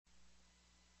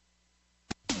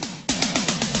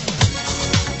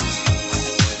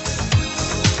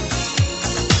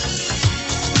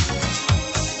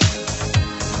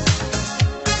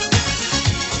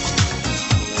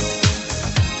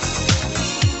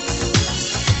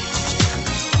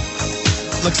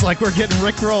Looks like we're getting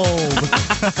rickrolled.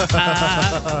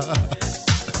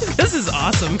 This is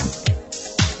awesome.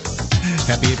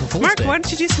 Happy April Fool's Mark, Day. why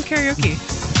don't you do some karaoke?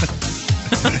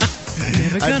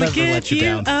 Never gonna never get let you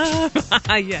down. up.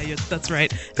 Yeah, that's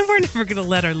right. And we're never gonna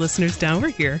let our listeners down. We're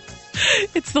here.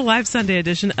 It's the live Sunday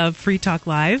edition of Free Talk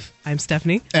Live. I'm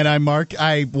Stephanie. And I'm Mark.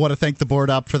 I want to thank the board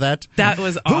op for that. That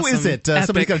was awesome. Who is it?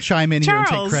 Somebody's got to chime in Charles.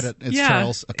 here and take credit. It's yeah.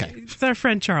 Charles. Okay. It's our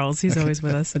friend Charles. He's always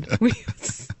with us. And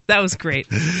that was great.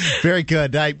 Very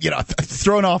good.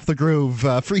 Thrown off the groove.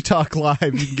 Free Talk Live.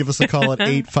 You can give us a call at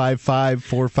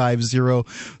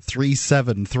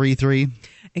 855-450-3733.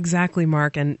 Exactly,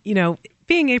 Mark. And,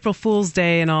 being April Fool's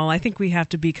Day and all, I think we have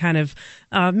to be kind of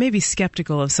maybe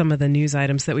skeptical of some of the news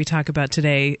items that we talk about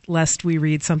today, lest we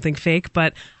read something fake.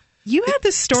 But you had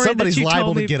this story Somebody's that you liable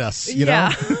told me. to get us, you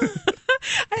know?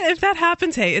 If that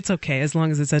happens, hey, it's okay as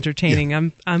long as it's entertaining. Yeah.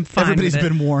 I'm fine. Everybody's with it.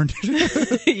 been warned.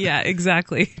 Yeah,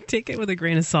 exactly. Take it with a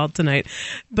grain of salt tonight.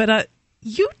 But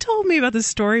you told me about this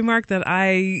story, Mark, that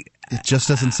It just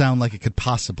doesn't sound like it could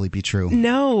possibly be true.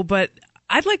 No, but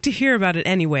I'd like to hear about it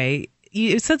anyway.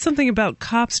 You said something about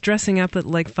cops dressing up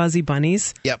like fuzzy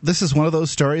bunnies. Yep, this is one of those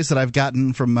stories that I've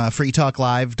gotten from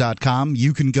freetalklive.com.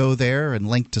 You can go there and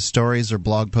link to stories or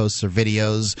blog posts or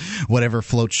videos, whatever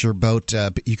floats your boat.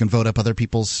 You can vote up other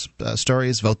people's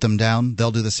stories, vote them down.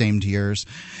 They'll do the same to yours.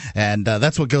 And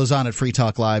that's what goes on at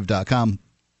freetalklive.com.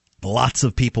 Lots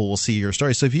of people will see your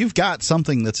story. So if you've got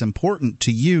something that's important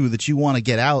to you that you want to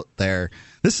get out there,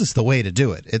 this is the way to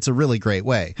do it. It's a really great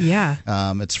way. Yeah.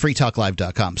 It's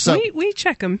freetalklive.com. So we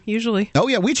check them usually. Oh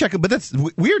yeah, we check it, but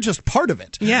we're just part of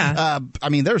it. Yeah.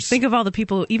 There's think of all the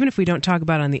people. Even if we don't talk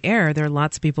about it on the air, there are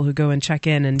lots of people who go and check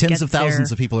in and tens of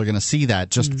thousands of people are going to see that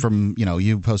just from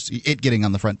you post it getting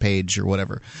on the front page or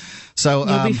whatever. So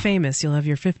you'll be famous. You'll have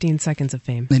your 15 seconds of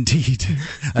fame. Indeed.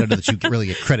 I don't know that you really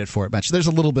get credit for it much. There's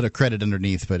a little bit of credit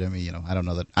underneath, but I don't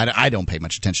know that. I don't pay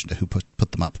much attention to who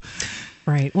put them up.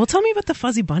 Right. Well, tell me about the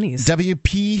fuzzy bunnies.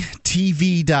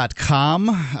 WPTV.com.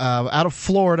 Out of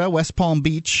Florida, West Palm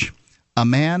Beach, a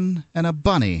man and a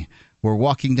bunny were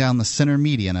walking down the center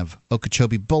median of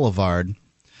Okeechobee Boulevard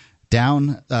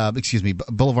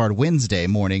Boulevard Wednesday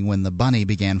morning when the bunny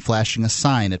began flashing a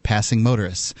sign at passing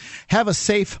motorists. Have a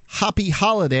safe, hoppy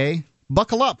holiday.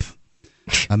 Buckle up.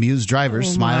 Amused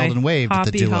drivers smiled and waved at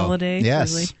the duo. Hoppy holiday?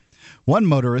 Yes. Really? One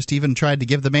motorist even tried to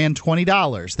give the man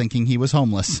 $20, thinking he was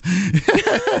homeless.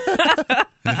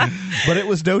 But it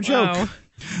was no joke. Wow.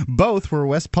 Both were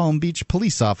West Palm Beach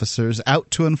police officers out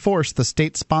to enforce the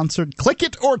state-sponsored Click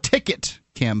It or Ticket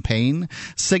campaign,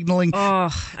 signaling... Oh,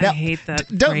 I hate that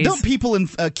phrase. Don't people in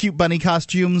cute bunny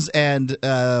costumes and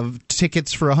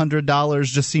tickets for $100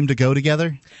 just seem to go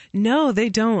together? No, they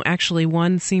don't. Actually,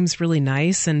 one seems really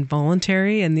nice and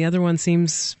voluntary, and the other one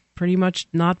seems pretty much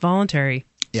not voluntary.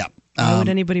 Yeah. Why would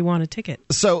anybody want a ticket?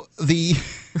 So the...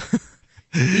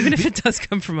 Even if it does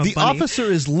come from a bunny. The officer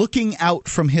is looking out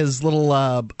from his little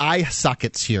eye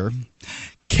sockets here,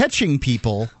 catching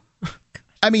people.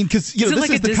 I mean, because this like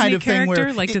is the Disney kind of thing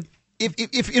where like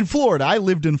if in Florida, I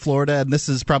lived in Florida, and this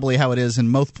is probably how it is in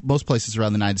most places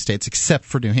around the United States, except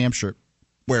for New Hampshire,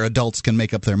 where adults can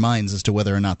make up their minds as to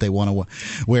whether or not they want to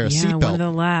wear a seatbelt. One of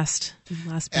the last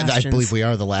bastions. And I believe we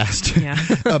are the last. Yeah.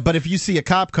 But if you see a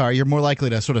cop car, you're more likely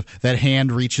to sort of, that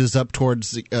hand reaches up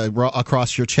towards,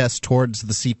 across your chest towards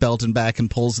the seatbelt and back and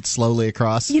pulls it slowly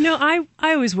across. I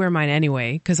always wear mine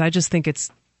anyway because I just think it's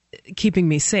keeping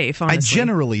me safe, honestly. I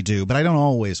generally do, but I don't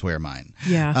always wear mine.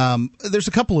 Yeah. There's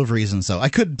a couple of reasons, though. I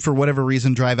could, for whatever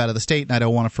reason, drive out of the state, and I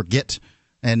don't want to forget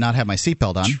and not have my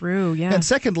seatbelt on. True, yeah. And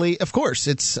secondly, of course,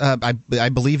 it's I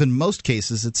believe in most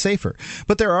cases it's safer.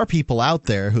 But there are people out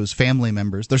there whose family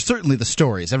members, there's certainly the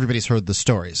stories, everybody's heard the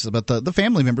stories, but the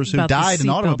family members who about died in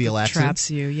automobile traps accidents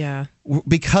you, yeah.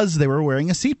 because they were wearing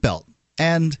a seatbelt.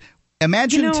 And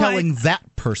imagine telling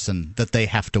that person that they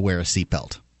have to wear a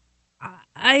seatbelt.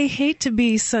 I hate to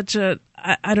be such a,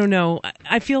 I don't know,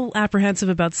 I feel apprehensive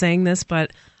about saying this,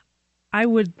 but I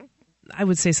would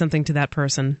say something to that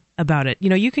person about it.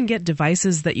 You can get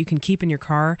devices that you can keep in your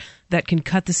car that can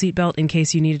cut the seatbelt in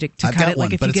case you needed to cut it.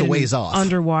 Like if you get an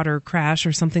underwater crash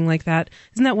or something like that.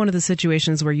 Isn't that one of the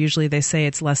situations where usually they say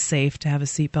it's less safe to have a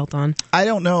seatbelt on? I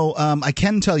don't know. I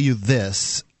can tell you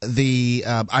this.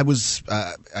 I was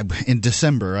in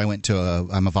December.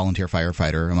 I'm a volunteer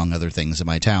firefighter, among other things, in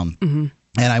my town. Mm-hmm.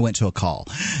 And I went to a call,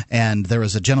 and there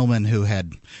was a gentleman who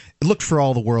had It looked for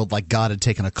all the world like God had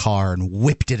taken a car and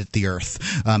whipped it at the earth.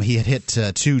 He had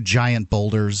hit two giant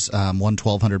boulders, one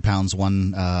 1,200 pounds,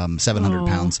 one 700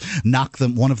 pounds, knocked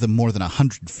them, one of them more than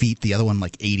 100 feet, the other one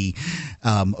like 80.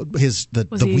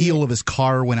 The wheel of his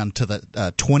car went onto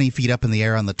the 20 feet up in the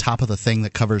air on the top of the thing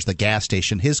that covers the gas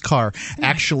station. His car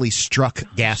actually struck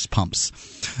gas pumps.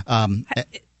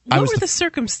 What were the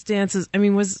circumstances? I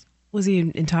mean, was he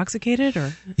intoxicated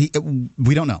or?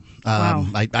 We don't know. Wow.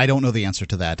 I don't know the answer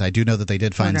to that. I do know that they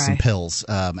did find some pills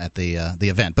at the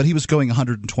event, but he was going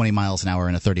 120 miles an hour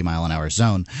in a 30-mile-an-hour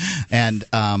zone, and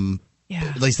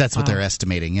at least that's what they're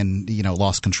estimating. And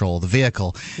lost control of the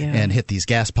vehicle and hit these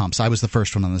gas pumps. I was the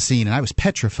first one on the scene, and I was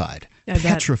petrified.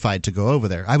 Petrified to go over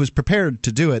there. I was prepared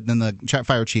to do it. And then the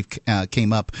fire chief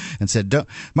came up and said,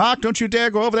 "Mark, don't you dare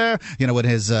go over there," with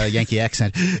his Yankee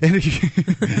accent.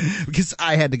 Because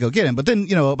I had to go get him. But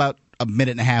then, about a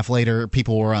minute and a half later,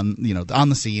 people were on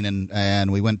the scene,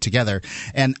 and we went together.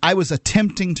 And I was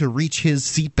attempting to reach his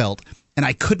seatbelt, and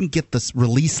I couldn't get this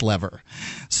release lever.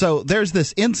 So there's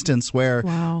this instance where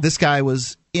this guy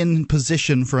was in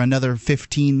position for another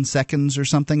 15 seconds or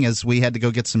something, as we had to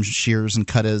go get some shears and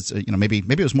cut his, maybe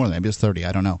it was more than that, maybe it was 30,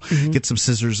 I don't know. Get some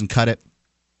scissors and cut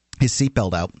his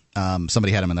seatbelt out.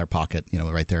 Somebody had him in their pocket,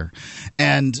 right there.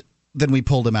 And then we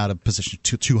pulled him out of position,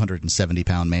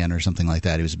 270-pound man or something like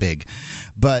that. He was big.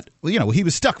 But, he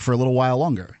was stuck for a little while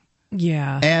longer.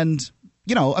 Yeah. And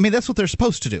that's what they're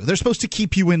supposed to do. They're supposed to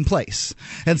keep you in place.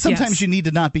 And sometimes you need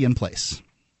to not be in place.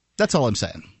 That's all I'm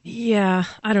saying. Yeah,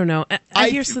 I don't know.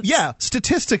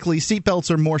 Statistically, seatbelts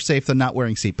are more safe than not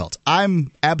wearing seatbelts.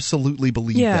 I'm absolutely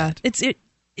believe that. It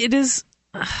is.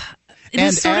 It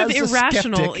is sort of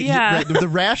irrational. Skeptic, the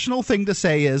rational thing to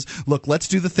say is, look, let's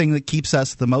do the thing that keeps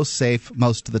us the most safe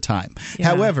most of the time. Yeah.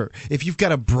 However, if you've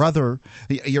got a brother,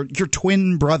 your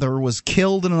twin brother was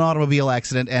killed in an automobile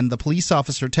accident, and the police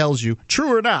officer tells you,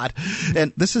 true or not,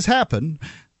 and this has happened,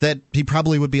 that he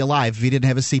probably would be alive if he didn't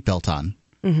have a seatbelt on.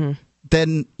 Mm-hmm.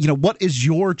 Then, what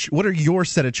are your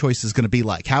set of choices going to be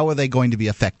like? How are they going to be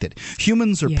affected?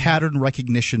 Humans are pattern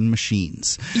recognition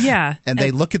machines. Yeah. And they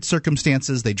look at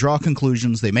circumstances, they draw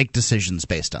conclusions, they make decisions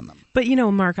based on them. But,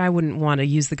 Mark, I wouldn't want to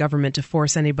use the government to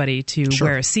force anybody to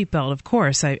wear a seatbelt, of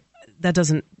course.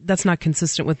 That's not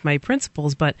consistent with my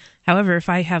principles. But, however, if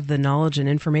I have the knowledge and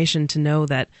information to know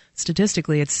that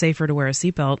statistically it's safer to wear a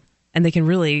seatbelt, and they can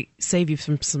really save you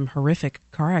from some horrific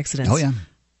car accidents. Oh, yeah.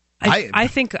 I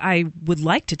think I would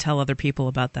like to tell other people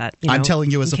about that. I'm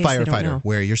telling you as a firefighter,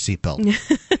 wear your seatbelt.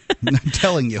 I'm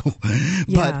telling you.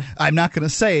 But I'm not going to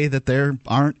say that there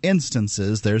aren't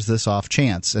instances. There's this off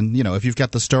chance. And, if you've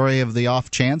got the story of the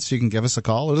off chance, you can give us a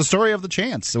call. Or the story of the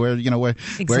chance where, where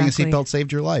wearing a seatbelt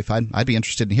saved your life. I'd be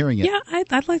interested in hearing it. Yeah,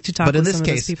 I'd like to talk with some of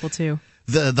those people, too.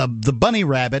 The bunny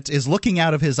rabbit is looking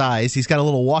out of his eyes. He's got a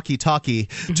little walkie-talkie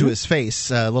to his face,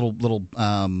 little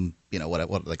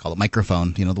what do they call it?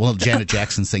 Microphone, the little Janet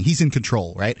Jackson thing. He's in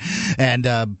control, right? And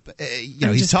he's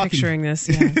just talking. Picturing this,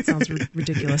 it sounds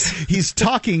ridiculous. He's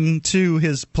talking to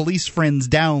his police friends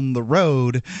down the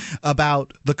road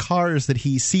about the cars that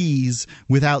he sees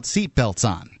without seatbelts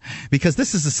on, because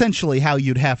this is essentially how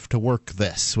you'd have to work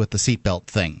this with the seatbelt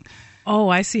thing. Oh,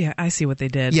 I see what they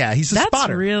did. Yeah, he's a spotter.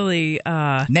 That's really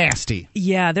nasty.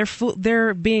 Yeah, they're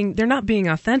not being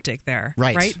authentic there.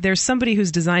 Right. There's somebody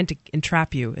who's designed to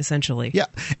entrap you, essentially. Yeah,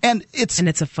 and it's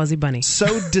a fuzzy bunny. So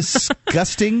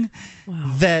disgusting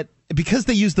that because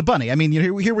they use the bunny. I mean,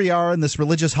 here we are in this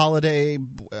religious holiday.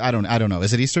 I don't know.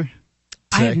 Is it Easter?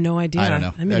 I have no idea. I don't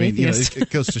know. I'm an atheist.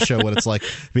 It goes to show what it's like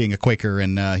being a Quaker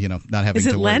and not having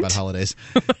to worry about holidays.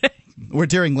 We're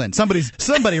during Lent.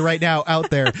 Somebody right now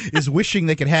out there is wishing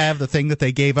they could have the thing that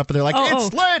they gave up, and they're like,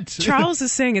 it's Lent! Charles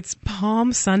is saying it's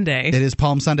Palm Sunday. It is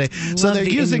Palm Sunday. So they're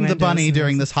using the bunny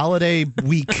during this holiday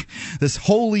week, this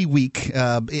holy week,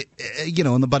 and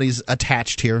the bunny's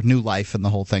attached here, new life and the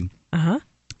whole thing. Uh-huh.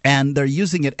 And they're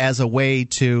using it as a way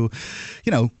to,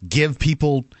 give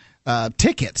people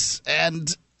tickets.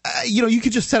 And, you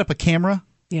could just set up a camera.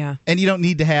 Yeah. And you don't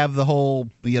need to have the whole,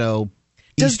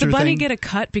 Does Easter the bunny thing. get a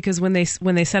cut? Because when they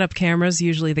set up cameras,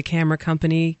 usually the camera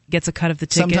company gets a cut of the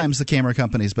ticket. Sometimes the camera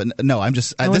companies, but no, I'm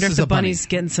just. I wonder this if is the a bunny. bunny's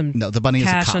getting some the bunny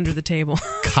cash is a cop. under the table.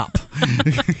 Cop.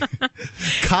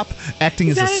 Cop acting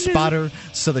as a spotter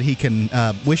so that he can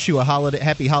wish you a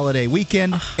happy holiday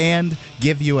weekend and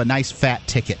give you a nice fat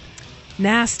ticket.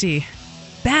 Nasty.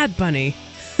 Bad bunny.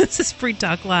 This is Free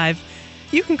Talk Live.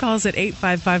 You can call us at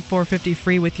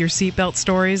 855-450-FREE with your seatbelt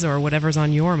stories or whatever's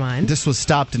on your mind. This was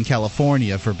stopped in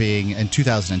California in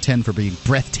 2010 for being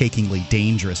breathtakingly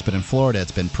dangerous, but in Florida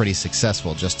it's been pretty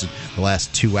successful just in the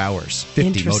last 2 hours.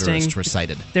 50 motorists were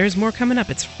cited. There's more coming up.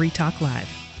 It's Free Talk Live.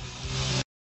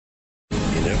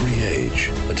 every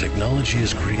age, a technology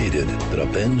is created that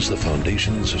upends the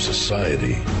foundations of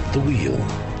society. The wheel,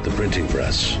 the printing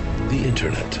press, the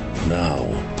internet. Now,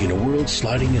 in a world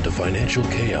sliding into financial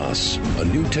chaos, a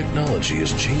new technology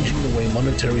is changing the way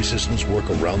monetary systems work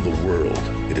around the world.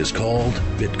 It is called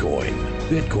Bitcoin.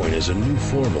 Bitcoin is a new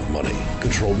form of money,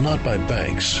 controlled not by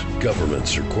banks,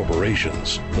 governments, or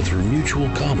corporations, but through mutual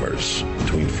commerce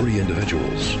between free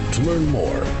individuals. To learn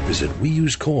more, visit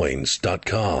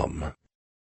weusecoins.com.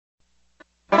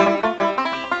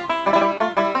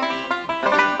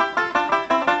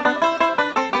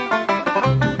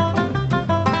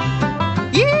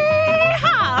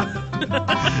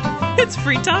 It's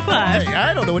Free Talk Live. Hey,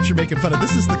 I don't know what you're making fun of.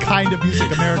 This is the kind of music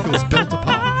America was built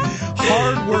upon.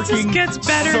 Hard-working,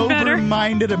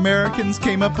 sober-minded Americans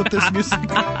came up with this music.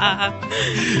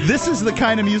 This is the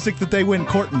kind of music that they went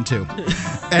courting to.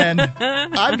 And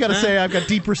I've got to say, I've got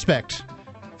deep respect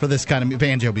for this kind of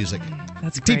banjo music.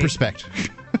 That's great. Deep respect.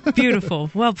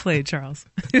 Beautiful. Well played, Charles.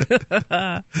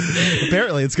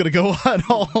 Apparently, it's going to go on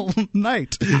all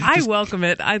night. I welcome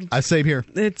it. I same here.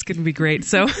 It's going to be great.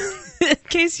 So, in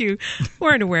case you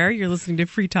weren't aware, you're listening to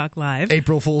Free Talk Live.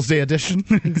 April Fool's Day edition.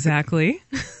 Exactly.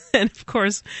 And, of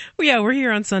course, we're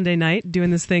here on Sunday night doing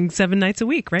this thing 7 nights a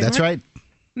week, right? That's Mark?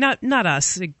 right. Not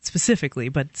us specifically,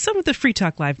 but some of the Free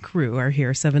Talk Live crew are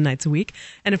here 7 nights a week.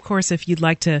 And, of course, if you'd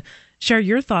like to share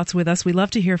your thoughts with us, we love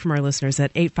to hear from our listeners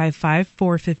at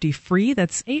 855-450-FREE.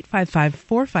 That's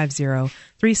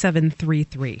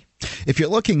 855-450-3733. If you're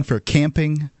looking for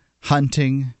camping,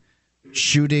 hunting,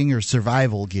 shooting, or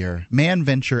survival gear,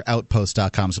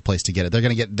 manventureoutpost.com is a place to get it. They're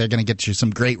going to get you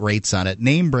some great rates on it,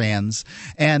 name brands,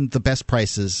 and the best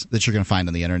prices that you're going to find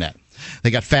on the internet. They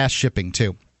got fast shipping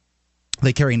too.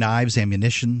 They carry knives,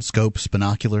 ammunition, scopes,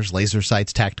 binoculars, laser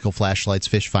sights, tactical flashlights,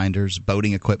 fish finders,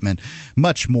 boating equipment,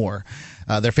 much more.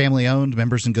 They're family-owned,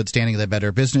 members in good standing of the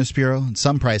Better Business Bureau, and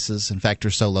some prices, in fact,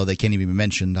 are so low they can't even be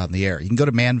mentioned on the air. You can go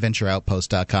to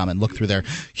manventureoutpost.com and look through their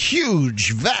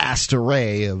huge, vast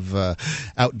array of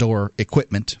outdoor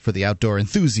equipment for the outdoor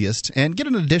enthusiast and get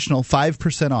an additional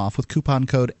 5% off with coupon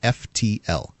code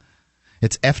FTL.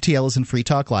 It's FTL as in Free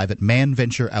Talk Live at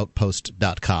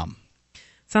manventureoutpost.com.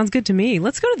 Sounds good to me.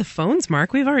 Let's go to the phones,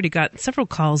 Mark. We've already got several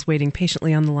calls waiting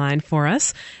patiently on the line for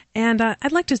us. And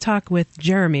I'd like to talk with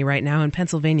Jeremy right now in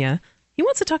Pennsylvania. He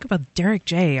wants to talk about Derek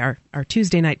J., our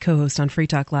Tuesday night co-host on Free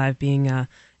Talk Live, being and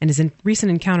his recent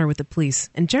encounter with the police.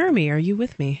 And Jeremy, are you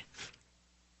with me?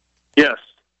 Yes.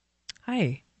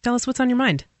 Hi. Tell us what's on your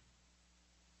mind.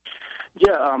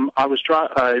 Yeah, I was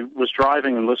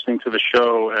driving and listening to the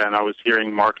show, and I was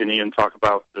hearing Mark and Ian talk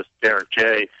about this Derek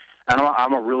J., and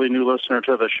I'm a really new listener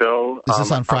to the show. Is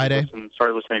this on Friday?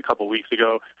 Started listening a couple weeks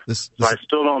ago. So I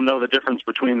still don't know the difference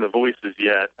between the voices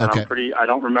yet. Okay. I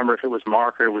don't remember if it was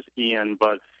Mark or it was Ian,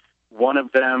 but one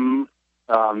of them,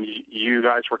 you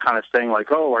guys were kind of saying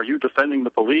like, "Oh, are you defending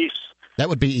the police?" That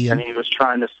would be Ian. And he was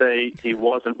trying to say he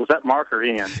wasn't. Was that Mark or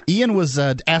Ian? Ian was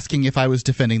asking if I was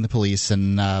defending the police,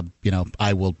 and I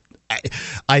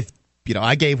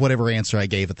gave whatever answer I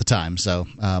gave at the time. So,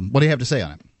 what do you have to say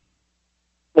on it?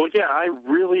 Well, yeah, I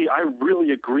really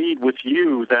agreed with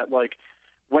you that, like,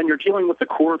 when you're dealing with the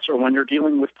courts or when you're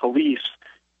dealing with police,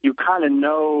 you kind of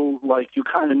know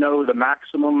the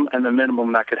maximum and the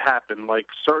minimum that could happen. Like,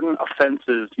 certain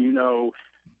offenses,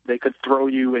 they could throw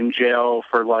you in jail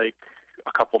for, like,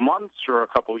 a couple months or a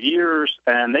couple years,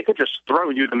 and they could just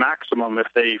throw you the maximum if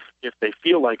they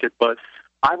feel like it. But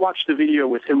I watched the video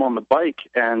with him on the bike,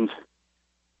 and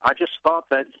I just thought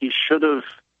that he should have...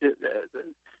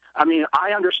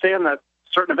 I understand that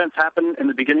certain events happen in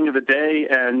the beginning of the day,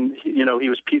 and he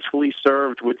was peacefully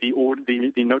served with the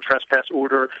no trespass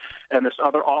order, and this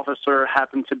other officer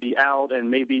happened to be out and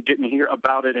maybe didn't hear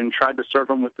about it and tried to serve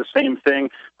him with the same thing.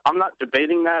 I'm not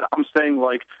debating that. I'm saying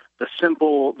like the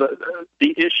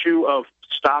issue of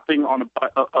stopping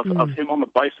of him on the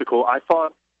bicycle. I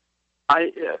thought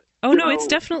it's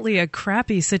definitely a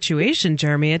crappy situation,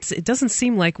 Jeremy. It doesn't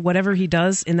seem like whatever he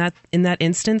does in that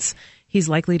instance, he's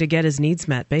likely to get his needs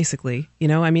met, basically.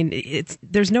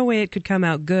 There's no way it could come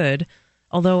out good.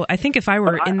 Although I think if I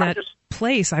were in that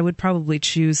place, I would probably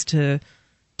choose to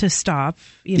stop,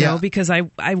 because I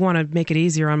want to make it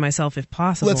easier on myself if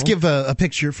possible. Let's give a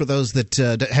picture for those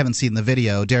that haven't seen the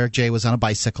video. Derek J. was on a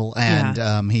bicycle,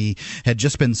 and he had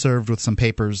just been served with some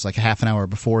papers like a half an hour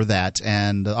before that,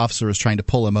 and the officer was trying to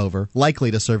pull him over,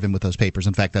 likely to serve him with those papers.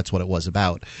 In fact, that's what it was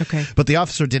about. Okay. But the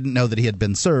officer didn't know that he had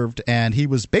been served, and he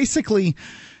was basically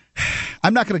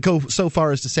I'm not going to go so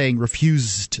far as to saying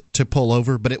refused to pull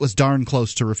over, but it was darn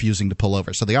close to refusing to pull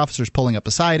over. So the officer's pulling up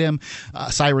beside him,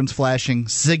 sirens flashing,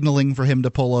 signaling for him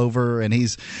to pull over, and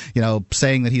he's,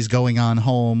 saying that he's going on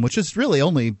home, which is really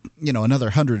only, another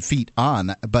 100 feet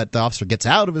on. But the officer gets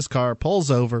out of his car,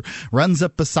 pulls over, runs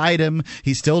up beside him.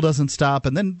 He still doesn't stop,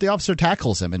 and then the officer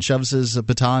tackles him and shoves his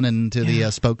baton into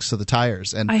the spokes of the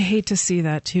tires. And I hate to see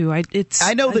that too.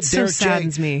 I know that Derek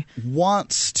saddens me.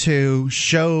 Wants to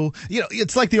show,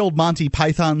 it's like the old Monty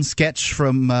Python sketch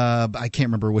from I can't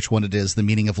remember which one it is, The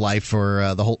Meaning of Life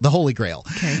or the Holy Grail.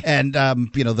 Okay. And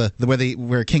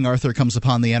where King Arthur comes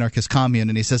upon the anarchist commune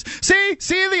and he says,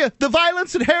 see the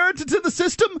violence inherent in the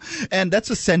system, and that's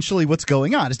essentially what's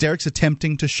going on. Is Derek's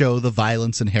attempting to show the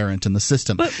violence inherent in the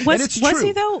system? But was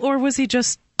he though, or was he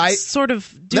just sort of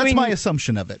doing... That's my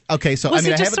assumption of it. Okay, so I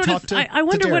haven't talked to I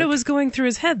wonder to what it was going through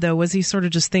his head, though. Was he sort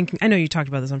of just thinking... I know you talked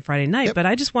about this on Friday night, but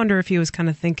I just wonder if he was kind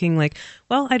of thinking like,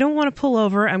 well, I don't want to pull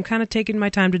over. I'm kind of taking my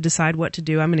time to decide what to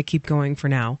do. I'm going to keep going for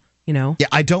now. Yeah,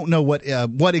 I don't know what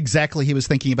exactly he was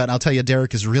thinking about. And I'll tell you,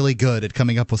 Derek is really good at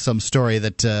coming up with some story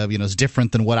that is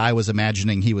different than what I was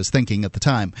imagining he was thinking at the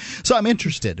time. So I'm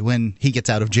interested when he gets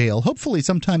out of jail, hopefully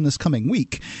sometime this coming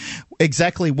week.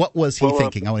 Exactly what was he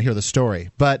thinking? I want to hear the story.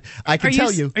 But I can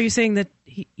tell you. Are you saying that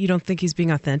you don't think he's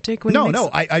being authentic? No.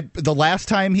 The last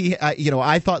time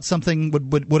I thought something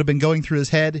would have been going through his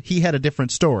head. He had a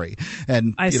different story,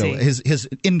 and his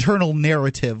internal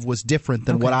narrative was different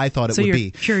than what I thought it would be. So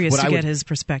you're curious to get his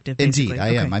perspective. Basically. Indeed, I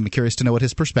am. I'm curious to know what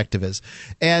his perspective is.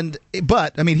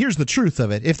 But here's the truth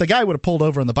of it: if the guy would have pulled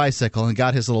over on the bicycle and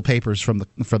got his little papers from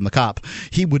the cop,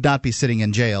 he would not be sitting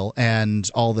in jail,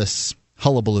 and all this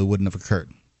hullabaloo wouldn't have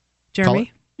occurred.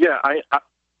 Jeremy? Yeah,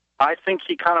 I think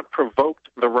he kind of provoked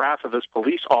the wrath of his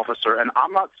police officer, and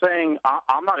I'm not saying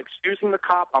I'm not excusing the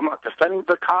cop, I'm not defending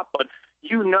the cop, but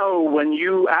when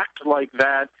you act like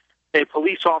that, a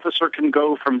police officer can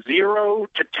go from 0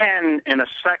 to 10 in a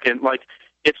second. Like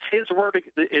it's his word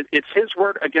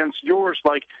against yours.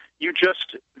 Like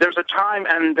there's a time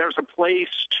and there's a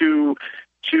place to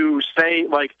say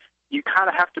like you kind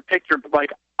of have to pick your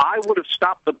like. I would have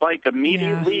stopped the bike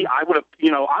immediately. Yeah. I would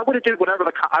have did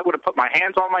whatever I would have put my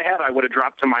hands on my head. I would have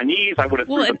dropped to my knees. I would have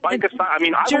threw the bike aside. I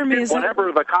would have did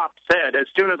whatever the cop said as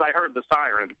soon as I heard the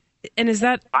siren. And is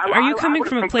that, are you coming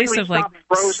from a place of like...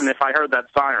 frozen if I heard that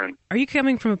siren. Are you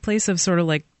coming from a place of sort of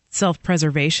like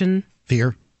self-preservation?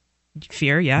 Fear,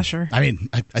 yeah, sure. I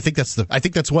think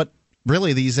that's what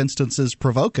really these instances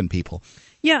provoke in people.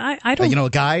 Yeah, I don't... a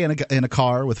guy in a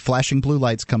car with flashing blue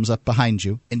lights comes up behind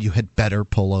you, and you had better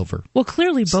pull over. Well,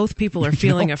 clearly both people are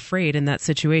feeling afraid in that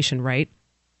situation, right?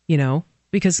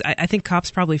 Because I think cops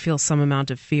probably feel some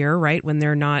amount of fear, right? When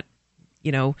they're not,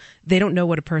 they don't know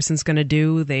what a person's going to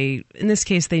do. In this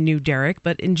case, they knew Derek,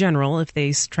 but in general, if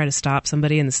they try to stop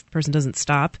somebody and this person doesn't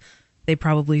stop, they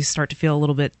probably start to feel a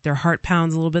little bit, their heart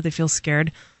pounds a little bit, they feel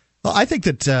scared. Well, I think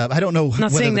that I don't know whether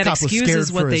the cop was scared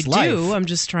for his life. I'm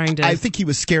just trying to... I think he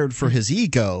was scared for his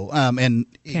ego.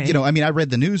 Okay. I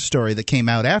read the news story that came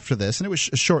out after this, and it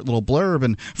was a short little blurb,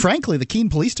 and frankly, the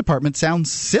Keene Police Department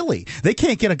sounds silly. They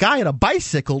can't get a guy on a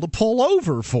bicycle to pull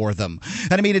over for them.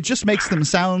 And it just makes them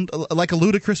sound like a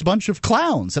ludicrous bunch of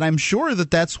clowns. And I'm sure that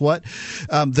that's what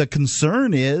the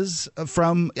concern is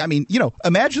from...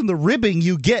 imagine the ribbing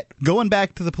you get going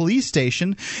back to the police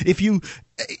station if you...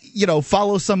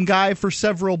 follow some guy for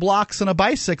several blocks on a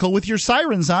bicycle with your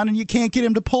sirens on and you can't get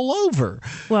him to pull over.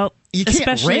 Well, you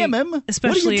can't ram him.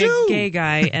 Especially what do you do? A gay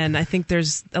guy, and I think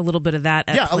there's a little bit of that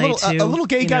at play too. A little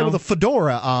gay guy with a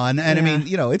fedora on, and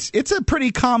it's a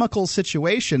pretty comical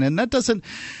situation, and that doesn't,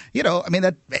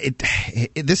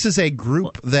 this is a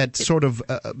group that sort of,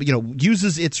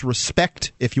 uses its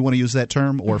respect, if you want to use that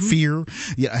term, or fear.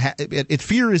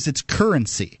 Fear is its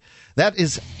currency. That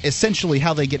is essentially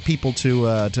how they get people to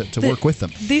work with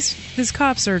them. These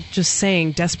cops are just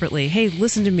saying desperately, "Hey,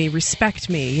 listen to me, respect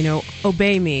me,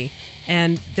 obey me,"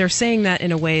 and they're saying that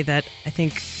in a way that I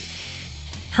think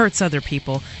hurts other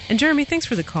people. And Jeremy, thanks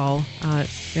for the call. I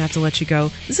have to let you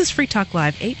go. This is Free Talk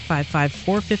Live.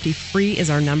 855-450-FREE is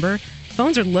our number.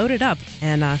 Phones are loaded up,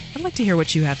 and I'd like to hear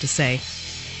what you have to say.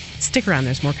 Stick around.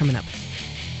 There's more coming up.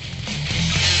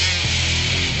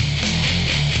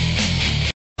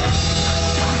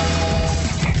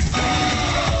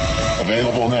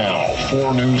 Available now,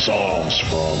 4 new songs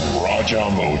from Raja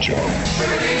Mojo.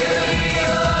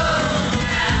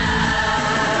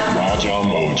 Raja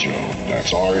Mojo.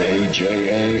 That's RAJAMOJO.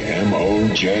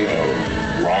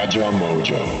 Raja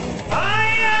Mojo.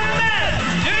 I am mad,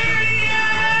 dirty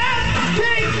ass,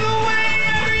 takes away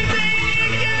everything you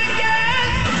can get,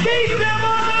 keep them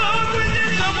on the hook with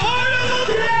this affordable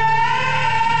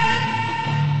plan.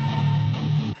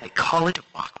 call it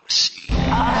democracy.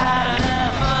 I had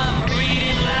enough of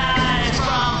reading lies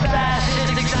from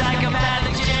fascistic,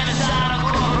 psychopathic, genocidal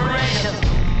corporations.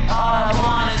 All I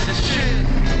wanted is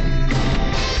truth.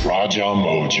 Raja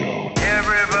Mojo.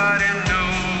 Everybody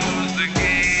knows the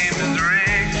game is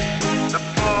rigged. The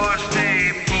poor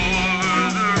stay poor,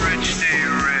 the rich stay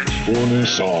rich. 4 new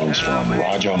songs from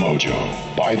Raja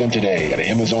Mojo. Buy them today at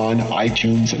Amazon,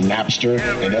 iTunes, Napster,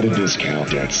 and at a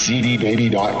discount at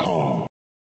cdbaby.com.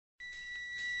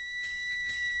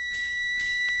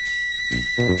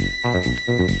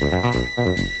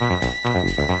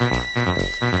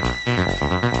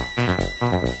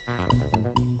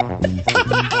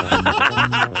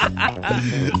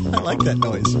 I like that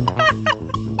noise.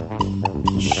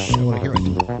 Shh, I want to hear it.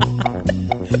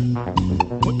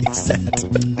 What is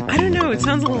that? I don't know. It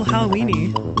sounds a little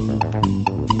Halloweeny.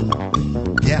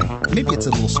 Yeah, maybe it's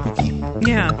a little spooky.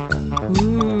 Yeah.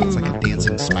 Ooh. It's like a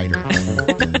dancing spider.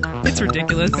 It's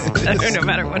ridiculous. No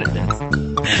matter what it is.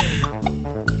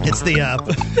 It's the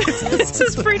This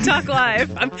is Free Talk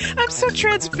Live. I'm so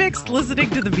transfixed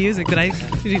listening to the music that I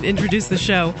didn't introduce the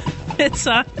show. It's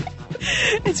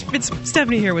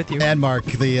Stephanie here with you. and Mark,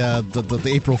 the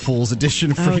April Fool's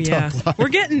edition of Free Talk Live. We're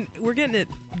getting it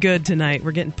good tonight.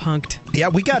 We're getting punked. Yeah,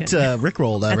 we got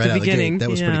rickrolled At right the out beginning, of the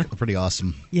gate. That was pretty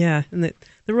awesome. Yeah, and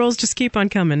the rolls just keep on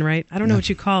coming, right? I don't know what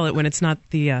you call it when it's not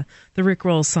the Rick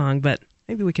Roll song, but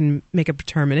maybe we can make up a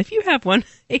term. And if you have one,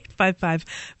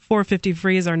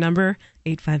 855-450-FREE is our number,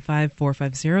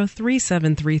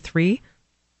 855-450-3733.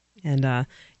 And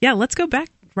let's go back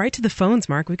right to the phones,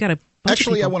 Mark. We've got a bunch of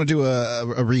Actually, I people. want to do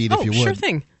a read, if you would. Sure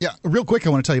thing. Yeah, real quick, I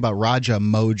want to tell you about Raja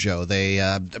Mojo.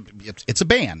 It's a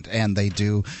band, and they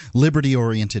do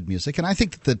liberty-oriented music. And I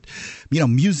think that,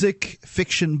 music,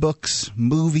 fiction books,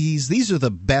 movies, these are the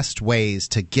best ways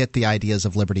to get the ideas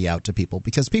of liberty out to people,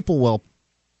 because people will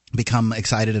become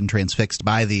excited and transfixed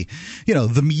by the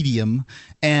medium,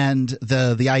 and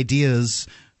the ideas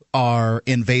are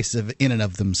invasive in and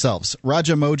of themselves.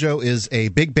 Raja Mojo is a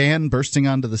big band bursting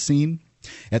onto the scene.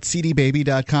 At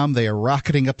cdbaby.com, they are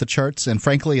rocketing up the charts, and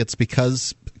frankly, it's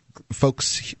because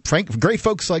great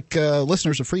folks like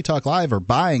listeners of Free Talk Live are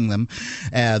buying them,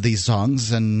 these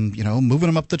songs, and moving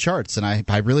them up the charts. And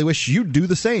I really wish you'd do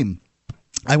the same.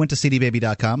 I went to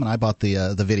cdbaby.com and I bought the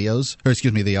videos, or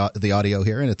excuse me, the audio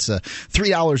here, and it's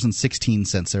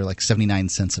 $3.16. They're like 79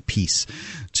 cents a piece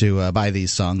to buy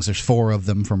these songs. There's 4 of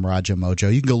them from Raja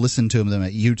Mojo. You can go listen to them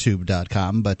at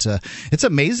youtube.com, but it's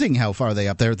amazing how far they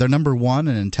up there. They're number 1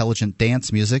 in intelligent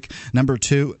dance music, number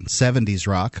 2 in 70s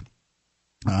rock.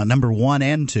 Number 1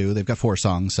 and 2, they've got 4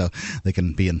 songs, so they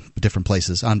can be in different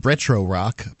places. On retro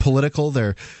rock, political,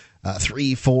 they're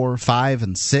 3, 4, 5,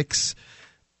 and 6.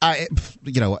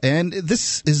 And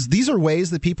these are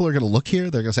ways that people are going to look here.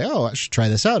 They're going to say, "Oh, I should try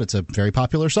this out. It's a very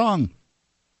popular song."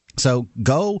 So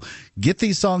go get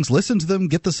these songs, listen to them,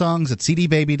 get the songs at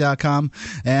cdbaby.com,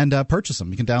 and purchase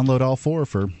them. You can download all 4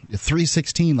 for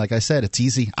 $3.16. Like I said, it's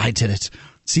easy. I did it.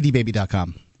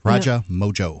 cdbaby.com. Raja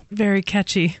Mojo. Very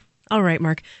catchy. All right,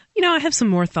 Mark. I have some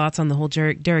more thoughts on the whole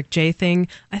Derek J thing.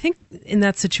 I think in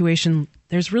that situation,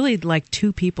 there's really like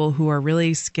 2 people who are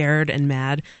really scared and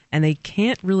mad, and they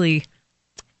can't really,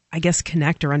 I guess,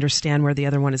 connect or understand where the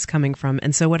other one is coming from.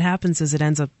 And so what happens is it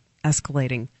ends up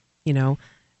escalating,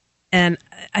 And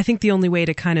I think the only way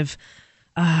to kind of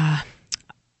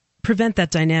prevent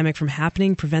that dynamic from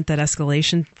happening, prevent that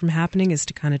escalation from happening, is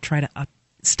to kind of try to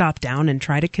stop down and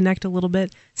try to connect a little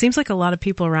bit. Seems like a lot of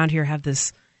people around here have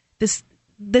this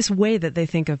way that they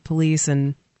think of police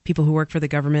and people who work for the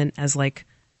government as like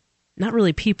not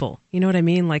really people. You know what I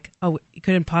mean? Like, oh, you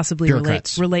couldn't possibly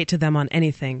relate to them on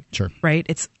anything. Sure.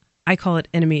 Right? I call it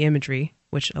enemy imagery,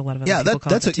 which a lot of other people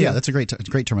call it too. Yeah, that's a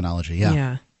great terminology. Yeah.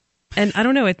 Yeah. And I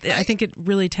don't know. I think it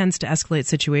really tends to escalate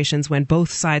situations when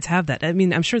both sides have that. I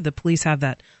mean, I'm sure the police have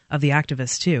that of the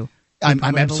activists too. I'm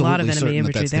absolutely a lot of enemy certain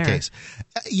imagery that's the case.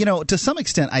 To some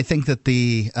extent, I think that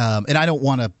and I don't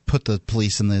want to put the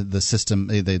police in the system,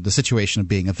 the situation of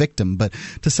being a victim, but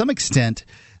to some extent,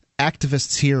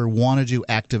 activists here want to do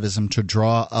activism to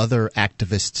draw other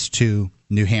activists to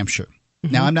New Hampshire.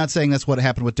 Mm-hmm. Now, I'm not saying that's what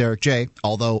happened with Derek J.,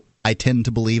 although I tend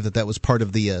to believe that was part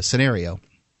of the scenario.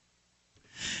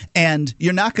 And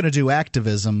you're not going to do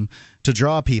activism to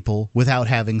draw people without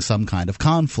having some kind of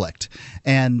conflict.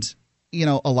 And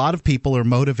a lot of people are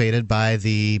motivated by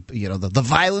the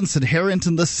violence inherent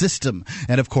in the system.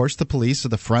 And of course, the police are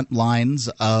the front lines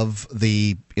of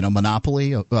the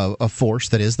monopoly of force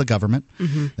that is the government.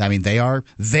 I mean, they are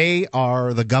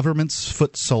the government's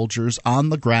foot soldiers on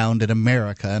the ground in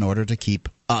America in order to keep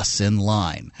us in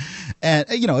line. And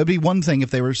it'd be one thing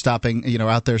if they were stopping,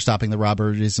 out there stopping the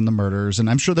robberies and the murders, and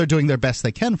I'm sure they're doing their best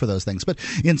they can for those things. But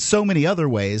in so many other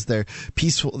ways, they're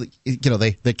peaceful.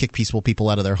 They kick peaceful people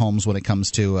out of their homes when it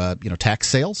comes to tax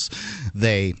sales.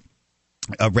 They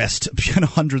arrest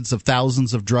hundreds of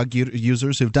thousands of drug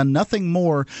users who've done nothing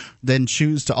more than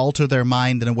choose to alter their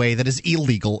mind in a way that is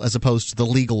illegal as opposed to the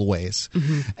legal ways.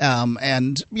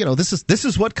 And this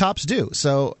is what cops do.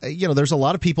 So there's a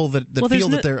lot of people that feel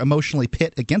that they're emotionally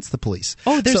pit against the police.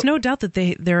 Oh, there's no doubt that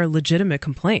there are legitimate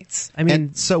complaints. I mean,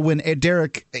 and so when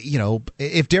Derek,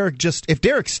 if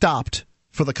Derek stopped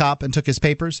for the cop and took his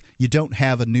papers, you don't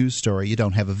have a news story, you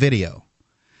don't have a video.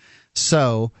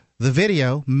 So the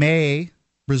video may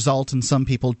result in some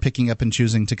people picking up and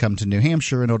choosing to come to New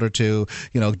Hampshire in order to,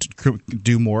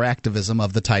 do more activism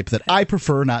of the type that I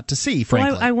prefer not to see,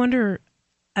 frankly. Well, I wonder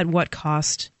at what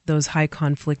cost those high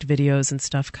conflict videos and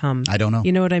stuff come. I don't know.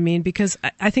 You know what I mean? Because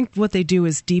I think what they do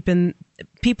is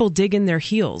people dig in their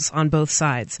heels on both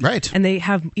sides. Right. And they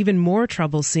have even more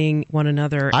trouble seeing one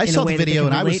another in a way that they can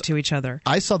relate to each other.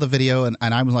 I saw the video and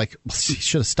I was like, he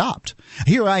should have stopped.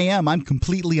 Here I am. I'm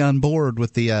completely on board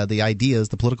with the ideas,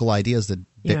 the political ideas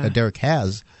that Derek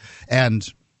has. And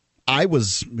I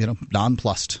was,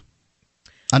 nonplussed.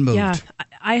 Unmoved. Yeah,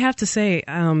 I have to say,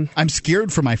 I'm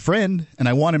scared for my friend, and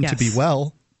I want him to be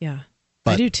well. Yeah,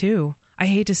 but I do too. I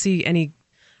hate to see any.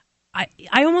 I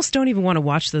almost don't even want to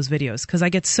watch those videos because I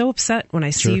get so upset when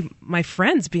I see my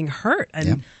friends being hurt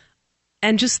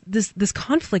and just this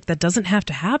conflict that doesn't have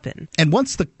to happen. And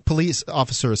once the police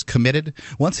officer is committed,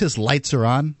 once his lights are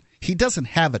on, he doesn't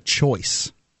have a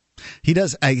choice. He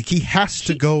does. He has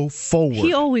to go forward.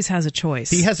 He always has a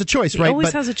choice. He has a choice, right? He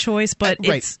always has a choice, but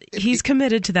he's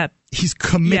committed to that. He's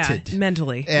committed. Yeah,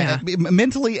 mentally.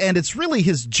 Mentally, and it's really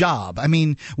his job. I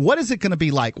mean, what is it going to be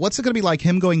like? What's it going to be like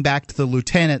him going back to the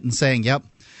lieutenant and saying, yep,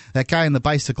 that guy on the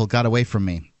bicycle got away from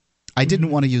me. I didn't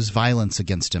want to use violence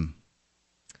against him.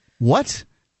 What?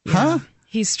 Yeah. Huh?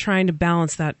 He's trying to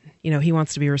balance that. He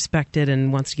wants to be respected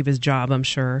and wants to keep his job, I'm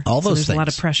sure. All those there's things. A lot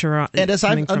of pressure on. And as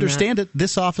I understand it,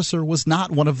 this officer was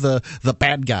not one of the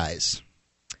bad guys,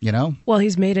 Well,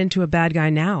 he's made into a bad guy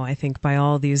now, I think, by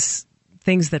all these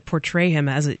things that portray him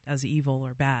as evil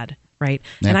or bad, right?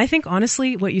 Yeah. And I think,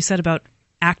 honestly, what you said about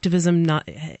activism, not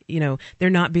there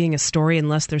not being a story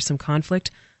unless there's some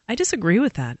conflict, I disagree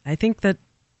with that. I think that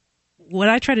what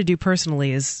I try to do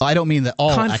personally is I don't mean that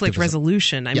all conflict activism.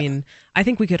 Resolution. I mean, I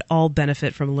think we could all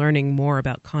benefit from learning more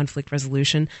about conflict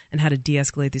resolution and how to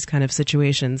de-escalate these kind of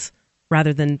situations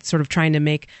rather than sort of trying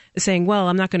to saying, well,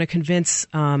 I'm not going to convince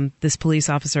this police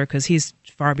officer because he's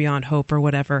far beyond hope or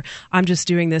whatever. I'm just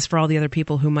doing this for all the other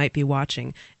people who might be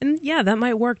watching. And yeah, that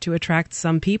might work to attract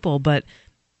some people, but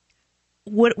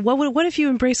what if you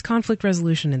embrace conflict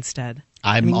resolution instead?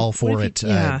 I'm all for it.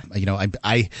 To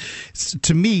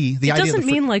me, the idea doesn't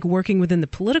mean like working within the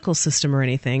political system or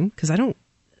anything, because I don't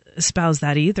espouse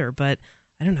that either. But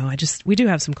I don't know. We do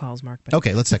have some calls, Mark. But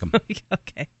okay, let's take them.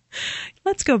 Okay,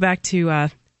 let's go back to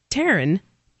Taryn.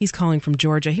 He's calling from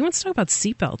Georgia. He wants to talk about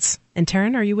seatbelts. And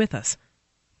Taryn, are you with us?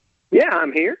 Yeah,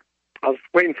 I'm here. I was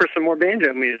waiting for some more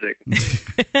banjo music.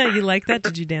 You like that?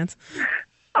 Did you dance?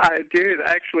 I did.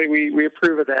 Actually, we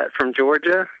approve of that from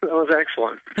Georgia. That was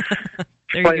excellent.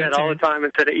 Play that all the time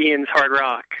instead of Ian's hard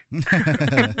rock.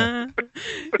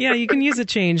 Yeah, you can use a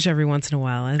change every once in a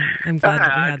while. I'm glad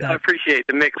that we had that. I appreciate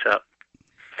the mix-up.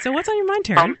 So what's on your mind,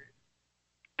 Taryn?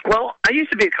 Well, I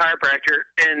used to be a chiropractor,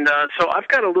 and so I've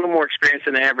got a little more experience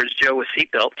than the average Joe with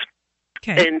seatbelts.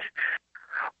 Okay. And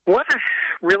what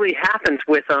really happens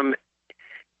with them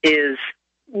is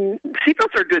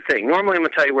seatbelts are a good thing. Normally I'm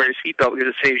going to tell you wear your seatbelt because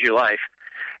it saves your life.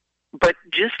 But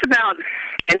just about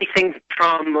anything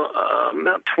from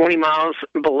about 20 miles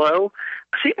below,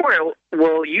 a seatbelt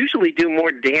will usually do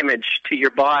more damage to your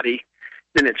body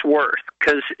than it's worth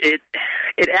because it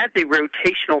adds a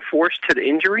rotational force to the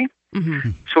injury. Mm-hmm.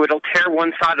 So it'll tear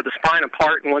one side of the spine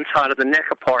apart and one side of the neck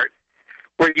apart,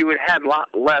 where you would have a lot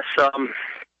less.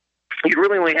 You'd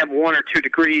really only have 1 or 2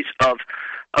 degrees of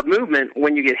movement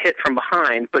when you get hit from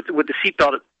behind. But with the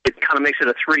seatbelt, it kind of makes it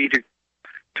a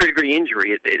 3-degree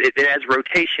injury. It adds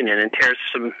rotation in and tears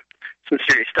some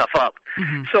serious stuff up.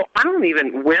 Mm-hmm. So I don't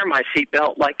even wear my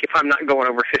seatbelt like if I'm not going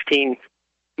over 15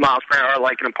 miles per hour,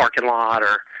 like in a parking lot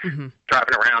or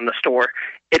driving around the store.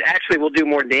 It actually will do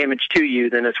more damage to you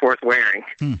than it's worth wearing.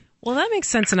 Well, that makes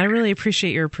sense, and I really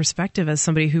appreciate your perspective as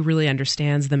somebody who really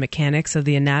understands the mechanics of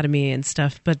the anatomy and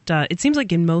stuff. But it seems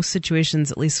like in most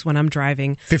situations, at least when I'm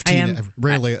driving, 15,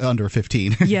 rarely under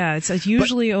 15. Yeah, it's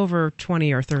usually over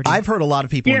 20 or 30. I've heard a lot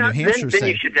of people in New Hampshire then say...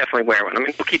 you should definitely wear one. I mean,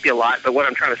 it'll keep you alive, but what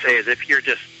I'm trying to say is if you're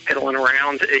just piddling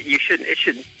around, it should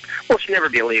never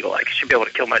be illegal. Like, I should be able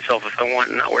to kill myself if I want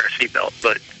and not wear a seatbelt,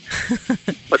 but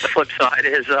the flip side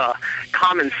is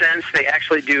common sense. They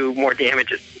actually do more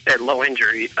damage at low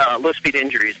speed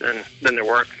injuries than they're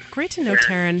worth. Great to know,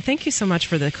 Taryn. Thank you so much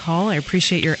for the call. I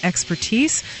appreciate your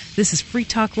expertise. This is Free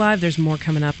Talk Live. There's more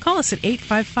coming up. Call us at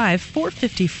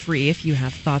 855-450-FREE if you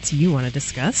have thoughts you want to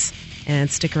discuss. And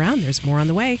stick around. There's more on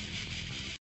the way.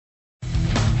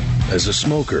 As a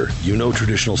smoker, you know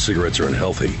traditional cigarettes are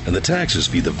unhealthy, and the taxes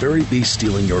feed the very beast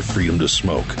stealing your freedom to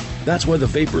smoke. That's why the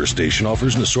Vapor Station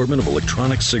offers an assortment of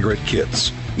electronic cigarette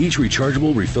kits. Each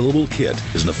rechargeable, refillable kit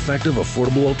is an effective,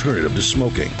 affordable alternative to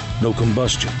smoking. No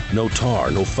combustion, no tar,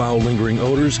 no foul lingering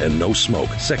odors, and no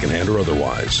smoke, secondhand or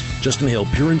otherwise. Just inhale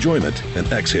pure enjoyment and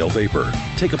exhale vapor.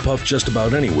 Take a puff just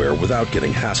about anywhere without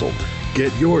getting hassled.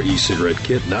 Get your e-cigarette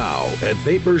kit now at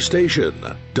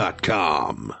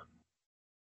VaporStation.com.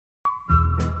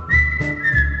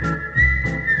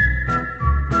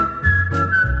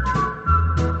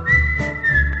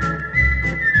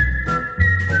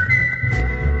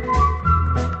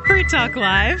 Free Talk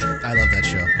Live. I love that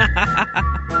show.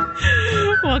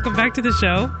 Welcome back to the show.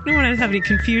 I don't want to have any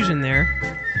confusion there.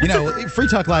 You know, Free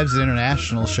Talk Live is an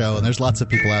international show, and there's lots of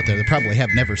people out there that probably have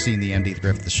never seen the Andy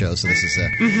Griffith Show. So this is a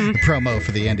promo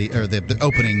for the the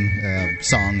opening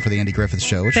song for the Andy Griffith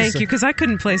Show. Thank you, because I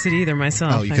couldn't place it either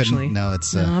myself. Oh, you actually. couldn't? No,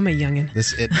 it's. No, I'm a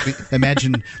youngin'.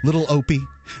 Imagine little Opie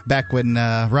back when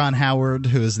Ron Howard,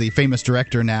 who is the famous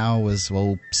director now, was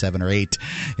 7 or 8.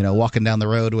 You know, walking down the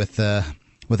road with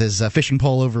his fishing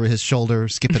pole over his shoulder,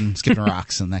 skipping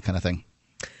rocks and that kind of thing.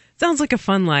 Sounds like a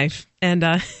fun life. And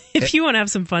if you want to have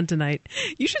some fun tonight,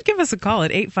 you should give us a call at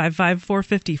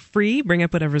 855-450-FREE. Bring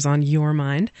up whatever's on your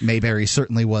mind. Mayberry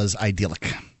certainly was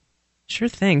idyllic. Sure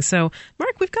thing. So,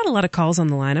 Mark, we've got a lot of calls on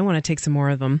the line. I want to take some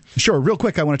more of them. Sure. Real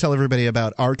quick, I want to tell everybody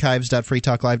about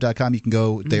archives.freetalklive.com. You can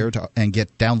go there and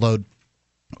download,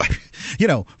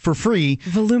 for free.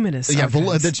 Voluminous. Yeah,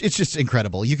 it's just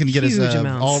incredible. You can get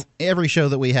every show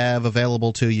that we have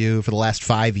available to you for the last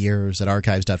 5 years at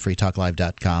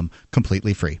archives.freetalklive.com,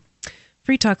 completely free.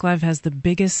 Free Talk Live has the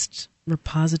biggest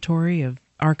repository of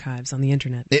archives on the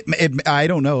internet. I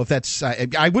don't know if that's...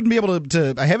 I wouldn't be able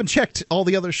to... I haven't checked all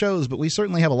the other shows, but we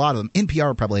certainly have a lot of them.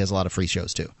 NPR probably has a lot of free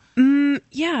shows, too.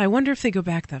 Yeah, I wonder if they go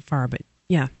back that far, but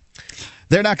yeah.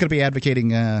 They're not going to be advocating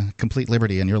complete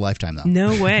liberty in your lifetime, though.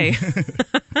 No way.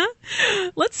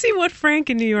 Let's see what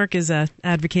Frank in New York is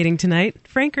advocating tonight.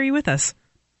 Frank, are you with us?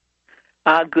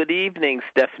 Good evening,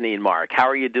 Stephanie and Mark. How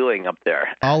are you doing up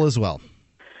there? All is well.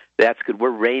 That's good. We're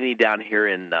rainy down here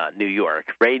in New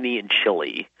York. Rainy and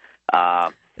chilly.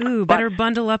 Better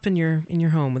bundle up in your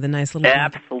home with a nice little...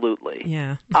 Absolutely.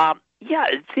 Yeah. Yeah,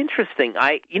 it's interesting.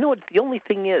 The only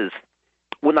thing is,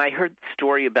 when I heard the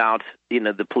story about,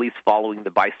 the police following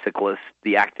the bicyclist,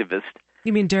 the activist...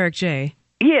 You mean Derek J.?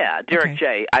 Yeah, Derek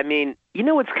J. I mean,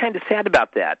 what's kind of sad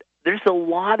about that? There's a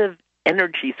lot of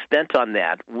energy spent on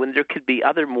that when there could be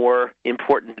other more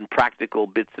important and practical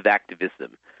bits of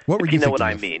activism. What were you know what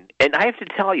I of? mean? And I have to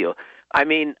tell you, I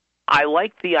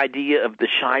like the idea of the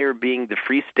Shire being the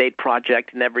Free State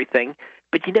Project and everything,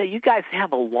 but you guys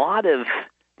have a lot of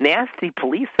nasty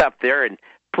police up there and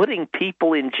putting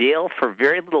people in jail for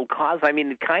very little cause. I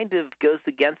mean, it kind of goes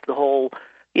against the whole,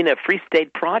 Free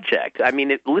State Project. I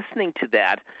mean, listening to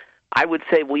that, I would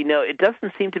say, it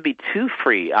doesn't seem to be too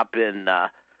free up in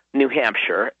New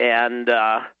Hampshire, and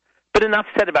but enough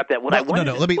said about that. Let me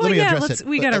address it.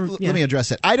 Let me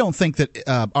address it. I don't think that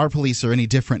our police are any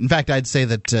different. In fact, I'd say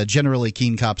that generally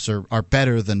Keene cops are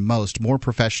better than most, more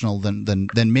professional than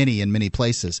many in many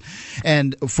places.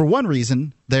 And for one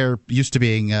reason, they're used to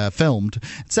being filmed.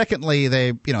 Secondly,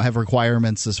 they have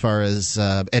requirements as far as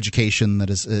education that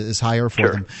is higher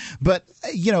for them. But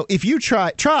if you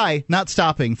try not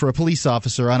stopping for a police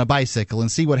officer on a bicycle and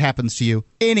see what happens to you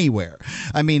anywhere.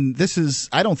 I mean,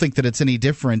 I don't think that it's any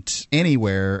different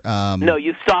anywhere. No,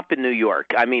 you stop in New York.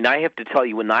 I mean, I have to tell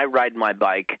you, when I ride my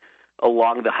bike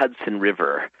along the Hudson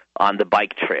River on the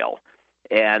bike trail,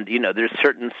 and, there's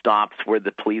certain stops where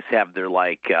the police have their,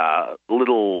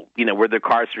 little, where their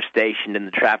cars are stationed in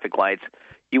the traffic lights.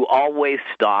 You always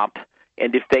stop,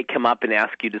 and if they come up and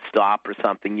ask you to stop or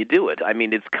something, you do it. I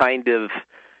mean, it's kind of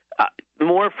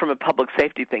more from a public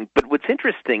safety thing. But what's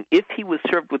interesting, if he was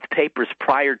served with papers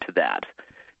prior to that,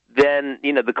 then,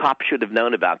 the cop should have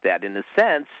known about that in a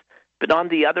sense. But on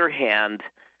the other hand,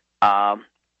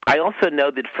 I also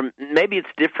know that maybe it's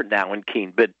different now in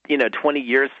Keene, but 20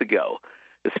 years ago,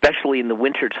 especially in the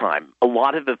wintertime, a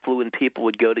lot of affluent people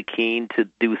would go to Keene to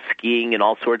do skiing and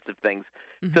all sorts of things.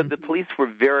 Mm-hmm. So the police were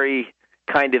very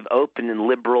kind of open and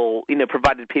liberal,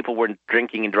 provided people weren't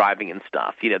drinking and driving and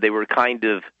stuff. They were kind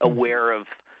of aware of,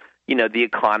 the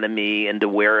economy and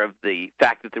aware of the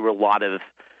fact that there were a lot of,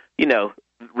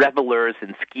 revelers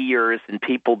and skiers and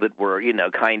people that were,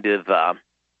 kind of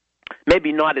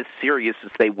maybe not as serious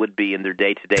as they would be in their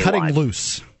day-to-day life. Cutting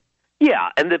loose. Yeah,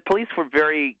 and the police were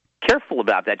very careful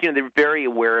about that. They were very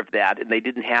aware of that, and they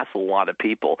didn't hassle a lot of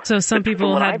people. So some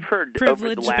people had I've heard privilege,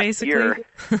 over the last basically? year,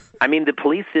 the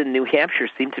police in New Hampshire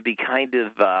seem to be kind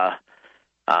of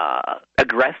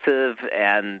aggressive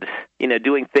and,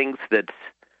 doing things that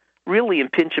really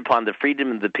impinge upon the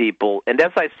freedom of the people. And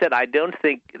as I said, I don't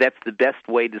think that's the best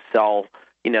way to sell,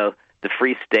 the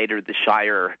Free State or the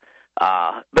Shire.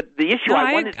 But the issue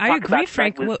I wanted to talk I agree, about,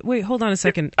 Frank. Wait, hold on a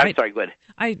second. I'm sorry, go ahead.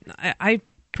 I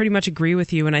pretty much agree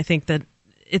with you, and I think that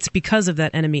it's because of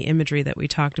that enemy imagery that we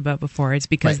talked about before. It's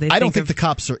because I don't think the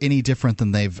cops are any different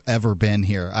than they've ever been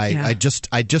here. I just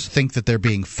think that they're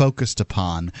being focused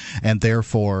upon, and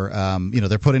therefore,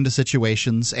 they're put into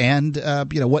situations, and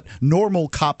what normal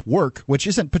cop work, which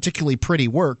isn't particularly pretty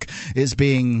work, is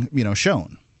being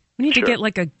shown. We need to get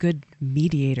like a good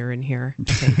mediator in here. I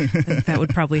think that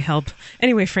would probably help.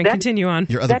 Anyway, Frank, continue on.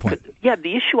 Your other point.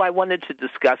 The issue I wanted to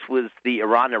discuss was the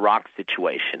Iran-Iraq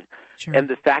situation. Sure. And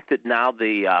the fact that now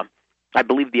I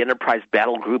believe the Enterprise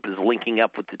Battle Group is linking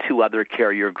up with the two other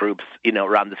carrier groups,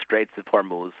 around the Straits of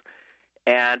Hormuz.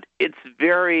 And it's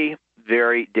very,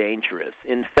 very dangerous.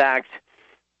 In fact,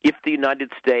 if the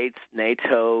United States,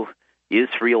 NATO,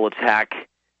 Israel attack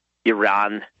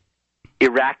Iran,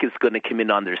 Iraq is going to come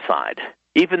in on their side.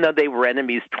 Even though they were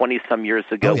enemies 20-some years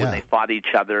ago when they fought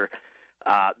each other,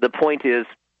 the point is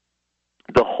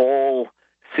the whole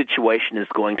situation is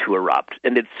going to erupt.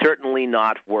 And it's certainly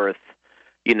not worth,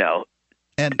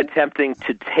 attempting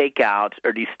to take out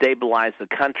or destabilize a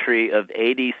country of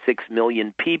 86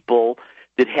 million people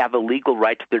that have a legal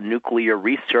right to their nuclear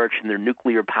research and their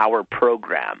nuclear power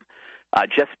program.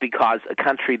 Just because a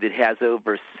country that has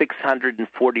over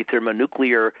 640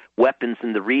 thermonuclear weapons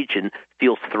in the region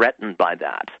feels threatened by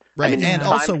that. Right, and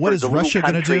also what is Russia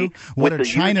going to do? What are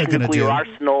China going to do?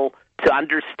 Arsenal to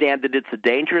understand that it's a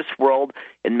dangerous world,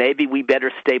 and maybe we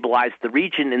better stabilize the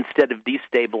region instead of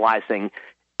destabilizing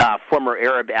former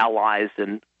Arab allies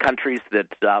and countries that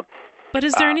but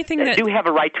is there anything that do have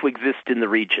a right to exist in the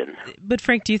region. But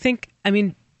Frank, do you think,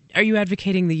 are you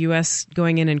advocating the U.S.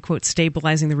 going in and, quote,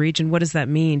 stabilizing the region? What does that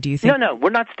mean? Do you think? No, we're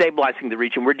not stabilizing the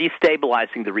region. We're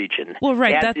destabilizing the region. Well,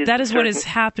 right. That is what is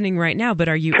happening right now. But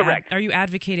are you correct? Are you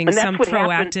advocating some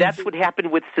proactive? That's what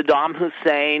happened with Saddam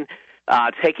Hussein,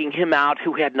 taking him out,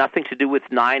 who had nothing to do with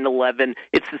 9/11.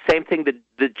 It's the same thing that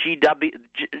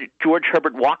George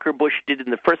Herbert Walker Bush did in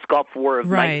the first Gulf War of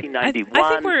 1991. I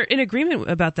think we're in agreement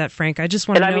about that, Frank. I just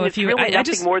want to know if you.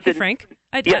 Frank,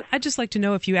 I'd just like to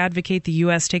know if you advocate the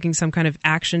U.S. taking some kind of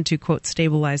action to, quote,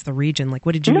 stabilize the region. Like,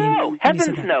 what did you mean? No,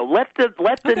 heavens no. Let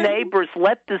the neighbors,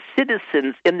 let the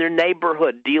citizens in their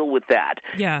neighborhood deal with that.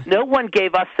 Yeah. No one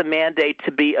gave us the mandate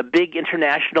to be a big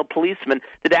international policeman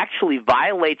that actually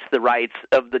violates the rights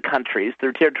of the countries,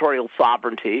 their territorial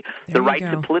sovereignty, the right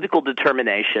to political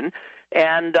determination.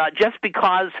 And just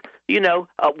because,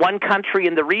 one country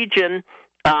in the region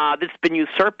that's been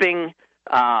usurping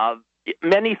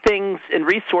many things and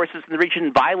resources in the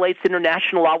region violates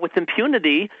international law with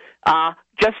impunity,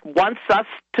 just wants us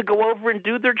to go over and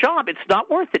do their job. It's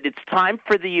not worth it. It's time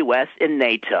for the U.S. and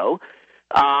NATO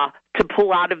to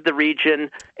pull out of the region.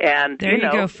 And there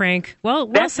you go, Frank. Well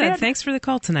said. Thanks for the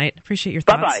call tonight. Appreciate your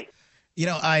thoughts. Bye-bye.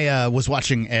 I was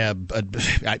watching.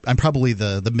 I'm probably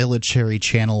the military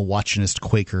channel watchingest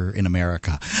Quaker in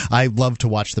America. I love to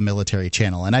watch the military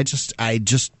channel, and I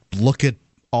just look at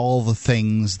all the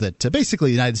things that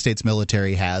basically the United States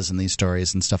military has in these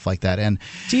stories and stuff like that. And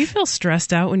do you feel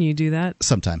stressed out when you do that?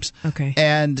 Sometimes. Okay.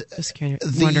 And just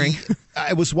wondering.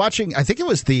 I was watching. I think it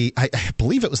was I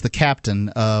believe it was the captain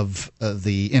of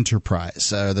the Enterprise,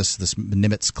 this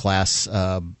Nimitz class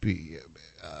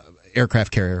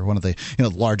aircraft carrier, one of the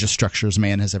largest structures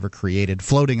man has ever created,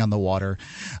 floating on the water,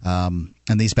 and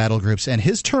these battle groups. And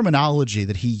his terminology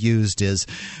that he used is,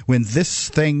 when this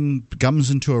thing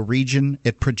comes into a region,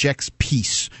 it projects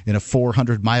peace in a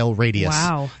 400-mile radius.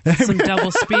 Wow, some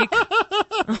double speak.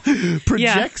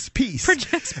 Projects peace.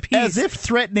 Projects peace, as if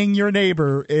threatening your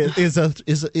neighbor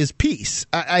is peace.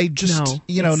 I just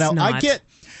no, now not. I get.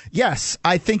 Yes,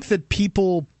 I think that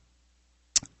people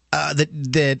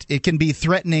That it can be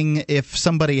threatening if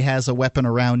somebody has a weapon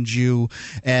around you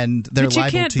and they're but you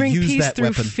liable can't to bring use peace that through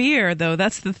weapon. Fear, though.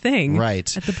 That's the thing.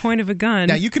 Right. At the point of a gun.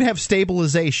 Now, you can have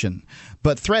stabilization,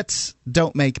 but threats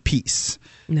don't make peace.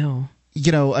 No.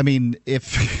 I mean,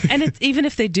 if... and even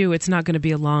if they do, it's not going to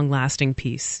be a long-lasting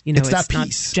peace. It's not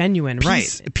peace. Not genuine,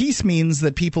 peace, right? Peace means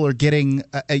that people are getting,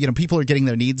 people are getting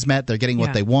their needs met. They're getting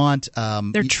what they want.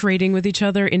 They're trading with each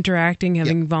other, interacting,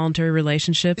 having voluntary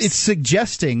relationships. It's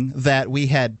suggesting that we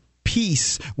had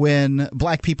peace when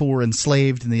black people were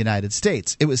enslaved in the United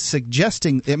States. It was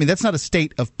suggesting, that's not a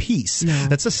state of peace. No.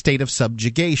 That's a state of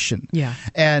subjugation. Yeah.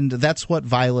 And that's what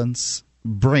violence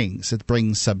brings. It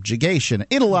brings subjugation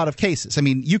in a lot of cases.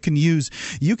 You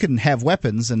can have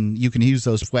weapons and you can use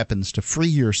those weapons to free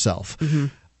yourself. Mm-hmm.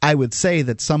 I would say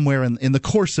that somewhere in the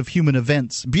course of human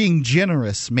events, being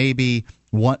generous, maybe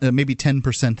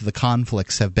 10% of the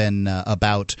conflicts have been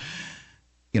about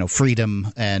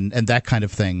freedom and that kind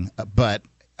of thing. But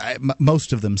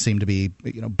most of them seem to be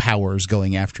powers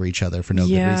going after each other for no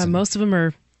good reason. Yeah, most of them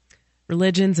are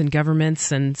religions and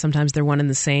governments, and sometimes they're one and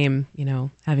the same,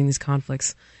 having these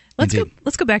conflicts.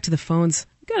 Let's go back to the phones.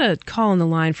 We've got a call on the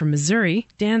line from Missouri.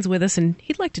 Dan's with us, and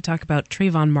he'd like to talk about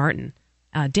Trayvon Martin.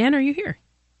 Dan, are you here?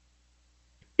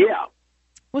 Yeah.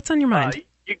 What's on your mind?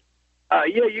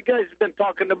 You guys have been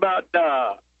talking about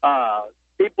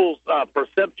people's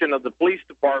perception of the police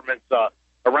departments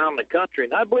around the country,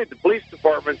 and I believe the police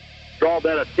departments draw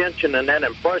that attention and that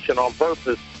impression on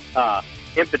purpose.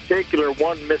 In particular,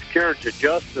 one miscarriage of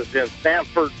justice in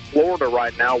Sanford, Florida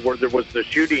right now, where there was the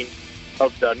shooting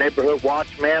of the neighborhood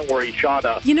watchman where he shot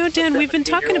a... Dan, we've been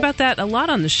talking about that a lot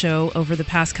on the show over the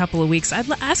past couple of weeks.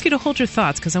 I'd ask you to hold your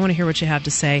thoughts because I want to hear what you have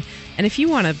to say. And if you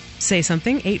want to say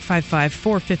something,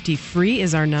 855-450-FREE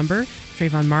is our number.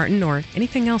 Trayvon Martin or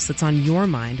anything else that's on your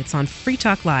mind. It's on Free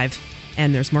Talk Live,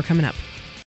 and there's more coming up.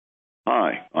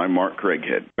 Hi, I'm Mark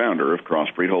Craighead, founder of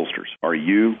Crossbreed Holsters. Are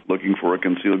you looking for a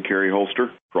concealed carry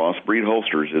holster? Crossbreed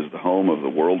Holsters is the home of the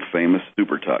world-famous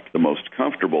Super Tuck, the most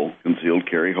comfortable concealed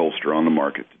carry holster on the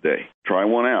market today. Try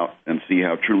one out and see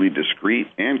how truly discreet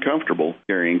and comfortable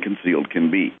carrying concealed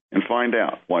can be, and find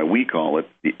out why we call it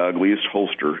the ugliest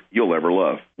holster you'll ever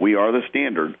love. We are the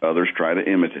standard others try to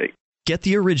imitate. Get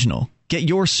the original. Get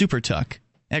your Super Tuck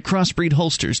at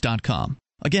crossbreedholsters.com.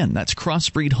 Again, that's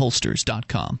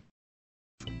crossbreedholsters.com.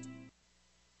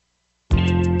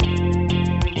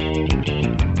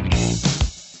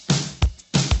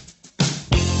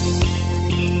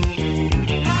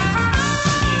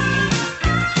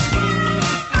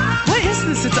 What is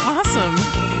this? It's awesome.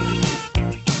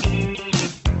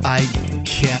 I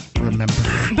can't remember.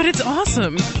 But it's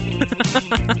awesome.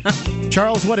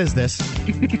 Charles, what is this?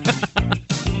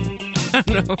 I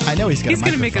don't know. I know he's going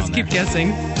to make us keep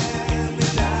guessing.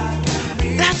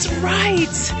 That's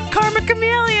right. Karma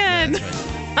Chameleon. Right.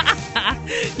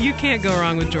 You can't go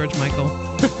wrong with George Michael.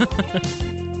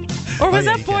 Or was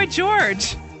that Boy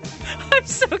George? I'm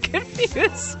so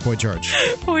confused. Boy George.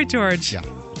 Boy George. Yeah.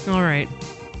 All right.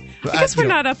 I guess we're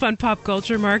not up on pop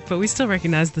culture, Mark, but we still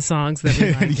recognize the songs that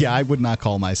we like. Yeah, I would not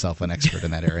call myself an expert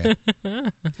in that area.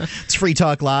 It's Free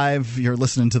Talk Live. You're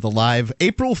listening to the live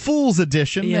April Fool's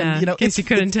edition. Yeah, and, in case you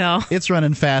couldn't tell. It's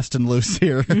running fast and loose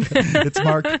here. It's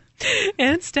Mark. And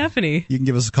it's Stephanie. You can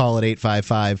give us a call at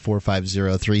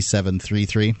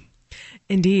 855-450-3733.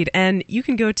 Indeed. And you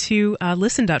can go to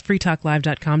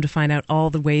listen.freetalklive.com to find out all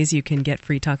the ways you can get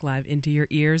Free Talk Live into your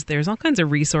ears. There's all kinds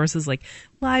of resources like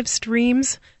live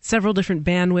streams, several different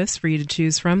bandwidths for you to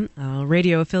choose from,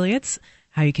 radio affiliates,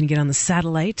 how you can get on the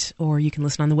satellite, or you can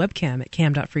listen on the webcam at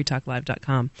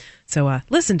cam.freetalklive.com. So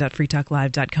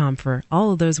listen.freetalklive.com for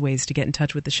all of those ways to get in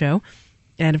touch with the show.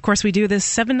 And, of course, we do this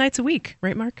 7 nights a week,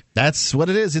 right, Mark? That's what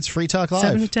it is. It's Free Talk Live.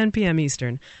 7 to 10 p.m.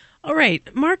 Eastern. All right,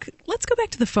 Mark, let's go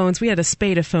back to the phones. We had a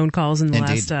spate of phone calls in the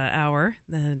last hour.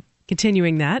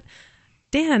 Continuing that,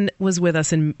 Dan was with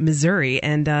us in Missouri,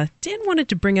 and Dan wanted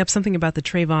to bring up something about the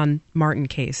Trayvon Martin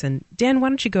case. And, Dan, why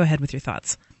don't you go ahead with your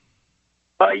thoughts?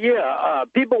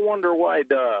 People wonder why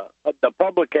the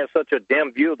public has such a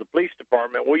dim view of the police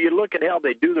department. Well, you look at how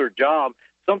they do their job.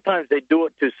 Sometimes they do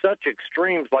it to such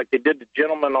extremes, like they did the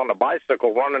gentleman on the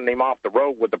bicycle running him off the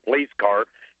road with the police car.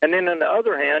 And then on the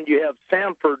other hand, you have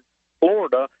Sanford,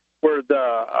 Florida, where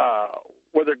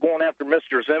they're going after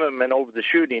Mr. Zimmerman over the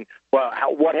shooting. Well,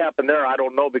 what happened there, I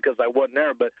don't know because I wasn't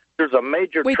there. But there's a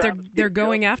major. Wait, they're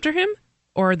going after him,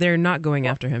 or they're not going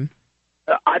after him?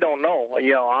 I don't know.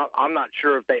 I'm not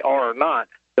sure if they are or not.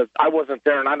 Because I wasn't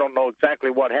there, and I don't know exactly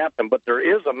what happened. But there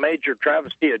is a major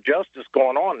travesty of justice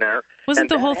going on there. Wasn't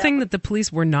the whole thing that the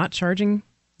police were not charging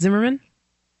Zimmerman?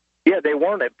 Yeah, they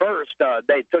weren't at first.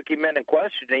 They took him in and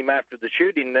questioned him after the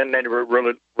shooting, and then they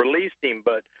released him.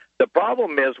 But the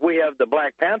problem is we have the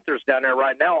Black Panthers down there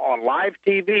right now on live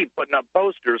TV putting up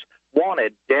posters,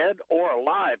 wanted dead or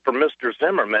alive, for Mr.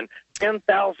 Zimmerman.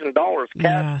 $10,000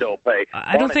 cash still pay.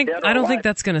 I don't think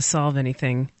that's going to solve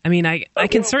anything. I mean, I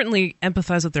can certainly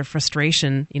empathize with their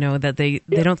frustration, that they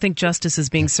don't think justice is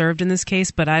being served in this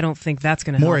case, but I don't think that's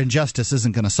going to help. More injustice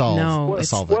isn't going to solve it. Well,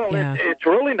 it's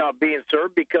really not being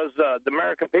served because the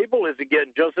American people isn't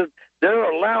getting justice. They're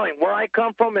allowing, where I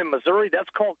come from in Missouri,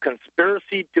 that's called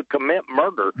conspiracy to commit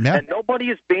murder, and nobody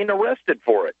is being arrested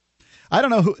for it. I don't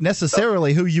know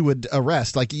necessarily who you would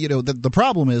arrest. Like, the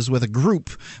problem is with a group,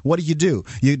 what do?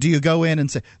 Do you go in and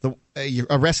say, you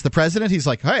arrest the president? He's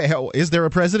like, hey, is there a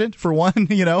president, for one?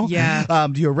 Yeah.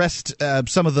 Do you arrest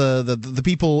some of the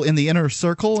people in the inner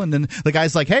circle? And then the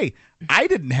guy's like, hey, I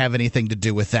didn't have anything to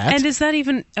do with that. And is that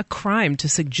even a crime to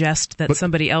suggest that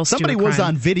somebody else do a crime? Somebody was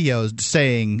on video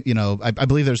saying, I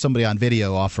believe there's somebody on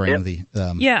video offering the...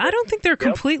 Yeah, I don't think they're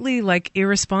completely,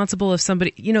 irresponsible if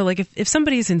somebody... if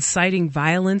somebody's inciting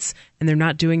violence and they're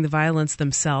not doing the violence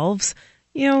themselves,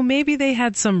 maybe they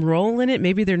had some role in it.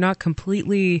 Maybe they're not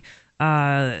completely...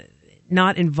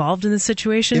 not involved in the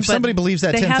situation. If somebody believes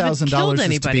that $10,000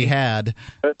 is to be had,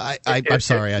 I'm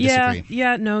sorry, I disagree.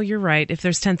 Yeah, no, you're right. If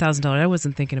there's $10,000, I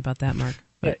wasn't thinking about that, Mark.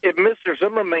 But if Mr.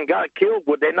 Zimmerman got killed,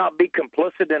 would they not be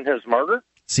complicit in his murder?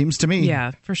 Seems to me.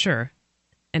 Yeah, for sure.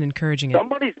 And encouraging it.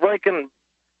 Somebody's breaking...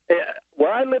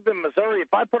 Where I live in Missouri,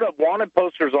 if I put up wanted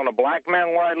posters on a black man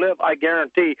where I live, I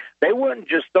guarantee they wouldn't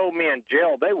just throw me in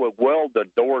jail. They would weld the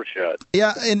door shut.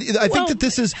 Yeah, and I think that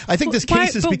this is... I think this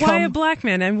case has become... But why a black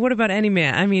man? And what about any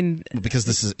man? I mean...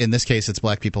 Because in this case, it's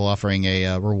black people offering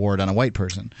a reward on a white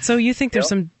person. So you think there's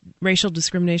some racial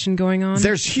discrimination going on?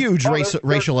 There's huge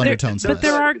racial undertones. But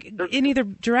there are in either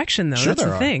direction, though. Sure, that's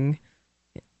the thing.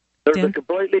 There's a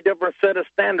completely different set of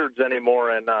standards anymore,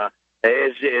 and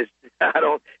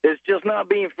it's just not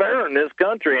being fair in this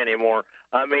country anymore.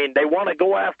 I mean, they want to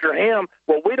go after him.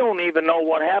 Well, we don't even know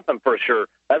what happened for sure.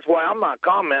 That's why I'm not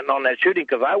commenting on that shooting,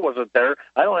 because I wasn't there.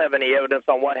 I don't have any evidence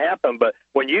on what happened. But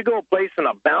when you go placing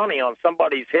a bounty on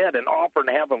somebody's head and offering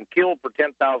to have them killed for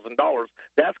 $10,000,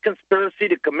 that's conspiracy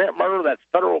to commit murder. That's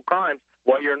federal crimes.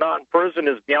 Why you're not in prison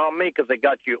is beyond me, because they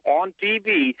got you on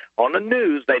TV, on the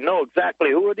news. They know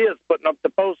exactly who it is putting up the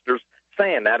posters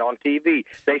saying that on TV.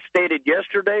 They stated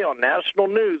yesterday on national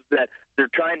news that they're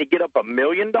trying to get up $1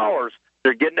 million.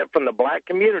 They're getting it from the black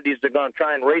communities. They're going to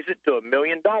try and raise it to $1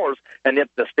 million. And if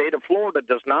the state of Florida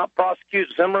does not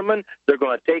prosecute Zimmerman, they're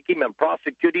going to take him and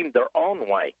prosecute him their own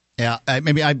way. Yeah,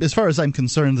 as far as I'm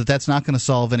concerned, that's not going to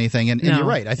solve anything. And you're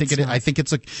right. I think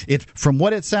it's from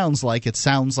what it sounds like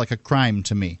a crime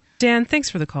to me. Dan, thanks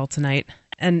for the call tonight.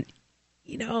 And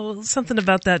something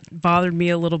about that bothered me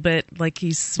a little bit. Like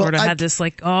he sort of had this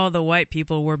the white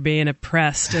people were being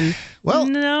oppressed. And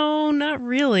no, not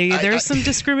really. There's some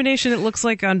discrimination, it looks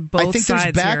like, on both sides. I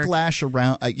think there's backlash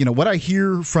around, what I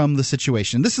hear from the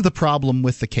situation. This is the problem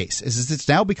with the case, is it's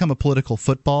now become a political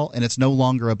football, and it's no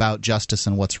longer about justice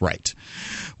and what's right.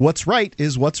 What's right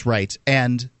is what's right,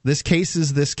 and this case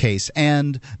is this case,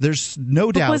 and there's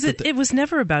no doubt it was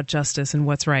never about justice and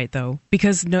what's right, though,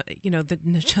 because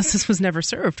the justice was never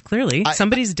served. Clearly,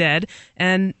 somebody's dead,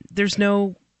 and there's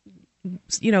no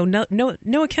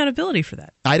accountability for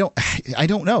that. I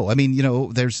don't know. I mean,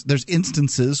 there's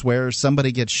instances where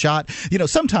somebody gets shot.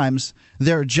 Sometimes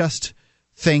there are just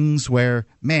things where,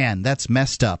 man, that's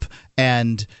messed up,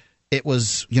 and it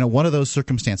was, one of those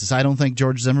circumstances. I don't think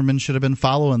George Zimmerman should have been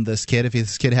following this kid if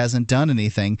this kid hasn't done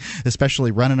anything,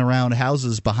 especially running around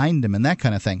houses behind him and that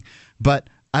kind of thing. But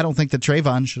I don't think that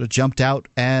Trayvon should have jumped out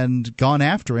and gone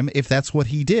after him if that's what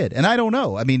he did. And I don't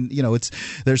know. I mean,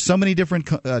 there's so many different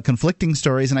conflicting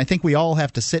stories, and I think we all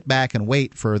have to sit back and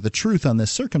wait for the truth on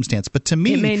this circumstance. But to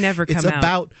me, it may never come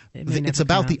out. It's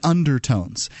about the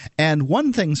undertones. And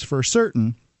one thing's for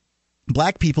certain.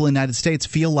 Black people in the United States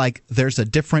feel like there's a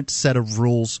different set of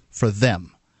rules for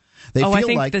them. I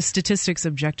think the statistics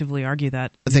objectively argue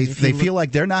that. They feel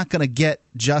like they're not going to get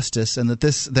justice, and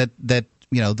that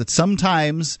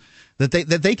sometimes that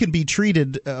they can be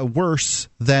treated worse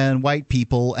than white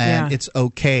people, and it's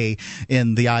okay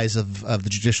in the eyes of the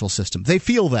judicial system. They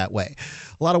feel that way.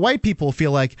 A lot of white people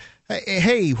feel like,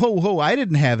 hey, whoa, I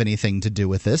didn't have anything to do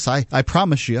with this. I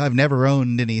promise you, I've never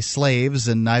owned any slaves,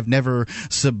 and I've never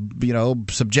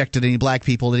subjected any black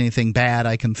people to anything bad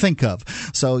I can think of.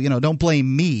 So, don't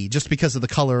blame me just because of the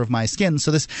color of my skin.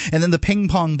 So and then the ping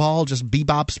pong ball just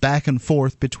bebops back and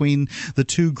forth between the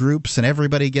two groups, and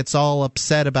everybody gets all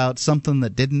upset about something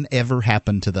that didn't ever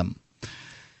happen to them.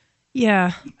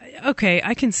 Yeah. Okay,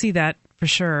 I can see that for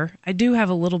sure. I do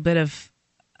have a little bit of,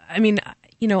 I mean,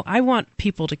 I want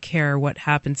people to care what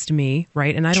happens to me,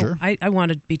 right? And I don't. Sure. I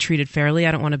want to be treated fairly.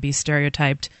 I don't want to be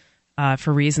stereotyped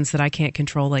for reasons that I can't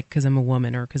control, like because I'm a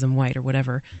woman or because I'm white or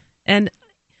whatever. And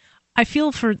I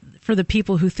feel for the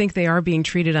people who think they are being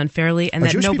treated unfairly and that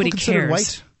Jewish nobody people considered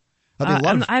cares.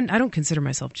 White? I don't consider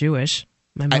myself Jewish.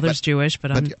 My mother's Jewish,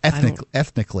 but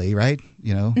ethnically, right?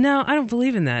 No, I don't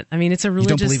believe in that. I mean, it's a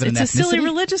religious. It's a silly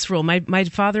religious rule. My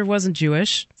father wasn't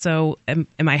Jewish, so am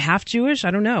I half Jewish?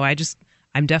 I don't know.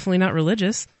 I'm definitely not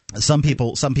religious. Some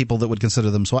people that would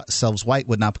consider themselves white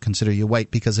would not consider you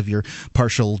white because of your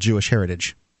partial Jewish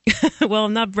heritage. Well,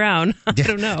 I'm not brown. I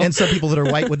don't know. And some people that are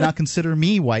white would not consider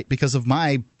me white because of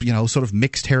my, sort of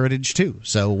mixed heritage too.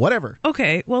 So whatever.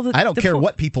 Okay. Well, I don't care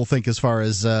what people think as far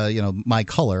as my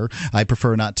color. I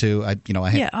prefer not to.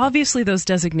 Yeah. Obviously, those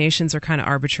designations are kind of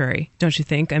arbitrary, don't you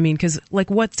think? I mean, because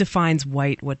what defines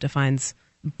white? What defines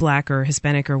black or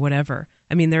Hispanic or whatever?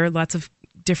 I mean, there are lots of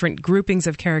different groupings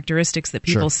of characteristics that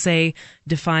people say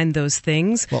define those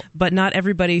things, but not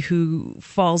everybody who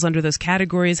falls under those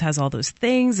categories has all those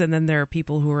things, and then there are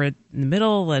people who are in the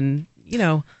middle, and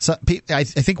So I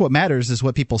think what matters is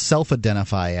what people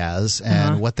self-identify as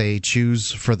and what they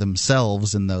choose for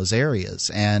themselves in those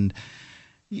areas. And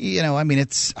I mean,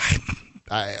 it's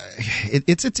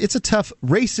a tough.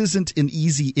 Race isn't an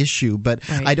easy issue, but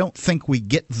I don't think we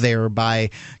get there by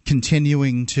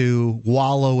continuing to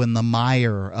wallow in the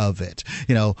mire of it.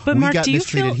 But we Mark, got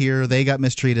mistreated here, they got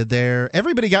mistreated there.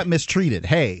 Everybody got mistreated.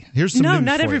 Hey, here's some news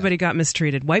not for everybody you. got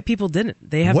mistreated. White people didn't.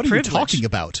 They have what privilege. What are you talking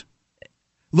about?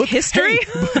 Look, history.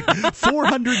 Hey,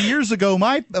 400 years ago,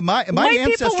 my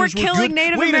ancestors were killing good.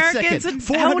 Native Wait Americans a second. and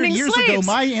 400 owning years slaves. ago,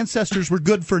 my ancestors were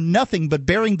good for nothing but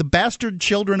bearing the bastard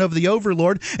children of the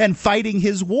overlord and fighting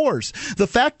his wars. The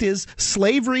fact is,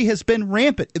 slavery has been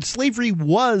rampant. Slavery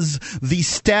was the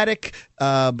static.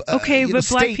 But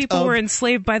black people were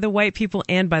enslaved by the white people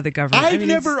and by the government. I've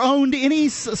never owned any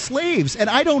slaves, and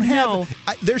I don't have. No.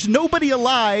 There's nobody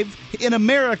alive in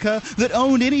America that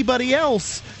owned anybody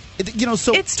else.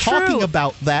 So it's talking true.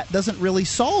 about that doesn't really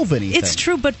solve anything. It's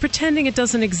true, but pretending it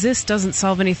doesn't exist doesn't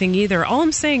solve anything either. All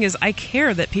I'm saying is I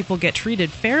care that people get treated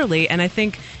fairly, and I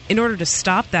think in order to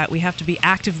stop that, we have to be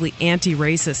actively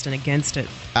anti-racist and against it.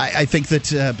 I think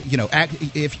that,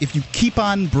 if you keep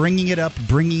on bringing it up,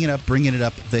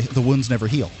 the wounds never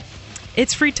heal.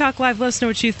 It's Free Talk Live. Let us know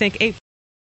what you think.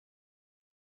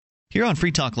 Here on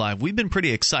Free Talk Live, we've been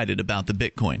pretty excited about the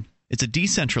Bitcoin. It's a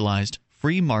decentralized,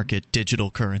 free market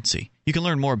digital currency. You can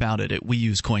learn more about it at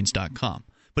weusecoins.com.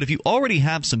 But if you already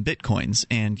have some Bitcoins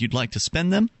and you'd like to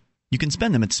spend them, you can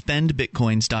spend them at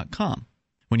spendbitcoins.com.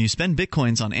 When you spend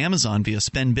Bitcoins on Amazon via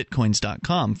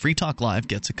spendbitcoins.com, Free Talk Live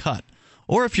gets a cut.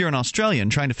 Or if you're an Australian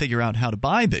trying to figure out how to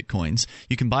buy Bitcoins,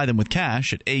 you can buy them with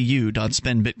cash at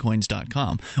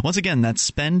au.spendbitcoins.com. Once again, that's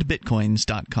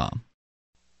spendbitcoins.com.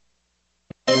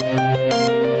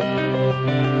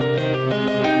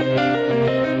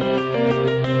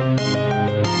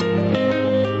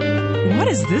 What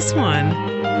is this one?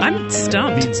 I'm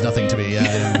stumped. It means nothing to me.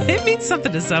 It means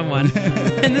something to someone.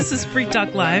 And this is Free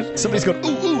Talk Live. Somebody's going,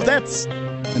 ooh, that's...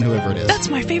 And whoever it is. That's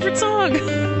my favorite song.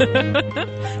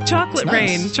 Chocolate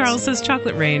Rain. Charles says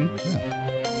Chocolate Rain. Yeah.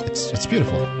 It's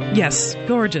beautiful. Yes,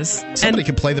 gorgeous. Somebody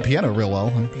can play the piano real well.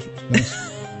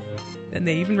 And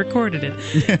they even recorded it.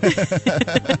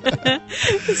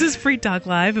 This is Free Talk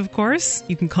Live, of course.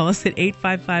 You can call us at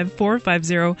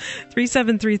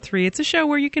 855-450-3733. It's a show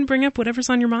where you can bring up whatever's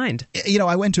on your mind.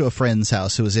 I went to a friend's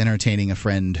house who was entertaining a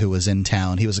friend who was in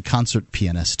town. He was a concert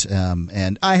pianist,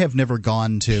 and I have never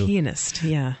gone to... Pianist,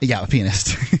 yeah. Yeah, a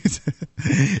pianist.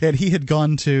 And he had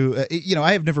gone to...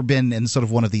 I have never been in sort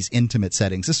of one of these intimate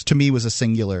settings. This, to me, was a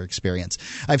singular experience.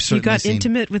 I've certainly You got seen...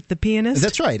 intimate with the pianist?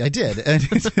 That's right, I did.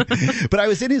 But I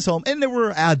was in his home, and there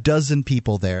were a dozen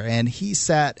people there, and he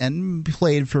sat and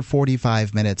played for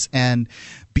 45 minutes. And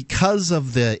because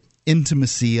of the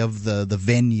intimacy of the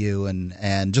venue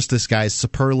and just this guy's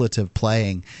superlative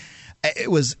playing,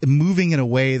 it was moving in a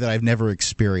way that I've never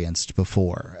experienced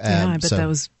before. Yeah, I bet that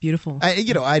was beautiful.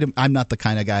 I'm not the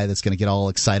kind of guy that's going to get all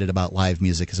excited about live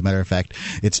music. As a matter of fact,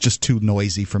 it's just too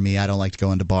noisy for me. I don't like to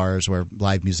go into bars where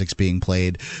live music's being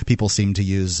played. People seem to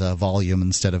use volume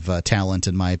instead of talent,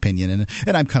 in my opinion,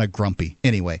 and I'm kind of grumpy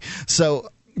anyway. So,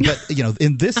 but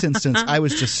in this instance, I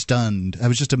was just stunned. I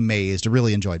was just amazed. I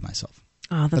really enjoyed myself.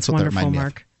 Oh, that's what wonderful,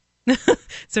 Mark.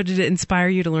 So, did it inspire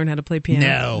you to learn how to play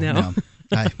piano? No.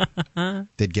 I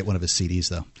did get one of his CDs,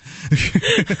 though.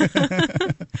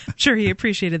 Sure, he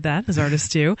appreciated that, as artists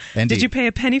do. Indeed. Did you pay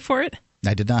a penny for it?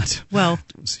 I did not. Well,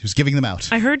 he was giving them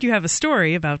out. I heard you have a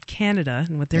story about Canada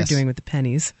and what they're doing with the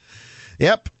pennies.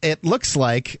 Yep, it looks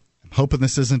like. Hoping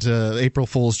this isn't an April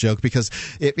Fool's joke, because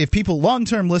if people,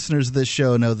 long-term listeners of this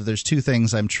show, know that there's two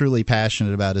things I'm truly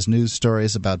passionate about is news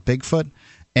stories about Bigfoot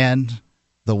and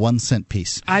the 1 cent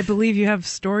piece. I believe you have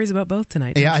stories about both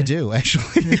tonight. Yeah, I do, actually.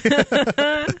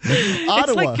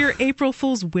 It's like your April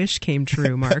Fool's wish came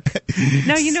true, Mark.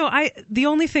 Now, the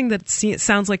only thing that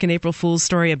sounds like an April Fool's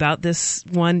story about this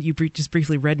one, you just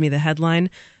briefly read me the headline,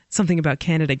 something about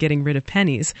Canada getting rid of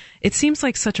pennies. It seems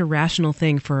like such a rational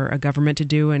thing for a government to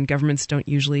do, and governments don't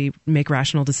usually make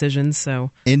rational decisions.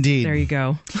 So, indeed, there you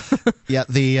go. Yeah,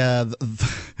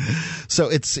 so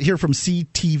it's here from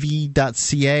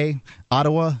ctv.ca,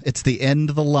 Ottawa. It's the end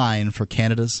of the line for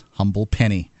Canada's humble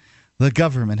penny. The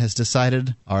government has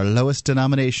decided our lowest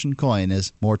denomination coin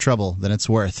is more trouble than it's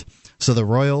worth. So the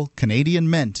Royal Canadian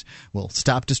Mint will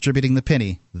stop distributing the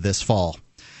penny this fall.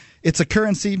 It's a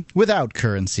currency without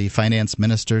currency, Finance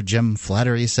Minister Jim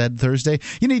Flattery said Thursday.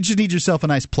 You need yourself a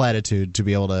nice platitude to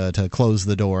be able to close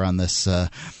the door on this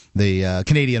the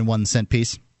Canadian 1 cent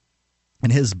piece.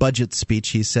 In his budget speech,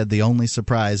 he said the only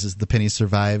surprise is the penny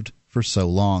survived for so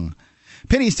long.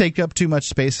 Pennies take up too much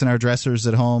space in our dressers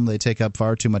at home. They take up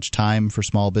far too much time for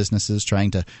small businesses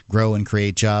trying to grow and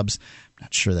create jobs. I'm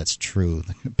not sure that's true.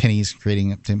 Pennies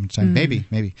creating up too much time. Maybe.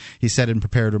 He said in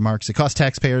prepared remarks, it costs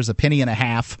taxpayers a penny and a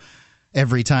half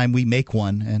every time we make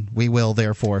one, and we will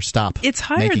therefore stop. It's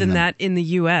higher than that in the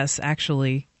U.S.,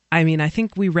 actually. I mean, I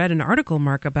think we read an article,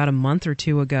 Mark, about a month or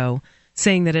two ago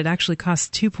saying that it actually costs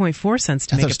 2.4 cents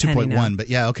to make a penny. I thought it was 2.1, but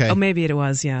yeah, okay. Oh, maybe it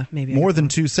was, yeah. Maybe more than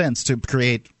 2 cents to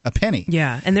create a penny.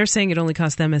 Yeah, and they're saying it only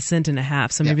cost them 1.5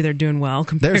 cents, so maybe they're doing well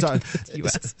compared to the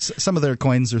U.S. Some of their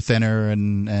coins are thinner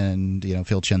and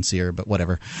feel chintzier, but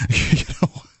whatever.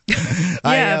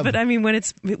 Yeah, but I mean,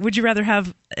 would you rather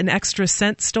have an extra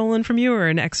cent stolen from you, or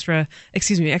extra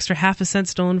half a cent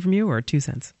stolen from you, or 2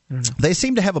 cents? I don't know. They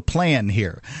seem to have a plan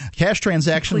here. Cash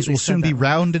transactions will soon be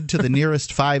rounded to the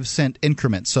nearest 5 cent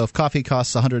increment. So if coffee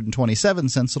costs 127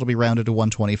 cents, it'll be rounded to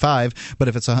 125. But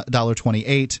if it's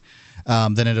 $1.28,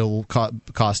 then it'll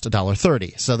cost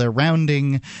 $1.30. So they're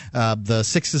rounding the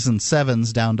 6s and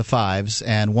 7s down to 5s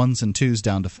and 1s and 2s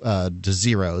down to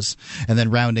 0s, and then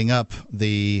rounding up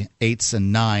the 8s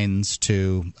and 9s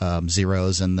to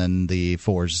 0s, and then the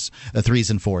 3s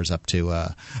and 4s up to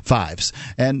 5s.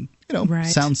 And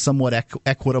sounds somewhat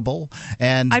equitable.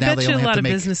 And I now bet they you a only have lot to of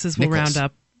make businesses will nickels. round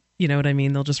up. You know what I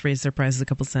mean? They'll just raise their prices a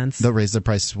couple cents. They'll raise their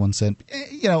prices 1 cent.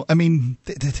 I mean,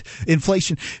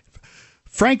 inflation.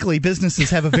 Frankly, businesses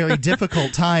have a very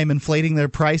difficult time inflating their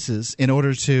prices in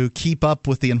order to keep up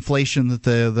with the inflation that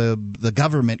the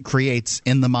government creates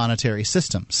in the monetary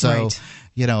system. So, right.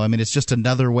 I mean, it's just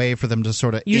another way for them to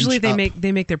sort of usually inch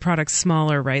they make their products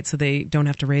smaller, right? So they don't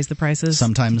have to raise the prices.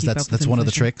 Sometimes that's one of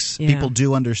the tricks. Yeah. People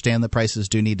do understand that prices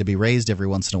do need to be raised every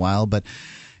once in a while, but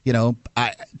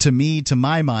to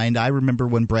my mind, I remember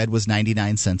when bread was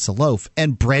 99 cents a loaf,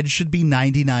 and bread should be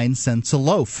 99 cents a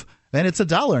loaf. And it's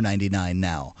 $1.99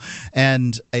 now.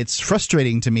 And it's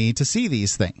frustrating to me to see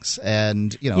these things.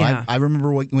 And, I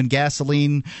remember when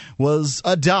gasoline was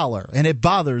 $1, and it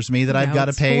bothers me that I've got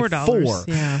to pay $4.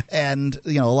 Yeah. And,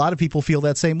 a lot of people feel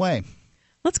that same way.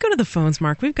 Let's go to the phones,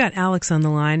 Mark. We've got Alex on the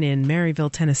line in Maryville,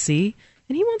 Tennessee,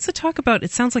 and he wants to talk about,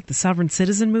 it sounds like the sovereign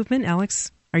citizen movement.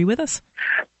 Alex, are you with us?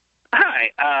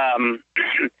 Hi. I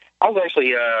was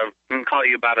actually going to call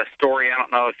you about a story. I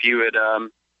don't know if you had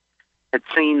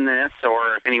seen this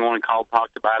or if anyone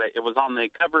talked about it. It was on the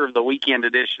cover of the weekend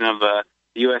edition of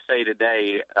USA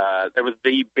Today. There was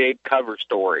the big cover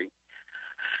story.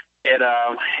 It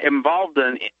involved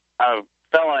a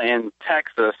fella in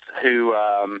Texas who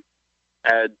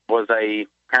was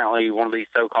apparently one of these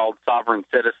so-called sovereign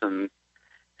citizens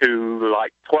who,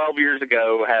 12 years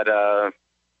ago, had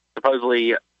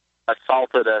supposedly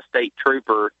assaulted a state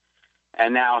trooper,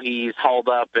 and now he's hauled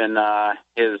up in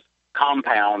his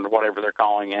compound, whatever they're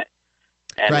calling it.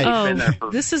 And right. He's been there for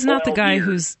this is not the guy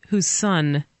years. whose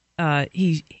son,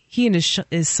 he and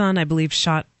his son, I believe,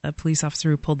 shot a police officer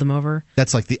who pulled them over.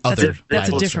 That's like the other. That's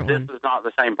a different one. This is not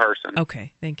the same person.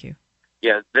 Okay, thank you.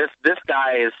 Yeah, this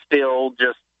guy is still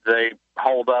just, they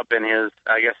hold up in his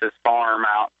farm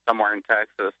out somewhere in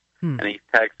Texas, in East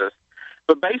Texas.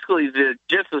 But basically, the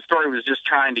story was just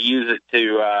trying to use it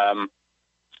to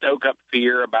stoke up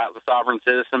fear about the sovereign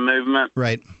citizen movement.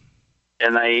 Right.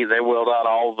 And they wheeled out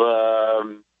all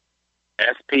the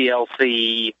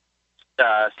SPLC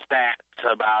stats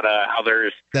about how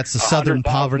there's that's the Southern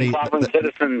Poverty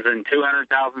citizens and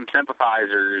 200,000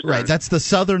 sympathizers. Right, that's the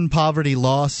Southern Poverty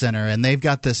Law Center, and they've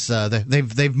got this.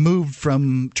 They've moved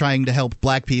from trying to help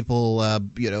black people,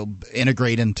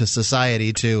 integrate into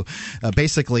society to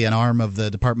basically an arm of the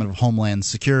Department of Homeland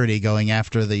Security going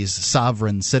after these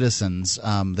sovereign citizens.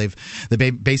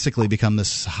 They've basically become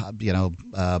this,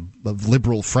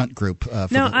 liberal front group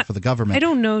for the government. I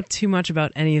don't know too much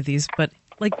about any of these, but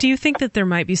do you think that there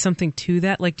might be something to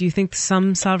that? Do you think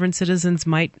some sovereign citizens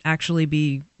might actually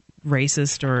be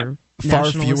racist or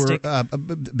nationalistic? Far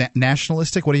fewer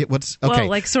nationalistic. What's okay?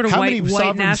 Well, sort of white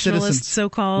nationalists,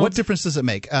 so-called. What difference does it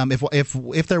make?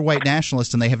 If they're white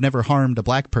nationalists and they have never harmed a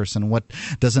black person, what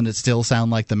doesn't it still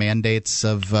sound like the mandates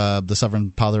of the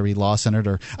Southern Poverty Law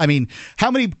Center? Or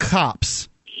how many cops?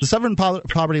 The Southern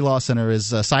Poverty Law Center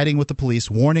is siding with the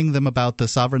police, warning them about the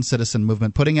sovereign citizen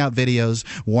movement, putting out videos,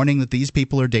 warning that these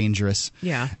people are dangerous.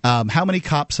 Yeah. How many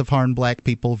cops have harmed black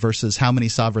people versus how many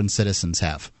sovereign citizens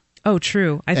have? Oh,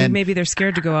 true. I think maybe they're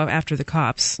scared to go after the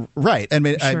cops. Right.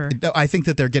 Sure. I think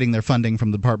that they're getting their funding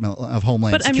from the Department of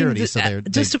Homeland Security.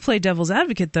 Just to play devil's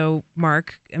advocate, though,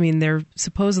 Mark, they're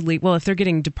supposedly, if they're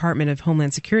getting Department of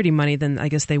Homeland Security money, then I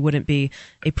guess they wouldn't be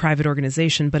a private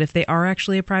organization. But if they are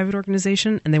actually a private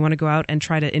organization and they want to go out and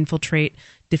try to infiltrate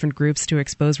different groups to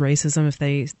expose racism, if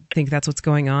they think that's what's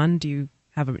going on, do you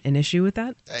have an issue with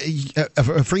that?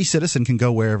 A free citizen can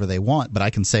go wherever they want, but I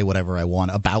can say whatever I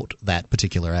want about that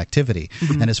particular activity.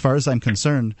 Mm-hmm. And as far as I'm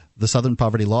concerned, the Southern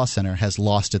Poverty Law Center has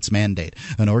lost its mandate.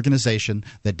 An organization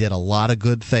that did a lot of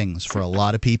good things for a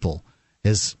lot of people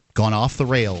has gone off the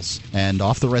rails and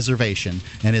off the reservation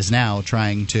and is now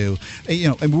trying to,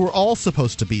 and we're all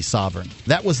supposed to be sovereign.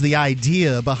 That was the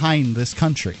idea behind this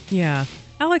country. Yeah.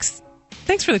 Alex,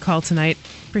 thanks for the call tonight.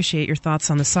 Appreciate your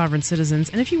thoughts on the sovereign citizens.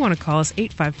 And if you want to call us,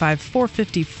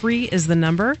 855-450-FREE is the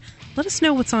number. Let us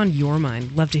know what's on your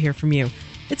mind. Love to hear from you.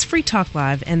 It's Free Talk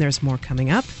Live, and there's more coming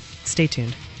up. Stay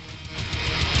tuned.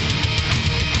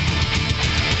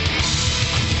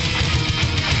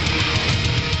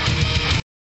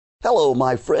 Hello,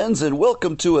 my friends, and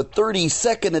welcome to a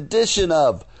 30-second edition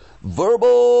of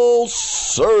Verbal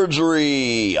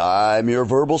Surgery. I'm your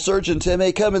verbal surgeon, Tim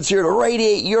A. Cummins, here to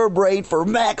radiate your brain for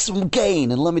maximum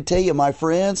gain. And let me tell you, my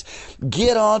friends,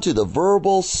 get on to the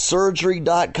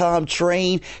verbalsurgery.com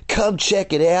train. Come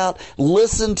check it out.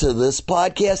 Listen to this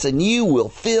podcast, and you will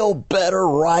feel better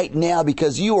right now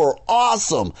because you are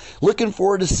awesome. Looking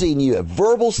forward to seeing you at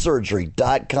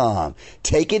verbalsurgery.com.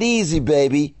 Take it easy,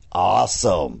 baby.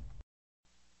 Awesome.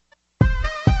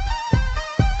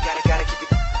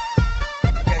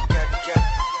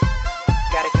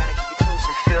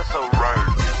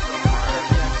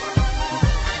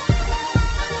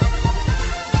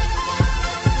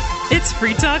 It's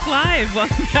Free Talk Live.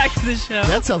 Welcome back to the show.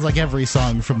 That sounds like every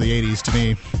song from the 80s to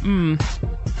me.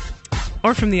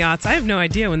 Or from the aughts. I have no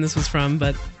idea when this was from,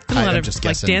 but a lot of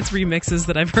dance remixes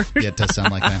that I've heard. Yeah, it does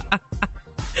sound like that.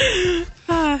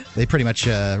 They pretty much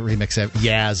remix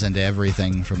Yaz into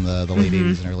everything from the late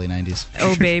 80s and early 90s.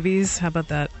 Oh, babies. How about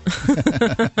that?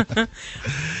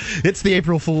 It's the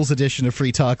April Fool's edition of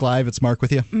Free Talk Live. It's Mark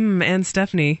with you. And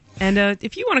Stephanie. And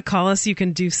if you want to call us, you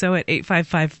can do so at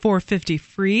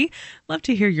 855-450-FREE. Love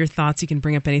to hear your thoughts. You can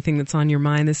bring up anything that's on your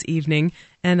mind this evening.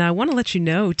 And I want to let you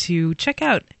know to check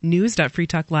out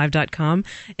news.freetalklive.com.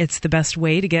 It's the best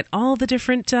way to get all the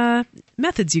different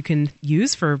methods you can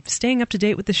use for staying up to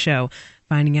date with the show.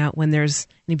 Finding out when there's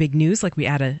any big news, like we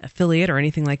add an affiliate or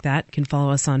anything like that. You can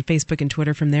follow us on Facebook and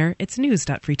Twitter from there. It's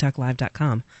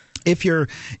news.freetalklive.com. If you're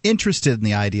interested in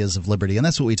the ideas of liberty, and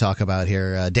that's what we talk about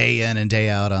here day in and day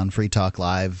out on Free Talk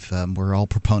Live, we're all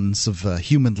proponents of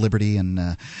human liberty and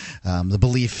the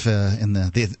belief in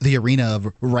the arena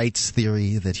of rights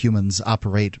theory that humans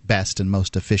operate best and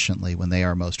most efficiently when they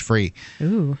are most free.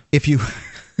 Ooh. If you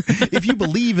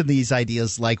believe in these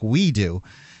ideas like we do,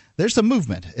 there's a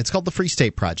movement. It's called the Free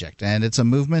State Project, and it's a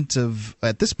movement of,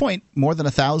 at this point, more than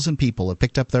 1,000 people have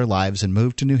picked up their lives and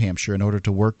moved to New Hampshire in order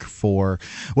to work for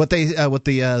what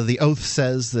the oath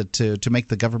says, that to make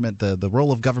the government, the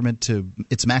role of government to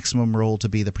its maximum role to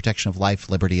be the protection of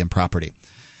life, liberty, and property.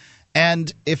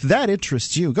 And if that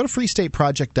interests you, go to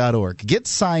freestateproject.org. Get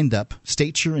signed up,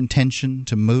 state your intention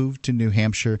to move to New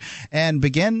Hampshire, and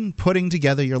begin putting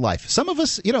together your life. Some of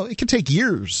us, it can take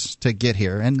years to get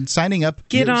here, and signing up...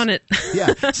 Get on it.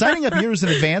 Yeah, signing up years in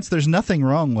advance, there's nothing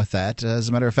wrong with that. As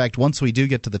a matter of fact, once we do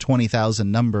get to the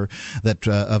 20,000 number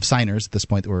of signers, at this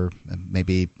point we're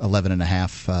maybe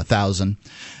 11,500.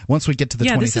 Once we get to the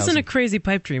 20,000... Yeah, this isn't a crazy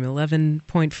pipe dream.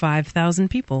 11.5 thousand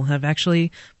people have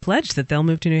actually pledged that they'll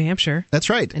move to New Hampshire. That's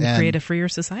right. And create a freer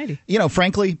society.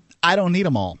 Frankly, I don't need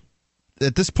them all.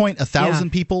 At this point,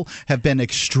 1,000 people have been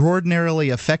extraordinarily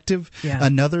effective. Yeah.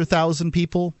 Another 1,000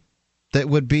 people that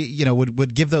would be,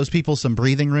 would give those people some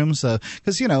breathing room.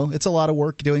 Because, it's a lot of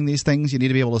work doing these things. You need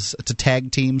to be able to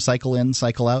tag team, cycle in,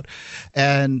 cycle out.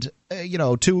 And,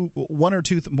 1 or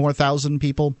 2 more thousand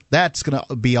people, that's going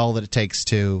to be all that it takes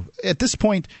to, at this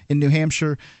point in New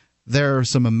Hampshire, there are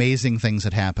some amazing things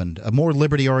that happened. A more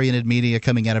liberty-oriented media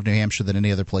coming out of New Hampshire than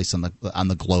any other place on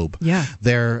the globe. Yeah.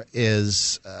 There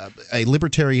is a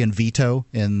libertarian veto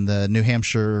in the New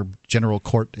Hampshire General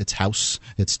Court, its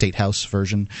state house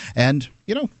version. And,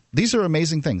 these are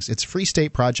amazing things. It's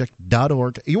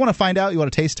freestateproject.org. You want to find out? You want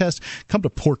a taste test? Come to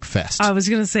PorkFest. I was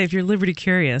going to say, if you're liberty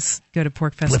curious, go to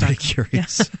PorkFest. Liberty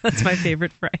curious. Yeah, that's my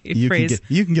favorite phrase.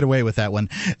 You can get away with that one.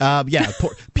 Why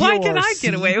can I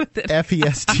get away with it?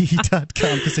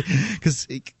 FEST.com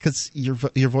because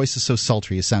your voice is so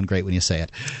sultry. You sound great when you say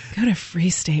it. Go to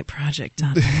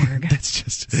freestateproject.org. That's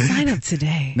just sign up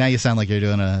today. Now you sound like you're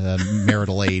doing a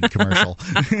marital aid commercial.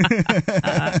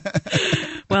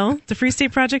 Well, the Free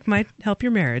State Project might help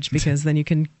your marriage, because then you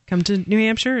can come to New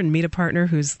Hampshire and meet a partner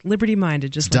who's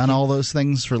liberty-minded. Just done all those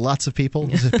things for lots of people.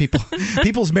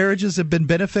 People's marriages have been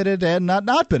benefited and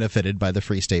not benefited by the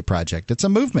Free State Project. It's a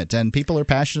movement, and people are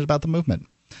passionate about the movement.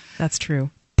 That's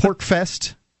true.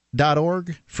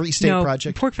 PorkFest.org, Free State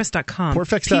Project. PorkFest.com.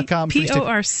 PorkFest.com.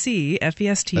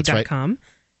 PorkFest.com. Right.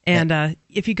 And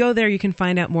if you go there, you can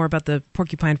find out more about the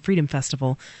Porcupine Freedom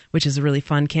Festival, which is a really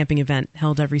fun camping event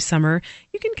held every summer.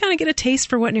 You can kind of get a taste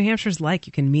for what New Hampshire's like.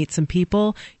 You can meet some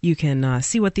people. You can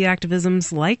see what the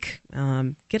activism's like.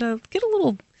 Get a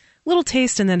little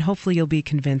taste, and then hopefully you'll be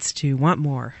convinced to want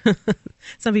more.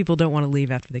 Some people don't want to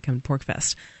leave after they come to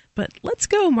PorkFest. But let's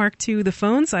go, Mark, to the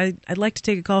phones. I'd like to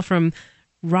take a call from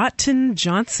Rotten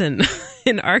Johnson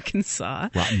in Arkansas.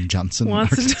 Rotten Johnson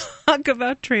wants to talk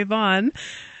about Trayvon.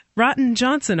 Rotten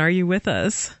Johnson, are you with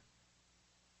us?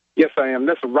 Yes, I am.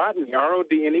 That's Rodney,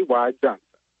 R-O-D-N-E-Y Johnson.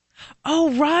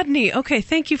 Oh, Rodney. Okay,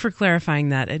 thank you for clarifying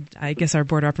that. I guess our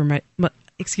board operator might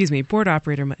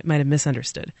have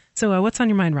misunderstood. So what's on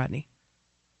your mind, Rodney?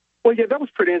 Well, yeah, that was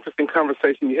a pretty interesting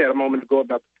conversation you had a moment ago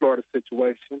about the Florida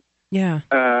situation. Yeah.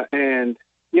 And,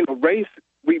 race,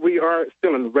 we are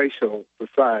still in a racial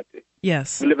society.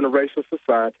 Yes. We live in a racial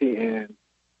society, and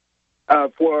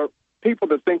for people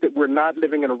that think that we're not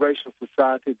living in a racial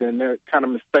society, then they're kind of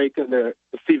mistaken. They're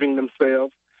deceiving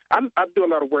themselves. I do a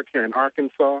lot of work here in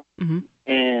Arkansas,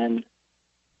 and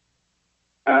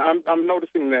I'm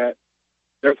noticing that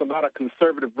there's a lot of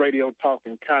conservative radio talk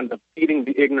and kind of feeding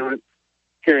the ignorance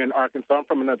here in Arkansas. I'm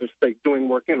from another state doing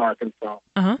work in Arkansas.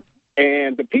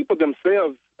 And the people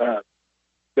themselves,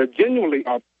 they're genuinely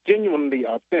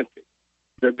authentic.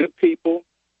 They're good people,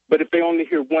 but if they only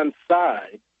hear one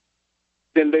side,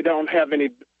 then they don't have any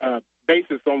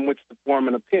basis on which to form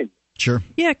an opinion. Sure.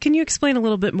 Yeah, can you explain a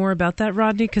little bit more about that,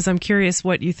 Rodney? Because I'm curious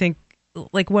what you think,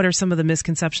 what are some of the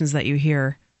misconceptions that you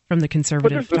hear from the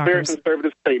conservative talkers? Well, this is a very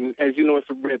conservative state, and as you know, it's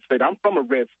a red state. I'm from a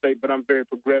red state, but I'm very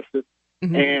progressive,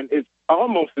 and it's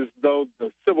almost as though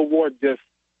the Civil War just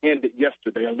ended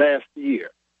yesterday or last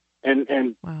year.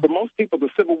 And for most people,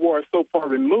 the Civil War is so far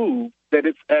removed that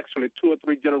it's actually 2 or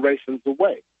 3 generations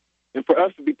away. And for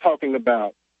us to be talking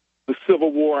about the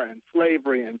Civil War and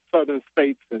slavery and southern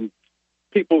states and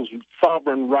people's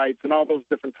sovereign rights and all those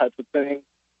different types of things,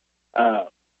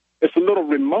 it's a little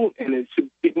remote, and it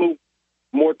should be moved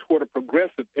more toward a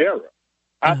progressive era,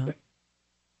 I think.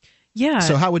 Yeah.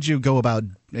 So how would you go about,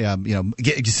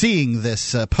 seeing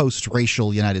this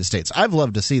post-racial United States? I've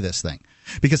loved to see this thing,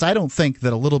 because I don't think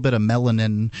that a little bit of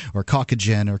melanin or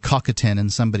caucogen or cocatin in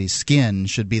somebody's skin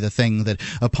should be the thing that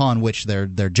upon which they're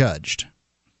judged.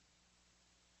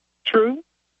 True,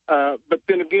 but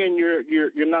then again,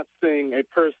 you're not seeing a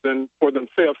person for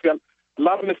themselves. See, a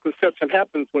lot of misconception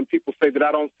happens when people say that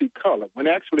I don't see color, when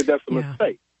actually that's a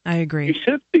mistake. I agree. You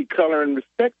should see color and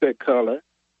respect that color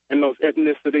and those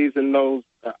ethnicities and those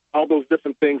all those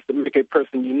different things that make a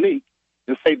person unique,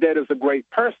 and say that is a great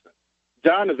person.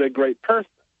 John is a great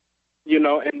person,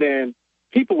 and then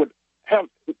people would have,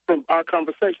 from our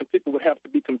conversation, people would have to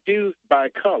be confused by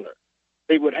color.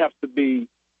 They would have to be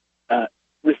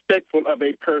respectful of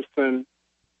a person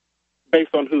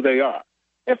based on who they are.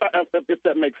 If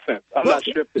that makes sense. I'm not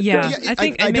sure if it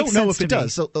does. I don't know if it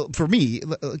does. So, for me,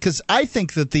 because I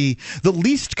think that the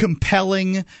least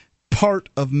compelling part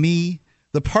of me,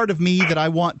 the part of me that I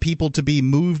want people to be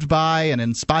moved by and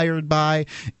inspired by,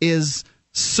 is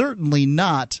certainly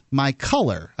not my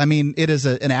color. I mean, it is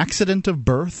an accident of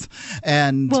birth,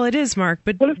 and well, it is, Mark.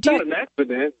 But it's not an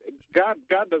accident. God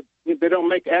does. They don't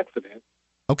make accidents.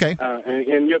 Okay.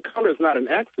 And your color is not an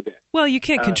accident. Well, you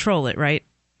can't control it, right?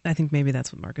 I think maybe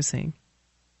that's what Mark is saying.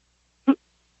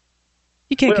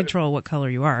 You can't control what color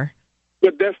you are.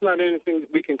 But that's not anything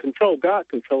that we can control. God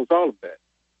controls all of that.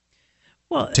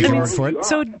 Well, Take your word for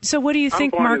it. So what do you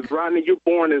think, I'm born Mark? as Rodney, you're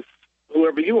born as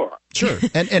whoever you are. Sure,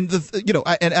 and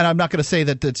I'm not going to say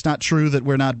that it's not true that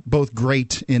we're not both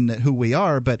great in who we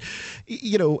are, but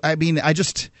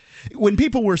when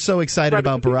people were so excited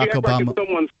about Barack Obama, like it's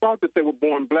someone's fault that they were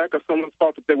born black, or someone's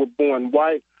fault that they were born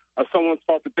white, or someone's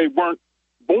fault that they weren't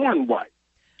born white.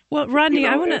 Well, Rodney,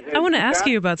 I want to ask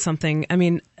you about something. I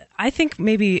mean, I think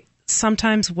maybe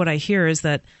sometimes what I hear is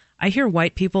that I hear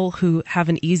white people who have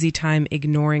an easy time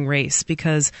ignoring race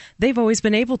because they've always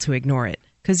been able to ignore it.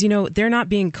 Because, they're not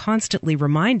being constantly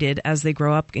reminded as they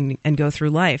grow up and go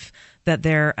through life that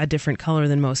they're a different color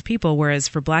than most people. Whereas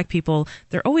for black people,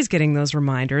 they're always getting those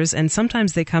reminders. And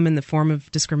sometimes they come in the form of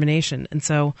discrimination. And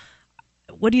so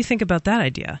what do you think about that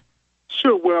idea?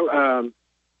 Sure. Well,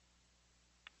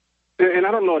 and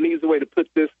I don't know an easy way to put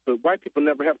this, but white people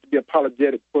never have to be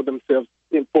apologetic for themselves,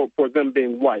 for them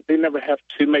being white. They never have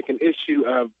to make an issue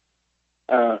of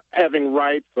having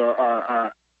rights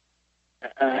or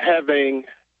having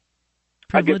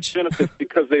privilege, benefits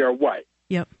because they are white.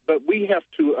 Yep. But we have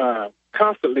to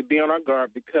constantly be on our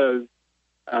guard because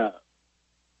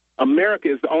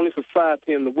America is the only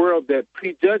society in the world that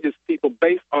prejudges people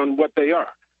based on what they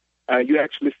are. You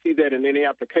actually see that in any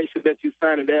application that you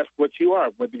sign and ask what you are,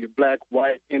 whether you're black,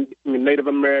 white, Native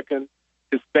American,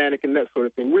 Hispanic, and that sort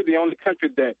of thing. We're the only country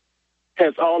that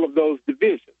has all of those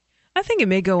divisions. I think it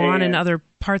may go on in other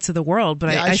parts of the world, but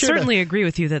I certainly agree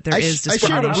with you that there is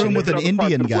discrimination. I shared a room with an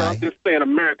Indian guy. I'm just saying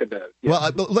America does. Yeah.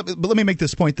 Well, but let me make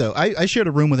this point, though. I shared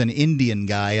a room with an Indian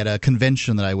guy at a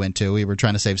convention that I went to. We were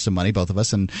trying to save some money, both of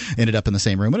us, and ended up in the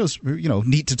same room. And it was,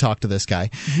 neat to talk to this guy.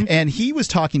 Mm-hmm. And he was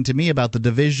talking to me about the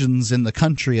divisions in the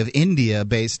country of India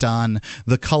based on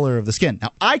the color of the skin.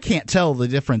 Now, I can't tell the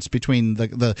difference between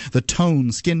the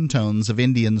skin tones of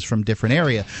Indians from different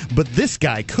area, but this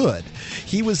guy could.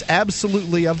 He was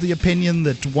absolutely of the opinion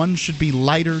that one should be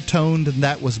lighter toned and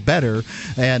that was better,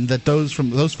 and that those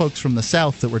folks from the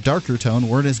South that were darker toned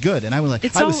weren't as good. And I was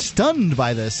was stunned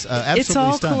by this. Absolutely it's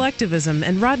all stunned. Collectivism.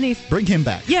 And Rodney, bring him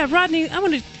back. Yeah, Rodney, I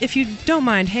want to, if you don't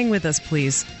mind, hang with us,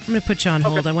 please. I'm going to put you on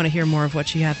hold. I want to hear more of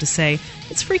what you have to say.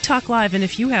 It's Free Talk Live, and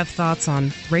if you have thoughts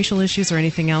on racial issues or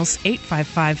anything else,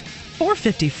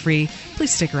 855-450-FREE.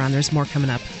 Please stick around. There's more coming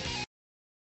up.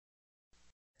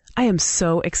 I am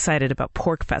so excited about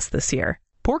Pork Fest this year.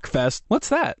 Pork Fest? What's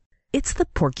that? It's the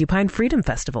Porcupine Freedom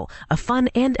Festival, a fun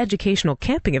and educational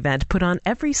camping event put on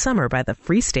every summer by the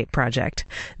Free State Project.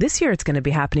 This year it's going to be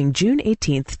happening June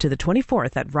 18th to the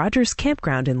 24th at Rogers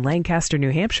Campground in Lancaster, New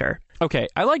Hampshire. Okay,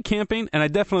 I like camping and I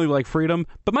definitely like freedom,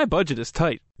 but my budget is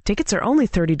tight. Tickets are only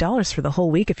 $30 for the whole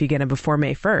week if you get them before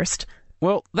May 1st.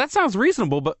 Well, that sounds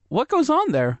reasonable, but what goes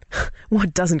on there?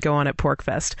 What doesn't go on at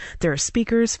PorkFest? There are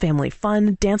speakers, family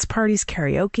fun, dance parties,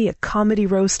 karaoke, a comedy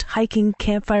roast, hiking,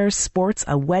 campfires, sports,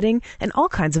 a wedding, and all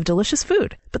kinds of delicious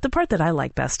food. But the part that I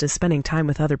like best is spending time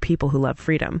with other people who love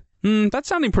freedom. That's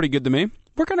sounding pretty good to me.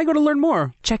 Where can I go to learn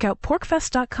more? Check out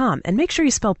porkfest.com and make sure you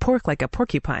spell pork like a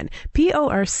porcupine.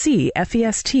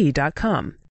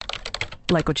 PORCFEST.com.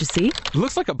 Like what you see?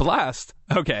 Looks like a blast.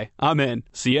 Okay, I'm in.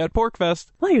 See you at PorkFest.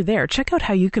 While you're there, check out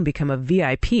how you can become a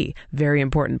VIP, very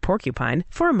important porcupine,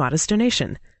 for a modest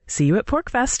donation. See you at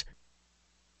PorkFest.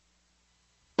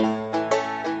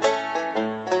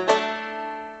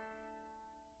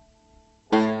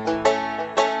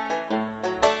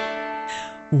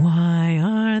 Why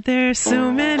are there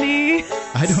so many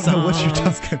I don't know what you're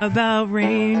talking about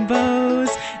rainbows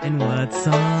and what's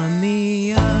on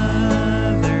the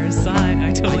other side?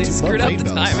 I totally screwed up the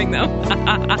timing, though.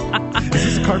 Is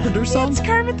this a Carpenter song? It's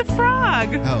Kermit the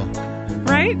Frog. Oh.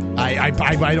 Right? I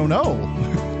don't know.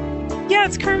 Yeah,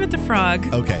 it's Kermit the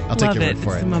Frog. Okay, I'll take your word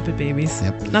for it. it. The Muppet Babies.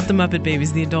 Yep. Not the Muppet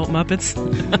Babies, the adult Muppets.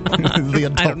 The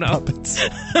adult I don't know. Muppets.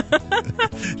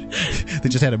 They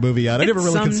just had a movie out. I never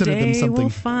really considered them something. We'll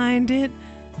find it.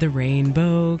 The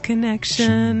Rainbow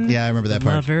Connection. Yeah, I remember that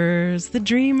part. Lovers, the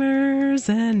Dreamers,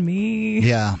 and me.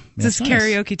 Yeah. This is nice.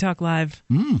 Karaoke Talk Live.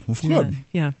 Good.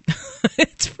 Yeah.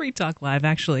 It's Free Talk Live,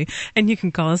 actually. And you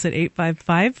can call us at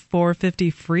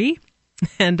 855-450-FREE.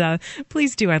 And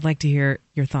please do. I'd like to hear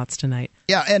your thoughts tonight.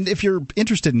 Yeah, and if you're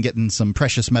interested in getting some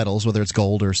precious metals, whether it's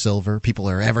gold or silver, people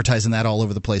are advertising that all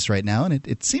over the place right now, and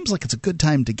it seems like it's a good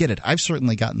time to get it. I've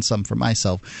certainly gotten some for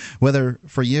myself. Whether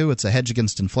for you it's a hedge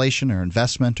against inflation or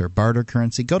investment or barter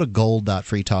currency, go to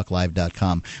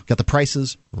gold.freetalklive.com. We've got the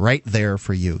prices right there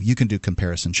for you. You can do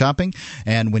comparison shopping,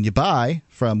 and when you buy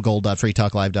from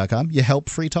gold.freetalklive.com, you help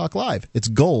Free Talk Live. It's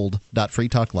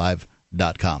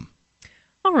gold.freetalklive.com.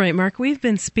 All right, Mark, we've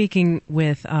been speaking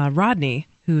with Rodney,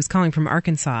 who's calling from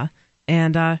Arkansas.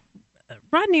 And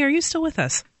Rodney, are you still with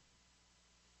us?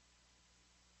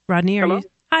 Rodney, are you?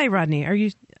 Hi, Rodney. Are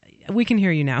you? We can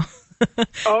hear you now.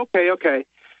 Okay.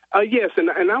 Yes, and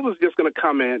I was just going to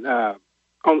comment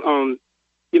on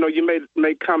you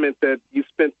made comment that you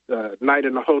spent the night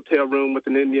in a hotel room with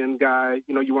an Indian guy.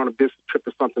 You were on a business trip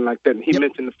or something like that, and he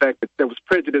mentioned the fact that there was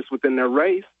prejudice within their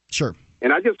race. Sure.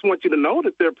 And I just want you to know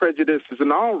that there are prejudices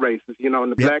in all races. In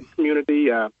the black community,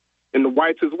 in the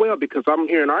whites as well. Because I'm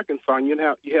here in Arkansas, and you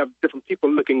have different people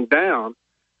looking down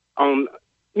on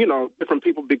different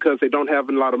people because they don't have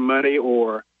a lot of money,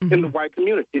 or in the white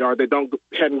community, or they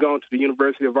hadn't gone to the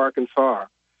University of Arkansas.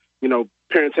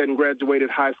 Parents hadn't graduated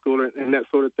high school and that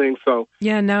sort of thing. So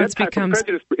now that type of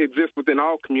prejudice exists within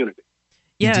all communities.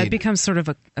 Yeah, Indeed. It becomes sort of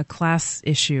a class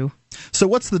issue. So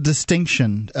what's the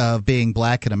distinction of being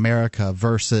black in America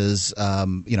versus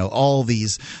all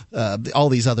these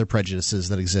other prejudices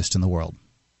that exist in the world?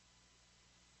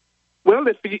 Well,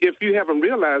 if you haven't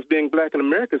realized, being black in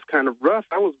America is kind of rough.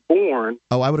 I was born.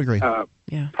 Oh, I would agree.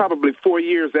 Probably 4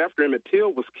 years after Emmett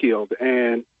Till was killed,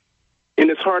 and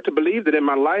it's hard to believe that in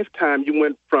my lifetime you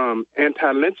went from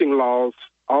anti-lynching laws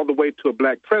all the way to a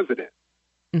black president.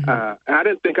 And I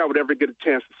didn't think I would ever get a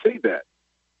chance to see that.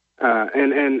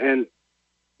 And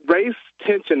race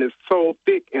tension is so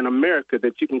thick in America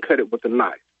that you can cut it with a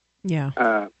knife.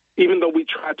 Yeah. Even though we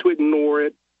try to ignore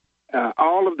it,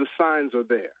 all of the signs are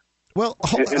there. Well,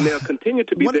 and they'll continue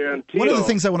to be there until. One of the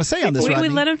things I want to say on this, Rodney,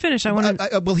 we let him finish. I want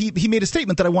to. Well, he made a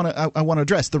statement that I want to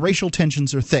address. The racial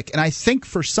tensions are thick, and I think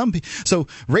for some people, so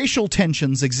racial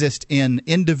tensions exist in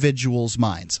individuals'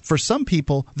 minds. For some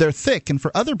people, they're thick, and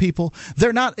for other people,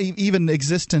 they're not even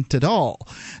existent at all.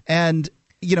 And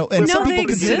some people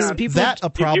consider that a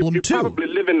problem you're too. You're probably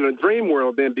living in a dream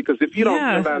world then, because if you don't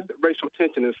realize that racial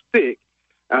tension is thick.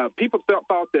 People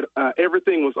thought that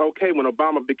everything was okay when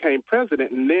Obama became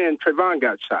president, and then Trayvon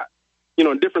got shot.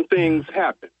 And different things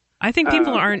happened. I think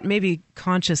people aren't maybe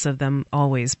conscious of them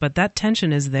always, but that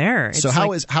tension is there. It's so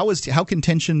how can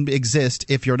tension exist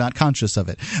if you're not conscious of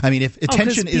it? I mean, if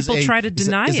tension is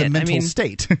a mental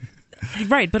state.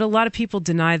 Right, but a lot of people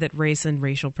deny that race and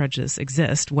racial prejudice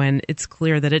exist when it's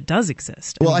clear that it does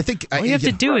exist. Well, I think all you have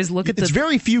to do is look at It's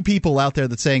very few people out there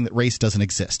that's saying that race doesn't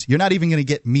exist. You're not even going to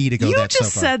get me to go that so far. You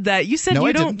just said that. You said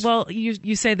you don't. Well,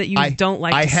 you say that you don't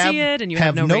like to see it, and you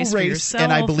have no race for yourself.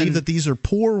 And I believe that these are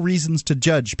poor reasons to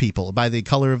judge people by the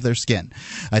color of their skin.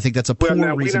 I think that's a poor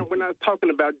reason. We're not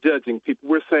talking about judging people.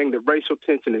 We're saying that racial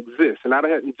tension exists, and I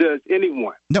haven't judged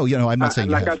anyone. No, I'm not saying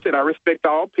like I said, I respect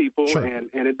all people, and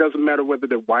it doesn't matter whether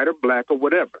they're white or black or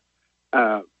whatever.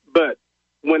 But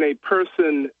when a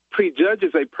person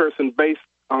prejudges a person based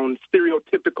on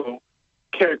stereotypical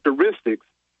characteristics,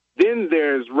 then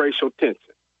there's racial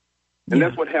tension. And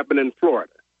that's what happened in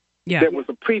Florida. Yeah. There was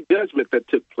a prejudgment that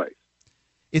took place.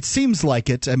 It seems like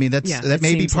it. I mean, that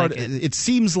may be part. It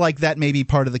seems like that may be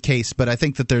part of the case, but I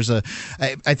think that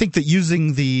I think that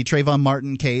using the Trayvon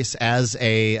Martin case as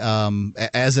an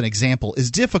example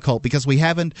is difficult because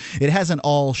it hasn't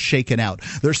all shaken out.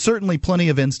 There's certainly plenty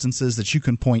of instances that you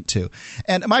can point to.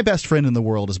 And my best friend in the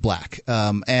world is black.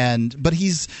 But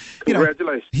he's,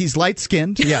 congratulations. He's light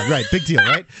skinned. Yeah, right. Big deal,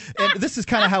 right? And this is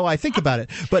kind of how I think about it.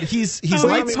 But he's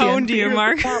light skinned. Do you,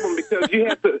 Mark? Here's the problem, because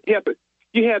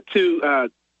you had to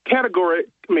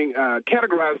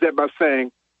categorize that by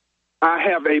saying, I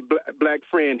have a black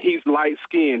friend. He's light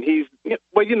skinned.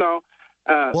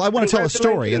 Well, I want to tell a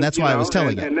story, and that's why I was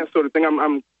telling it. And that sort of thing.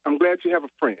 I'm glad you have a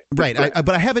friend. Right, but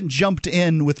I haven't jumped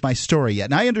in with my story yet.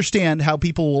 And I understand how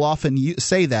people will often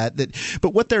say that.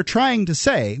 But what they're trying to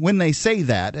say when they say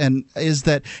that is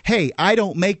that, hey, I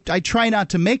try not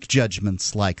to make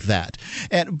judgments like that.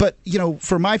 But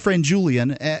for my friend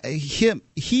Julian,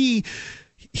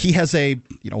 he has a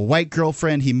white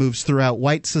girlfriend. He moves throughout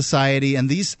white society, and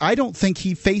I don't think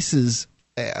he faces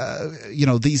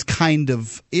these kind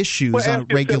of issues on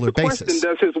a regular basis.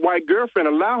 Does his white girlfriend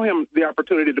allow him the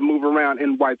opportunity to move around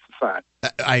in white society?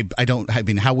 I don't. I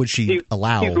mean, how would she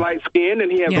allow? He's light skinned,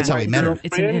 and he has a white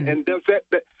girlfriend. And does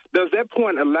that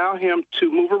point allow him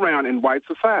to move around in white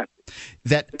society?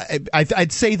 That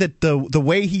I'd say that the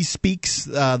way he speaks,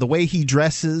 the way he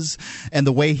dresses, and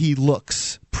the way he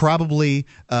looks probably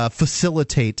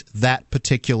facilitate that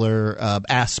particular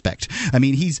aspect. I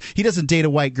mean, he doesn't date a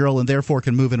white girl and therefore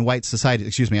can move in white society.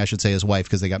 Excuse me, I should say his wife,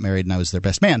 because they got married and I was their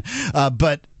best man.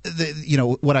 But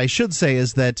what I should say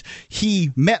is that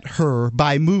he met her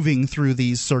by moving through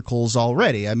these circles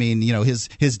already. I mean,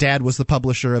 his dad was the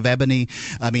publisher of Ebony.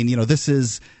 I mean, this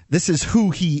is who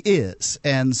he is,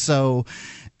 and so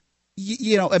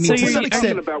I mean, So to some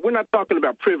extent, we're not talking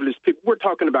about privileged people. We're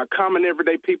talking about common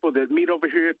everyday people that meet over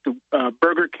here at the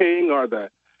Burger King or the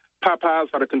Popeyes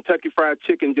or the Kentucky Fried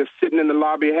Chicken, just sitting in the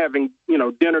lobby having,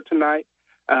 dinner tonight.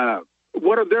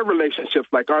 What are their relationships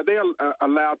like? Are they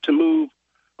allowed to move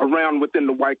around within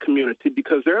the white community?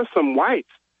 Because there are some whites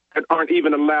that aren't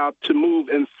even allowed to move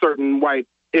in certain white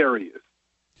areas.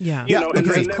 Yeah,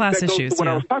 and class that goes issues. to what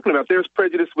I was talking about. There's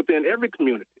prejudice within every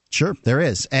community. Sure, there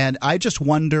is. And I just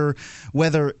wonder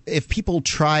whether if people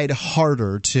tried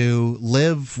harder to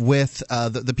live with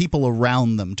the people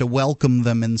around them, to welcome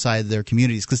them inside their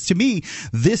communities. Because to me,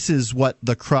 this is what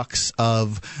the crux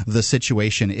of the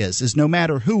situation is no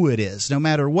matter who it is, no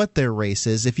matter what their race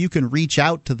is, if you can reach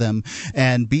out to them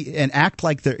and act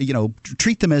like they're,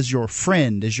 treat them as your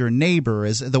friend, as your neighbor,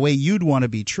 as the way you'd want to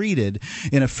be treated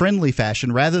in a friendly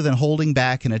fashion, rather than holding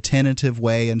back in a tentative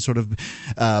way and sort of,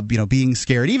 being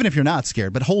scared, even if you're not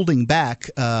scared, but holding back,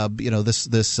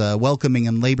 this welcoming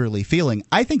and neighborly feeling.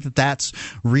 I think that's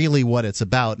really what it's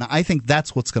about. And I think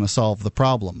that's what's going to solve the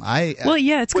problem.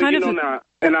 It's kind of. Now,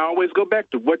 and I always go back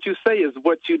to what you say is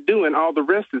what you do, and all the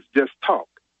rest is just talk.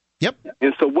 Yep.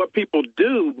 And so what people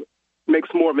do makes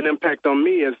more of an impact on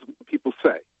me as people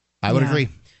say. I would agree.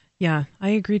 Yeah, I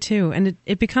agree too. And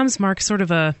it becomes, Mark, sort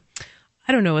of a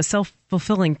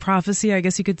self-fulfilling prophecy, I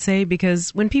guess you could say,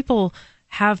 because when people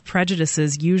have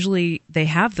prejudices, usually they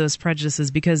have those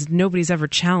prejudices because nobody's ever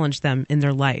challenged them in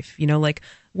their life. Like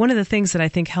one of the things that I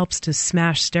think helps to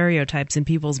smash stereotypes in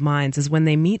people's minds is when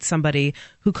they meet somebody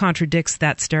who contradicts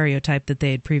that stereotype that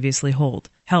they had previously held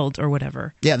or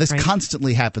whatever. Yeah, this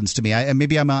constantly happens to me.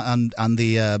 Maybe I'm on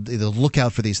the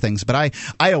lookout for these things, but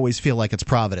I always feel like it's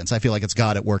providence. I feel like it's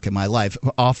God at work in my life,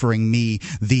 offering me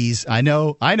these. I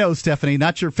know, Stephanie,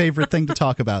 not your favorite thing to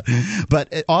talk about,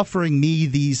 but offering me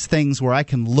these things where I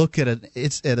can look at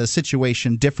a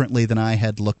situation differently than I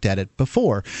had looked at it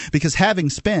before. Because having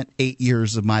spent 8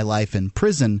 years of my life in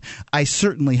prison, I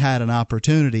certainly had an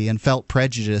opportunity and felt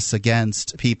prejudice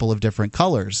against people of different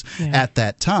colors at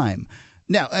that time.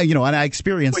 Now, and I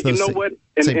experienced those same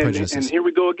prejudices. And here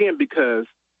we go again, because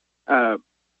at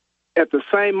the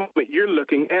same moment you're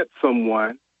looking at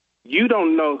someone, you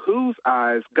don't know whose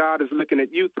eyes God is looking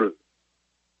at you through.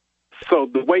 So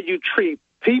the way you treat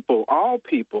people, all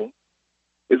people,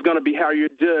 is going to be how you're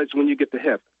judged when you get to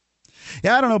heaven.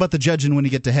 Yeah, I don't know about the judging when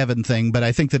you get to heaven thing, but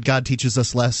I think that God teaches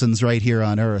us lessons right here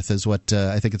on earth is what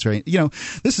I think it's right.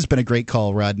 This has been a great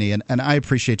call, Rodney, and I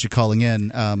appreciate you calling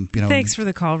in. Thanks for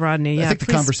the call, Rodney. Yeah, I think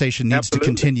the conversation needs to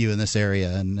continue in this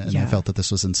area, and I felt that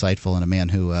this was insightful and a man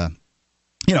who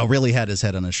really had his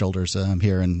head on his shoulders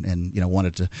here and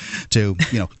wanted to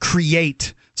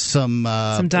create some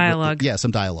dialogue.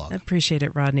 Some dialogue. I appreciate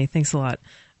it, Rodney. Thanks a lot.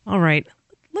 All right,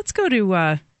 let's go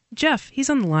to Jeff. He's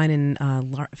on the line in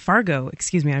Fargo.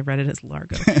 Excuse me, I read it as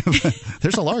Largo.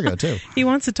 There's a Largo, too. He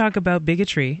wants to talk about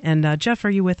bigotry. And Jeff, are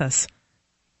you with us?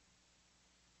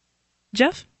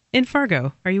 Jeff, in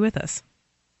Fargo, are you with us?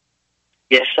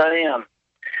 Yes, I am.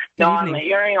 Now, I'm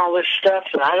hearing all this stuff,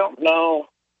 and I don't know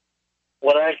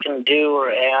what I can do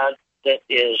or add that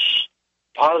is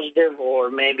positive or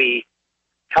maybe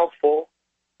helpful,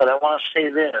 but I want to say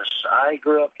this. I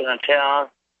grew up in a town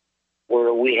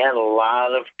where we had a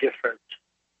lot of different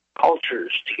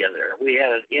cultures together. We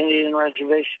had an Indian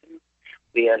reservation.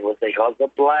 We had what they called the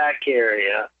black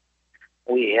area.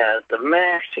 We had the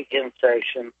Mexican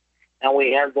section, and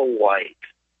we had the white.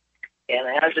 And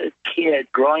as a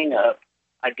kid growing up,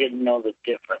 I didn't know the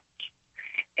difference.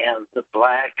 And the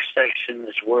black section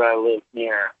is where I lived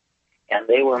near. And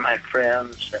they were my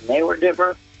friends, and they were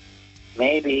different.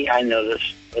 Maybe I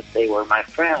noticed that they were my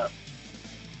friends.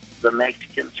 The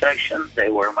Mexican section, they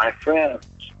were my friends.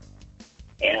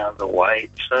 And the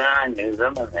whites, I knew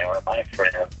them, and they were my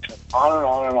friends. On and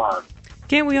on and on.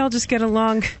 Can't we all just get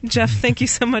along? Jeff, thank you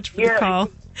so much for the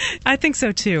call. I think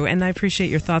so, too, and I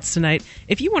appreciate your thoughts tonight.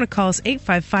 If you want to call us,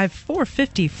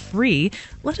 855-450-FREE,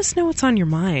 let us know what's on your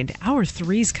mind. Hour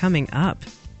 3's coming up.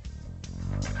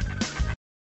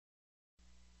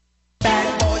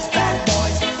 Bad boys,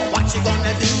 what you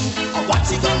gonna do? Or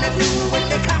what you gonna do when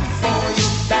they come for you?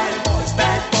 Bad boys,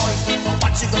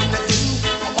 what you gonna do?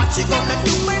 Or what you gonna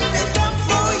do when they come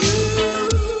for you?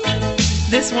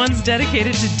 This one's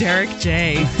dedicated to Derek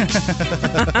J.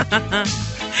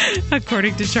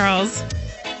 According to Charles.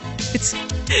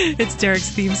 It's Derek's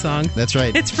theme song. That's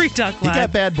right. It's Free Talk Live. He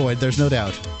got bad boyed, there's no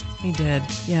doubt. He did.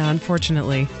 Yeah,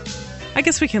 unfortunately. I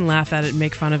guess we can laugh at it and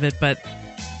make fun of it, but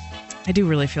I do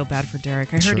really feel bad for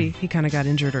Derek. I heard he kind of got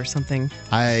injured or something.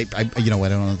 I don't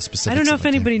know the specifics. I don't know if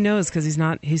anybody knows because he's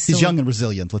still, he's young and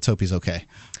resilient. Let's hope he's okay.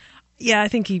 Yeah, I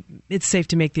think it's safe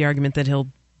to make the argument that he'll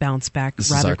bounce back This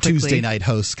rather is our quickly. Tuesday night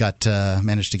host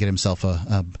managed to get himself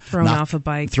thrown off a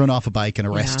bike and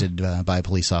arrested by a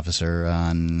police officer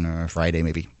on Friday,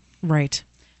 maybe. Right.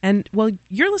 And, well,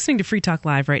 you're listening to Free Talk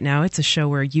Live right now. It's a show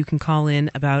where you can call in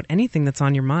about anything that's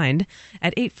on your mind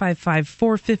at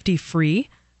 855-450-FREE.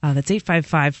 That's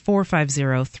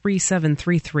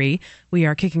 855-450-3733. We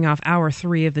are kicking off Hour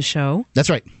 3 of the show. That's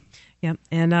right. Yep.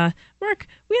 And, Mark,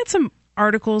 we had some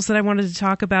articles that I wanted to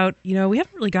talk about. We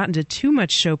haven't really gotten to too much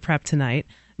show prep tonight.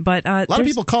 But a lot of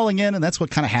people calling in, and that's what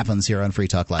kind of happens here on Free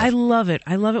Talk Live. I love it.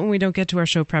 I love it when we don't get to our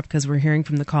show prep because we're hearing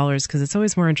from the callers, because it's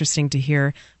always more interesting to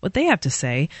hear what they have to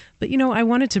say. But, I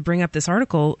wanted to bring up this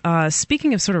article.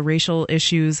 Speaking of sort of racial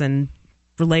issues and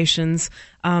relations,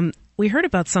 we heard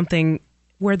about something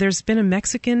where there's been a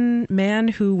Mexican man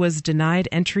who was denied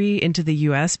entry into the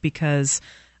U.S. because,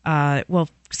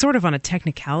 sort of on a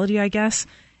technicality, I guess.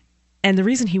 And the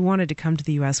reason he wanted to come to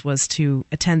the U.S. was to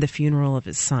attend the funeral of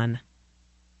his son.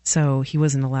 So he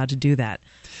wasn't allowed to do that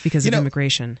because of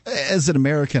immigration. As an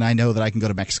American, I know that I can go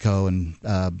to Mexico and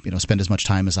spend as much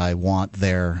time as I want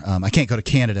there. I can't go to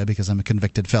Canada because I'm a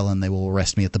convicted felon. They will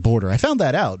arrest me at the border. I found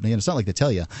that out. It's not like they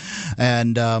tell you.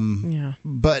 And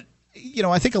but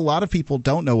I think a lot of people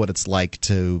don't know what it's like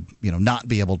to not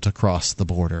be able to cross the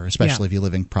border, especially if you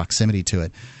live in proximity to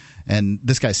it. And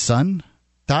this guy's son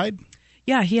died.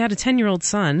 Yeah, he had a 10-year-old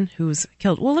son who was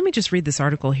killed. Well, let me just read this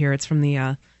article here. It's from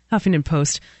the Huffington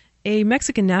Post. A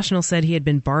Mexican national said he had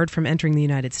been barred from entering the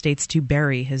United States to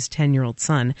bury his 10-year-old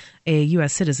son, a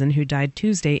U.S. citizen who died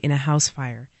Tuesday in a house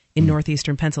fire in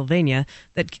northeastern Pennsylvania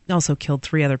that also killed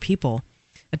 3 other people.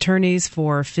 Attorneys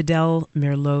for Fidel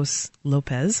Merlos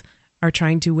Lopez are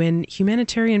trying to win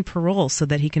humanitarian parole so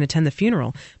that he can attend the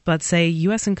funeral, but say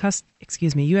U.S.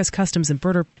 Customs and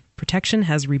Border Protection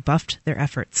has rebuffed their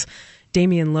efforts.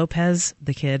 Damian Lopez,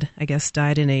 the kid, I guess,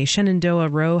 died in a Shenandoah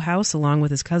row house along with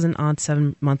his cousin, aunt,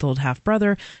 7-month-old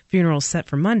half-brother. Funeral set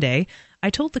for Monday. I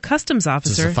told the customs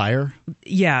officer... Is this a fire?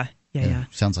 Yeah.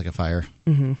 Sounds like a fire.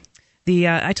 Mm-hmm.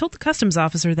 I told the customs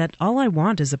officer that all I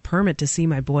want is a permit to see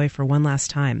my boy for one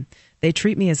last time. They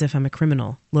treat me as if I'm a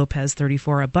criminal, Lopez,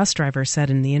 34, a bus driver, said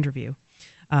in the interview.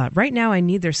 Right now I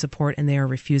need their support and they are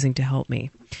refusing to help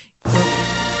me.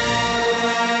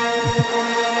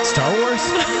 Star Wars?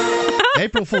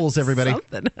 April Fools, everybody.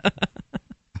 Something.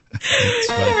 You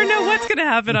never know what's going to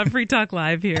happen on Free Talk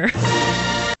Live here.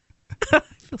 I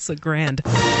feel so grand.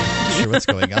 Not sure what's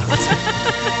going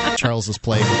on. Charles is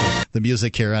playing with the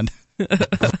music here and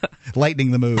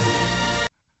lightening the mood. I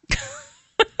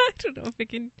don't know if I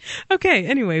can... Okay,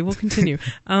 anyway, we'll continue.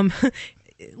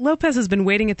 Lopez has been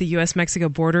waiting at the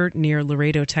U.S.-Mexico border near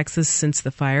Laredo, Texas since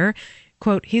the fire.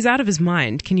 Quote, he's out of his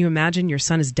mind. Can you imagine your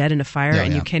son is dead in a fire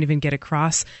and you can't even get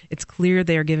across? It's clear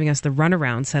they are giving us the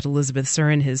runaround, said Elizabeth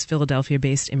Surin, his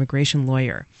Philadelphia-based immigration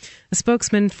lawyer. A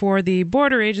spokesman for the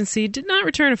border agency did not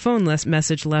return a phone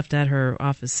message left at her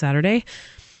office Saturday.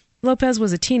 Lopez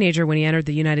was a teenager when he entered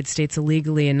the United States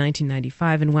illegally in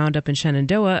 1995 and wound up in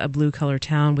Shenandoah, a blue-collar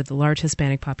town with a large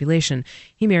Hispanic population.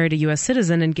 He married a U.S.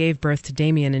 citizen and gave birth to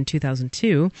Damian in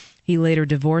 2002. He later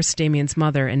divorced Damian's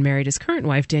mother and married his current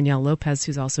wife, Danielle Lopez,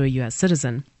 who's also a U.S.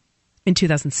 citizen. In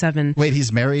 2007... Wait,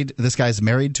 he's married? This guy's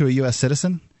married to a U.S.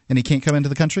 citizen? And he can't come into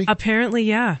the country? Apparently,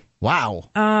 yeah. Wow.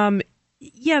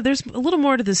 Yeah, there's a little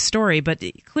more to this story, but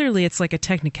clearly it's like a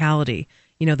technicality.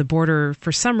 The border,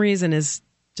 for some reason, is...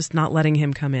 just not letting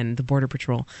him come in, the Border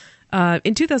Patrol.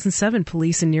 In 2007,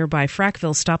 police in nearby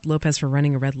Frackville stopped Lopez for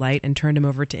running a red light and turned him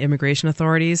over to immigration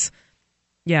authorities.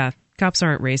 Yeah, cops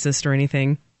aren't racist or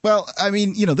anything. Well, I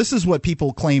mean, this is what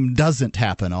people claim doesn't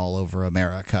happen all over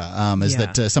America,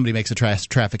 that somebody makes a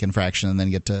traffic infraction and then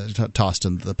get tossed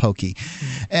into the pokey.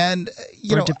 And,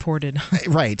 or deported.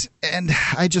 Right. And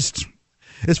I just...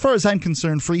 As far as I'm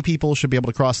concerned, free people should be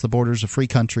able to cross the borders of free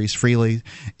countries freely.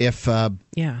 If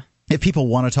people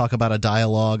want to talk about a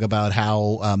dialogue about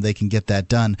how they can get that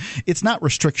done, it's not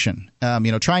restriction.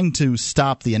 Trying to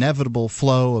stop the inevitable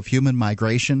flow of human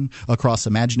migration across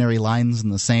imaginary lines in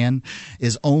the sand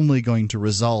is only going to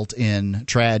result in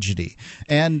tragedy.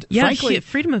 And frankly,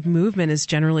 freedom of movement is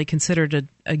generally considered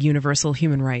a universal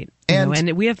human right.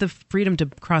 And we have the freedom to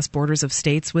cross borders of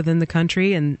states within the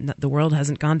country, and the world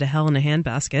hasn't gone to hell in a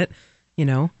handbasket.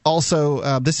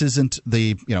 Also, this isn't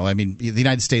the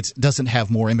United States doesn't have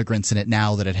more immigrants in it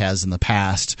now than it has in the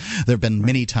past. There have been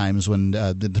many times when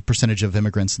the percentage of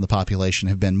immigrants in the population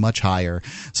have been much higher.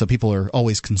 So people are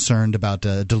always concerned about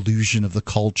delusion of the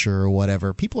culture or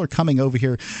whatever. People are coming over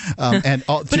here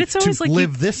to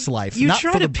live this life. You not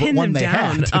try for to the pin one them they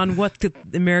down had. on what the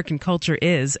American culture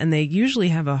is, and they usually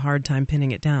have a hard time pinning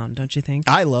it down, don't you think?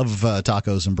 I love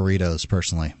tacos and burritos,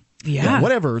 personally.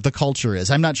 whatever the culture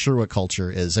is. I'm not sure what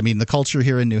culture is. I mean, the culture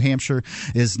here in New Hampshire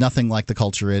is nothing like the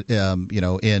culture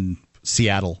in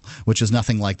Seattle, which is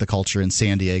nothing like the culture in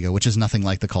San Diego, which is nothing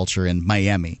like the culture in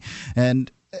Miami.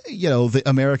 And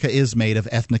America is made of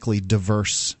ethnically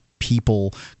diverse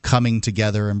people coming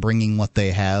together and bringing what they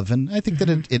have, and I think that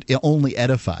it only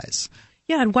edifies.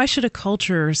 Yeah, and why should a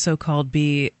culture, so-called,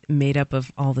 be made up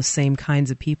of all the same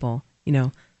kinds of people?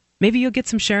 Maybe you'll get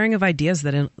some sharing of ideas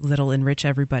that'll enrich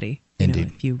everybody. Indeed.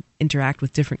 If you interact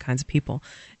with different kinds of people.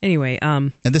 Anyway,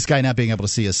 and this guy not being able to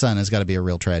see his son has got to be a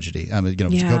real tragedy. To go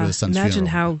to his son's imagine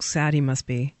funeral. how sad he must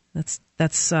be.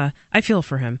 That's I feel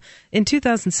for him. In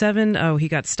 2007, he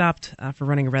got stopped for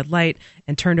running a red light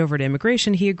and turned over to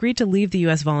immigration. He agreed to leave the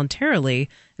U.S. voluntarily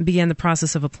and began the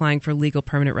process of applying for legal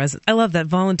permanent residence. I love that,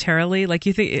 voluntarily. Like,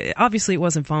 you think, obviously it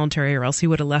wasn't voluntary, or else he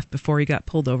would have left before he got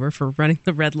pulled over for running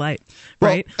the red light,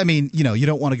 right? Well, I mean, you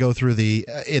don't want to go through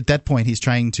at that point he's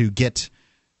trying to get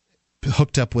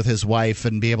hooked up with his wife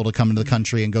and be able to come into the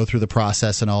country and go through the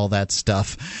process and all that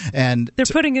stuff. And they're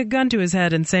putting a gun to his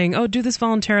head and saying, "Oh, do this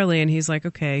voluntarily," and he's like,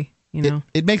 "Okay."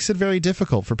 It makes it very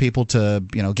difficult for people to,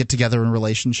 get together in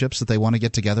relationships that they want to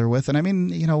get together with. And I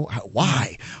mean,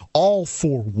 why? All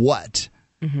for what?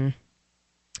 Mm-hmm.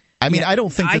 I mean, I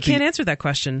don't think I can't answer that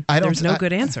question. There's no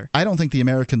good answer. I don't think the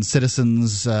American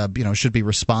citizens, should be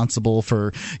responsible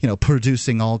for,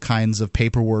 producing all kinds of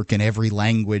paperwork in every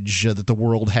language that the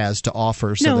world has to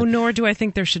offer. Nor do I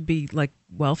think there should be like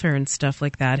welfare and stuff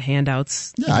like that,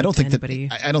 handouts. Yeah, I don't think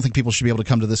people should be able to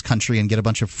come to this country and get a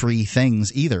bunch of free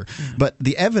things either. Yeah. But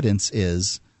the evidence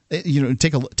is,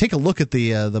 take a look at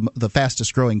the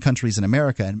fastest growing countries in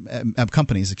America and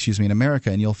companies, in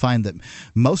America, and you'll find that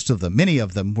many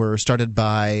of them were started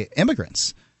by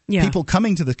immigrants. Yeah. People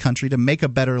coming to the country to make a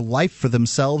better life for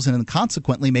themselves and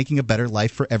consequently making a better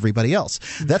life for everybody else.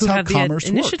 That's how commerce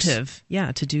initiative, works.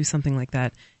 Yeah, to do something like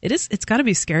that. It's got to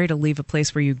be scary to leave a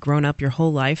place where you've grown up your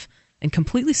whole life and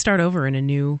completely start over in a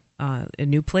new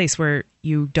place where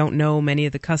you don't know many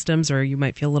of the customs, or you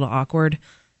might feel a little awkward.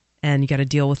 And you got to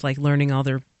deal with learning all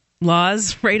their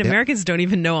laws, right? Yep. Americans don't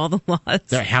even know all the laws.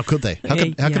 Yeah, how could they? How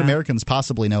could Americans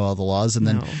possibly know all the laws? And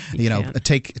then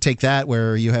take that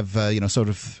where you have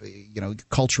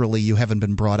culturally you haven't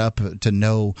been brought up to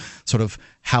know sort of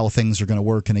how things are going to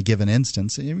work in a given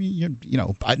instance.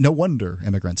 No wonder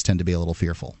immigrants tend to be a little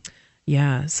fearful.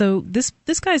 Yeah. So this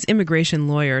guy's immigration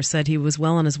lawyer said he was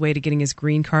well on his way to getting his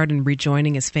green card and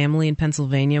rejoining his family in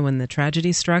Pennsylvania when the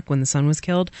tragedy struck, when the son was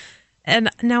killed.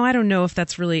 And now I don't know if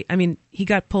that's really, he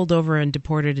got pulled over and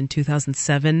deported in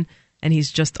 2007, and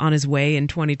he's just on his way in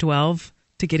 2012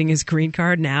 to getting his green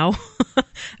card now.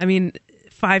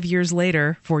 4 years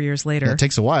later. Yeah, it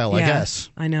takes a while, I guess.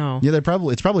 I know. Yeah,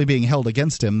 it's probably being held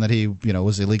against him that he,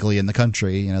 was illegally in the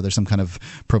country. There's some kind of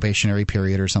probationary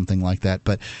period or something like that.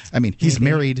 But he's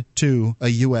married to a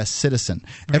U.S. citizen.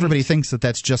 Right. Everybody thinks that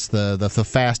that's just the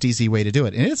fast, easy way to do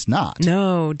it, and it's not.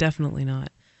 No, definitely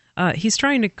not. He's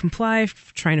trying to comply,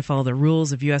 trying to follow the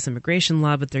rules of U.S. immigration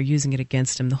law, but they're using it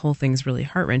against him. The whole thing's really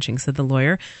heart-wrenching, said the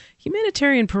lawyer.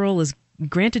 Humanitarian parole is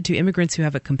granted to immigrants who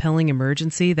have a compelling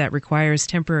emergency that requires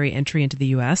temporary entry into the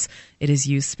U.S. It is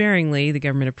used sparingly. The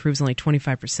government approves only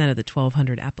 25% of the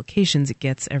 1,200 applications it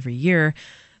gets every year.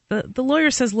 The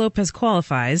lawyer says Lopez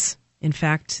qualifies. In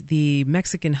fact, the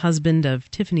Mexican husband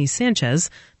of Tiffany Sanchez,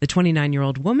 the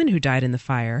 29-year-old woman who died in the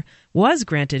fire, was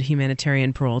granted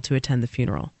humanitarian parole to attend the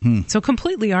funeral. So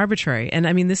completely arbitrary. And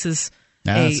this is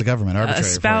it's a government arbitrary a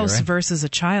spouse for you, right? versus a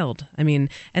child.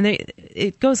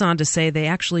 It goes on to say they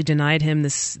actually denied him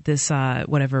this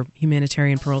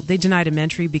humanitarian parole. They denied him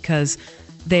entry because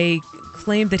they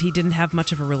claimed that he didn't have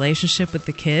much of a relationship with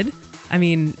the kid.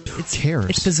 Who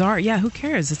cares? It's bizarre. Yeah, who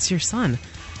cares? It's your son.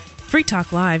 Free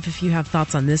Talk Live, if you have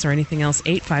thoughts on this or anything else,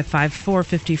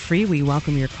 855-450-FREE. We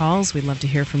welcome your calls. We'd love to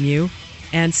hear from you.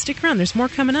 And stick around. There's more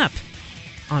coming up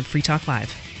on Free Talk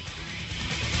Live.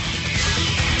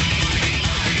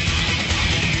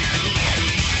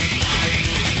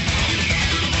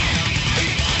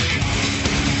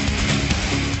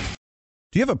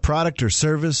 Do you have a product or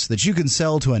service that you can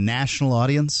sell to a national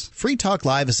audience? Free Talk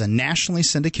Live is a nationally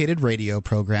syndicated radio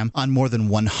program on more than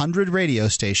 100 radio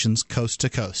stations coast to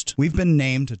coast. We've been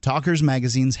named to Talkers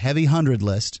Magazine's Heavy 100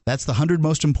 list. That's the 100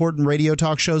 most important radio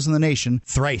talk shows in the nation,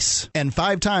 thrice. And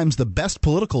 5 times the best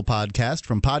political podcast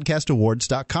from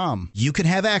podcastawards.com. You can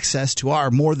have access to our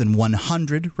more than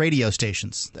 100 radio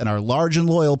stations and our large and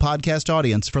loyal podcast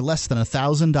audience for less than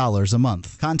 $1,000 a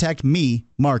month. Contact me,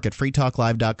 Mark, at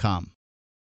freetalklive.com.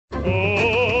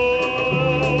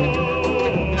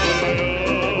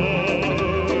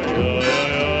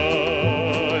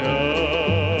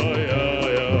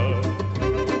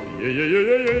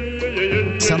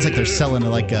 Sounds like they're selling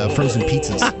like frozen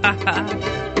pizzas.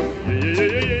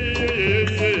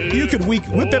 You could whip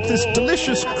up this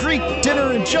delicious Greek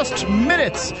dinner in just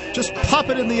minutes. Just pop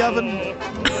it in the oven.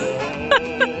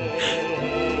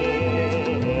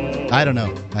 I don't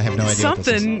know. I have no idea.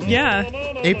 Something, yeah.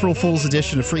 April Fool's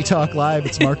edition of Free Talk Live.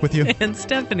 It's Mark with you. And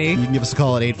Stephanie. You can give us a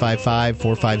call at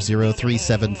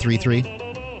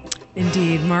 855-450-3733.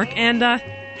 Indeed, Mark. And,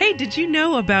 hey, did you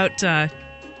know about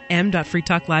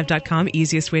m.freetalklive.com?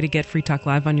 Easiest way to get Free Talk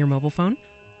Live on your mobile phone?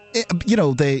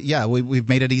 We've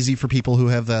made it easy for people who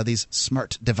have these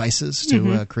smart devices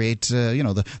to create,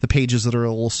 the pages that are a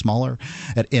little smaller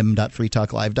at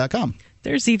m.freetalklive.com.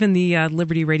 There's even the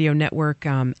Liberty Radio Network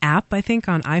app, I think,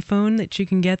 on iPhone that you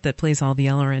can get that plays all the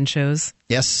LRN shows.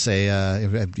 Yes,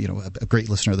 a great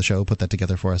listener of the show put that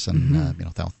together for us, and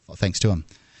thanks to him.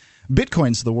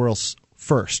 Bitcoin's the world's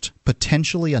first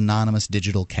potentially anonymous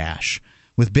digital cash.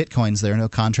 With Bitcoins, there are no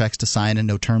contracts to sign and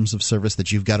no terms of service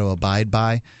that you've got to abide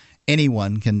by.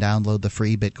 Anyone can download the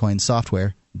free Bitcoin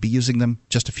software, be using them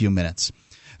just a few minutes.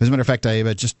 As a matter of fact, I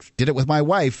just did it with my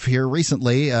wife here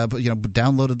recently.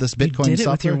 Downloaded this Bitcoin software. You did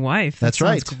it with your wife. That's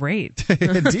right. Sounds great.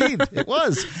 Indeed, it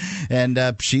was. And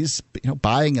she's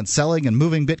buying and selling and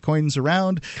moving Bitcoins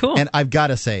around. Cool. And I've got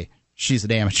to say, she's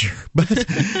an amateur. But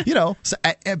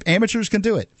amateurs can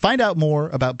do it. Find out more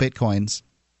about Bitcoins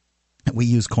at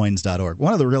weusecoins.org.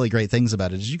 One of the really great things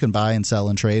about it is you can buy and sell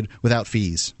and trade without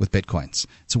fees with Bitcoins.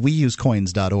 It's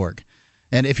weusecoins.org.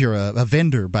 And if you're a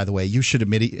vendor, by the way, you should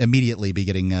immediately be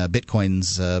getting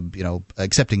Bitcoins,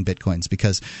 accepting Bitcoins,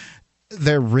 because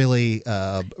they're really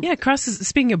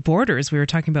speaking of borders, we were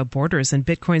talking about borders, and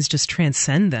Bitcoins just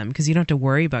transcend them because you don't have to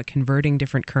worry about converting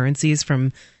different currencies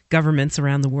from governments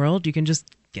around the world. You can just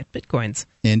get Bitcoins.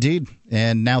 Indeed.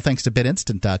 And now, thanks to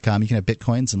BitInstant.com, you can have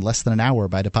Bitcoins in less than an hour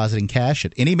by depositing cash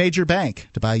at any major bank.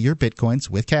 To buy your Bitcoins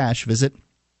with cash, visit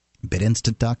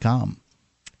BitInstant.com.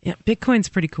 Yeah, Bitcoin's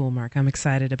pretty cool, Mark. I'm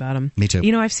excited about them. Me too.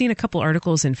 I've seen a couple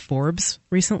articles in Forbes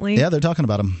recently. Yeah, they're talking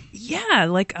about them. Yeah,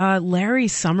 like Larry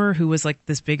Summer, who was like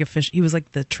this big official. He was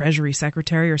like the Treasury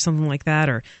Secretary or something like that,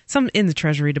 or some in the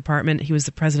Treasury Department. He was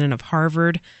the president of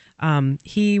Harvard.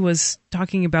 He was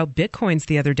talking about Bitcoins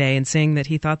the other day and saying that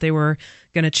he thought they were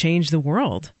going to change the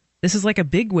world. This is like a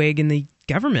bigwig in the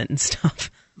government and stuff.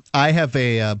 I have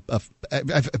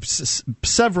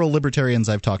several libertarians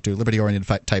I've talked to,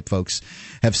 liberty-oriented type folks,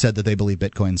 have said that they believe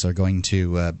Bitcoins are going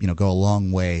to go a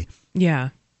long way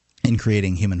in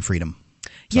creating human freedom.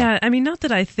 So. Yeah, I mean, not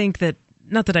that I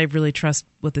really trust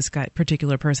what this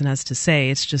particular person has to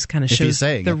say. It's just kind of shows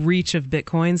the reach of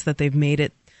Bitcoins, that they've made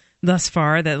it thus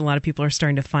far, that a lot of people are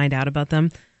starting to find out about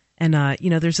them. And,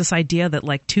 there's this idea that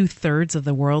like 2/3 of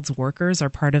the world's workers are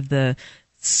part of the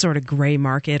sort of gray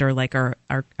market, or like are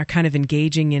kind of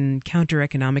engaging in counter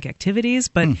economic activities.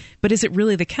 But is it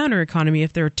really the counter economy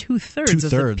if there are 2/3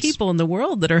 of the people in the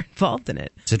world that are involved in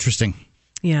it? It's interesting.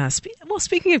 Yeah.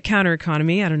 Speaking of counter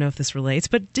economy, I don't know if this relates,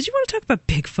 but did you want to talk about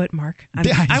Bigfoot, Mark?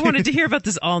 I wanted to hear about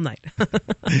this all night.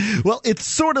 Well, it's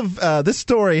sort of this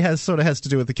story has to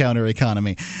do with the counter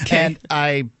economy, and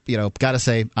I got to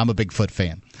say I'm a Bigfoot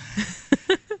fan.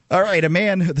 All right,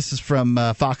 this is from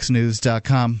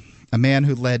FoxNews.com. A man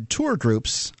who led tour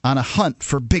groups on a hunt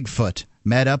for Bigfoot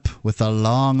met up with the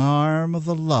long arm of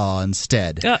the law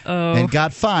instead. And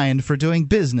got fined for doing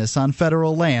business on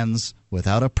federal lands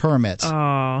without a permit.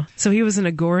 Oh, so he was an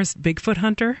agorist Bigfoot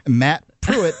hunter? Matt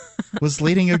Pruitt was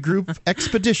leading a group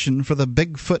expedition for the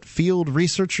Bigfoot Field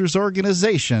Researchers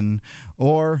Organization,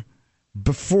 or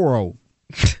BFORO,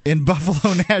 in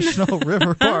Buffalo National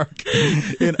River Park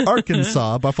in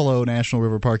Arkansas. Buffalo National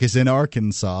River Park is in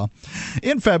Arkansas.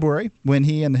 In February, when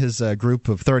he and his group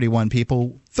of 31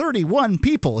 people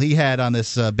he had on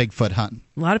this Bigfoot hunt.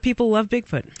 A lot of people love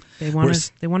Bigfoot. They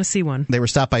want to see one. They were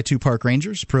stopped by two park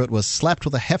rangers. Pruitt was slapped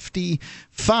with a hefty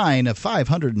fine of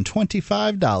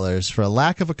 $525 for a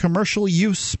lack of a commercial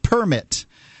use permit.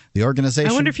 The organization.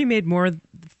 I wonder if he made more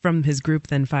from his group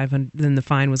than the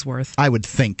fine was worth. I would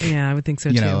think. Yeah, I would think so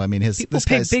too. People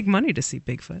pay big money to see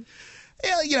Bigfoot.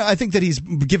 Yeah, I think that he's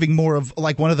giving more of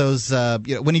like one of those.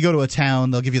 When you go to a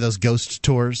town, they'll give you those ghost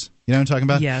tours. You know what I'm talking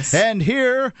about? Yes. And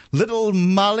here, little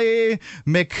Molly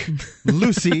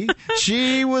McLucy,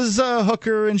 she was a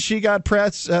hooker and she got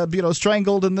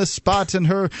strangled in this spot, and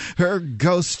her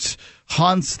ghost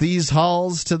haunts these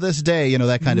halls to this day.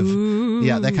 That kind of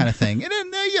that kind of thing. And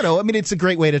it's a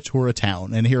great way to tour a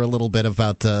town and hear a little bit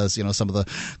about some of the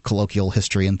colloquial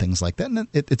history and things like that. And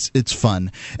it's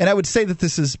fun. And I would say that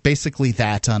this is basically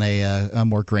that on a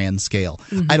more grand scale.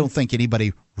 Mm-hmm. I don't think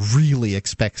anybody really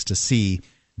expects to see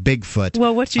Bigfoot.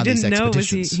 Well, what you on these didn't know was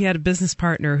expeditions. he had a business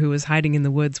partner who was hiding in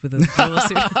the woods with a gorilla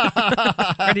suit,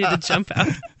 ready to jump out.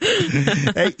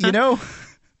 Hey,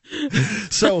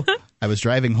 so I was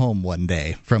driving home one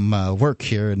day from work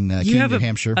here in Keene, New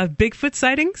Hampshire. A Bigfoot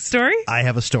sighting story? I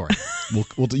have a story.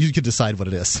 You can decide what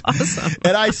it is. Awesome.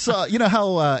 And I saw,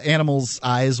 how animals'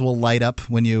 eyes will light up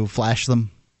when you flash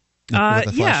them with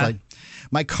a flashlight?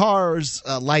 My car's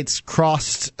lights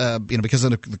crossed, because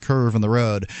of the curve in the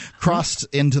road, crossed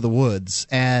into the woods,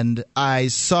 and I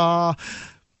saw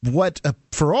what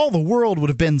for all the world would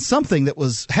have been something that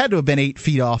had to have been 8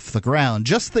 feet off the ground.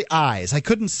 Just the eyes. I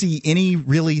couldn't see any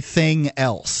really thing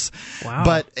else.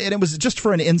 Wow. And it was just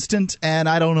for an instant, and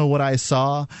I don't know what I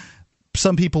saw.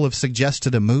 Some people have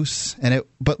suggested a moose,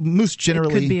 but moose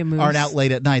generally aren't out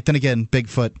late at night. Then again,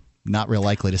 Bigfoot, not real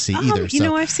likely to see either.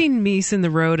 I've seen meese in the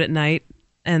road at night.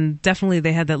 And definitely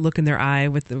they had that look in their eye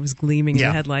it was gleaming in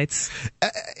the headlights.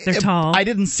 They're tall. I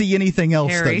didn't see anything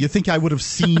else, hairy. though. You think I would have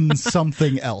seen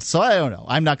something else. So I don't know.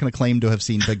 I'm not going to claim to have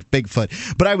seen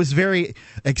Bigfoot. But I was very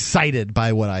excited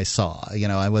by what I saw.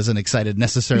 I wasn't excited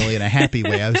necessarily in a happy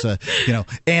way. I was,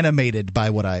 animated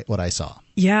by what I saw.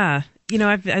 Yeah.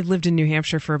 I've lived in New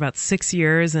Hampshire for about 6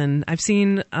 years, and I've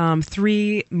seen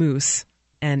 3 moose.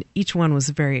 And each one was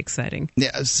very exciting.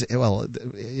 Yeah, well,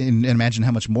 and imagine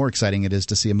how much more exciting it is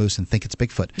to see a moose and think it's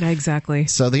Bigfoot. Exactly.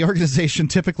 So the organization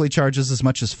typically charges as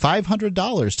much as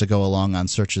 $500 to go along on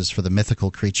searches for the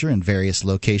mythical creature in various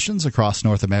locations across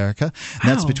North America. And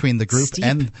that's between the group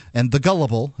and the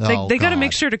gullible. They got to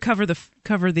make sure to cover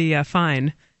the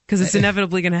fine. Because it's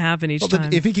inevitably going to happen each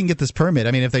time. If he can get this permit,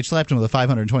 if they slapped him with a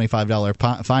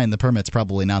 $525 fine, the permit's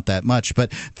probably not that much.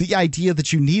 But the idea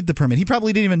that you need the permit, he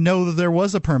probably didn't even know that there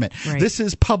was a permit. Right. This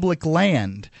is public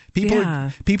land.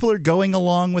 People are going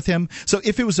along with him. So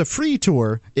if it was a free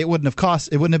tour, it wouldn't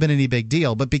have been any big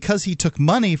deal. But because he took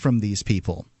money from these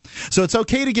people, so it's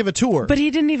okay to give a tour. But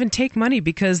he didn't even take money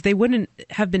because they wouldn't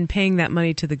have been paying that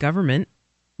money to the government.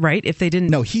 Right? If they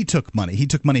didn't. No, he took money. He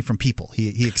took money from people.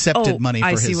 He accepted money for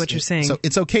his. I see what you're saying. So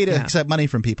it's okay to accept money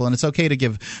from people, and it's okay to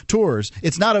give tours.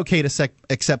 It's not okay to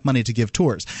accept money to give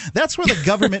tours. That's where the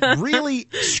government really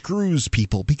screws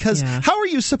people, because how are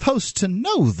you supposed to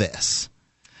know this?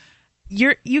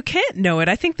 You can't know it.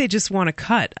 I think they just want to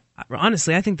cut.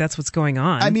 Honestly, I think that's what's going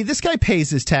on. This guy pays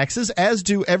his taxes, as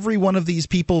do every one of these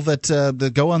people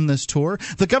that go on this tour.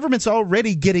 The government's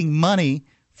already getting money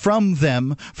from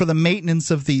them for the maintenance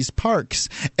of these parks,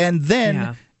 and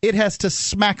then it has to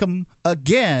smack them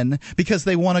again because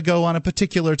they want to go on a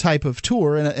particular type of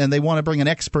tour, and they want to bring an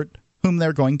expert whom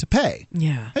they're going to pay.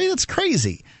 Yeah, that's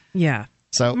crazy. Yeah.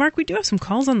 So, Mark, we do have some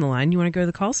calls on the line. You want to go to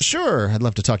the calls? Sure. I'd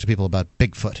love to talk to people about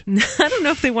Bigfoot. I don't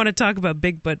know if they want to talk about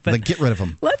Bigfoot, but then get rid of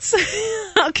them. Let's.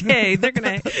 Okay, they're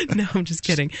gonna. No, I'm just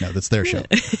kidding. No, that's their show.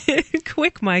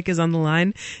 Quick Mike is on the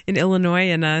line in Illinois,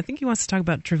 and I think he wants to talk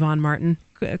about Trayvon Martin.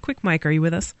 Quick Mike, are you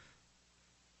with us?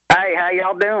 Hey, how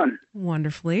y'all doing?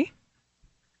 Wonderfully.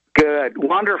 Good,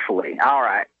 wonderfully. All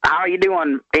right. How are you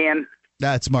doing, Ian?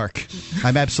 That's Mark.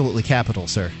 I'm absolutely capital,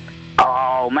 sir.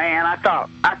 Oh man, I thought.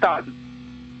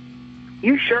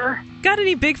 You sure? Got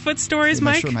any Bigfoot stories,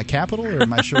 Mike? Am I sure am I capital, or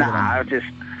am I sure that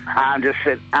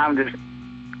I'm just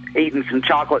eating some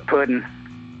chocolate pudding.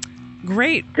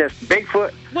 Great. Just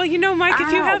Bigfoot. Well, Mike,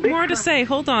 if you have more to say,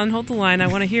 hold the line. I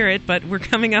want to hear it, but we're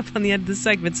coming up on the end of the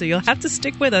segment, so you'll have to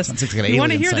stick with us. You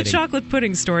want to hear the chocolate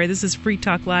pudding story? This is Free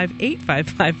Talk Live,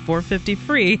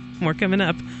 855-450-FREE. More coming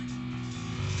up.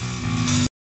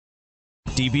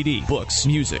 DVD, books,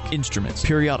 music, instruments,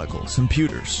 periodicals,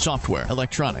 computers, software,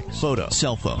 electronics, photo,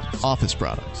 cell phones, office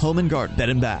products, home and garden, bed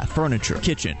and bath, furniture,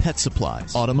 kitchen, pet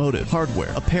supplies, automotive,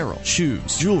 hardware, apparel,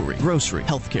 shoes, jewelry, grocery,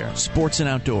 healthcare, sports and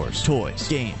outdoors, toys,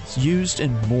 games, used,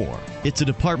 and more. It's a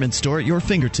department store at your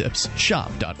fingertips.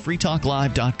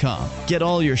 Shop.freetalklive.com. Get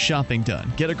all your shopping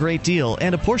done, get a great deal,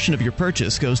 and a portion of your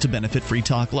purchase goes to benefit Free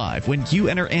Talk Live when you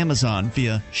enter Amazon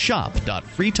via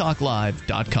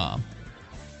shop.freetalklive.com.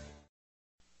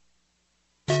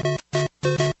 I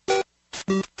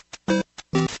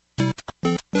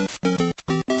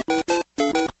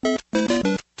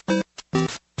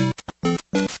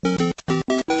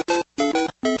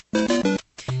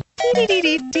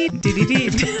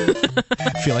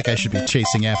feel like I should be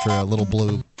chasing after a little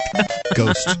blue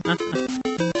ghost.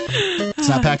 It's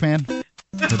not Pac-Man?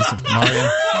 Mario?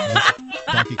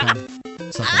 Donkey Kong?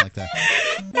 Something like that.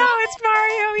 No, it's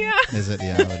Mario, yeah. Is it?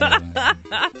 Yeah.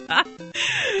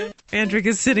 Andrick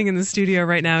is sitting in the studio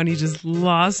right now, and he just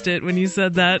lost it when you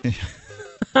said that.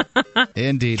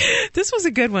 Indeed. This was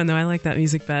a good one, though. I like that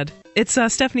music bed. It's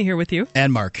Stephanie here with you.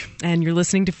 And Mark. And you're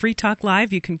listening to Free Talk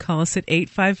Live. You can call us at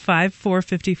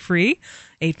 855-450-FREE,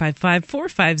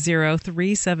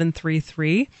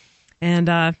 855-450-3733.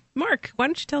 And Mark, why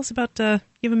don't you tell us about, you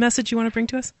have a message you want to bring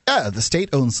to us? Yeah, the state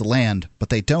owns the land, but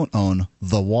they don't own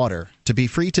the water. To be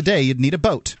free today, you'd need a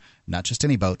boat. Not just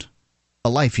any boat. A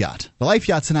life yacht. The life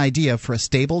yacht's an idea for a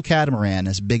stable catamaran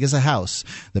as big as a house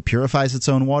that purifies its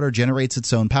own water, generates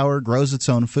its own power, grows its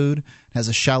own food, has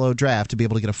a shallow draft to be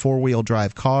able to get a four-wheel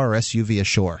drive car or SUV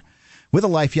ashore. With a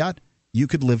life yacht, you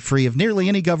could live free of nearly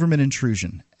any government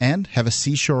intrusion and have a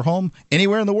seashore home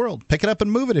anywhere in the world. Pick it up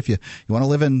and move it if you want to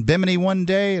live in Bimini one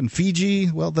day and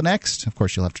Fiji, well, the next. Of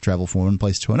course, you'll have to travel from one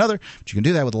place to another, but you can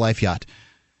do that with a life yacht.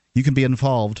 You can be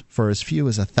involved for as few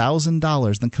as $1,000 and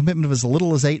the commitment of as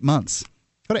little as 8 months.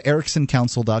 Go to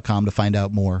ericsoncouncil.com to find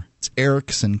out more. It's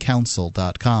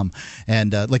ericsoncouncil.com,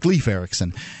 and like Leif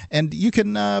Erikson. And you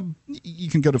can go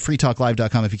to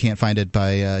freetalklive.com if you can't find it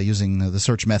by using the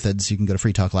search methods. You can go to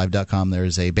freetalklive.com.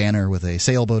 There's a banner with a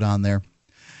sailboat on there.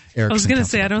 I was going to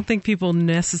say, I don't think people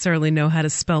necessarily know how to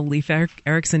spell Leif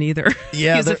Erikson either.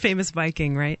 Yeah, he's a famous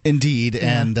Viking, right? Indeed,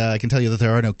 Yeah. and I can tell you that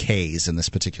there are no K's in this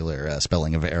particular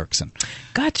spelling of Erikson.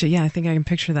 Gotcha. Yeah, I think I can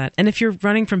picture that. And if you're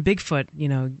running from Bigfoot,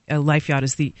 a life yacht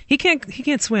is he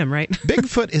can't swim, right?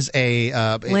 Bigfoot is a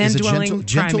land-dwelling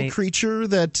gentle primate. creature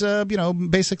that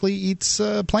basically eats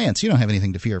plants. You don't have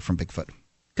anything to fear from Bigfoot.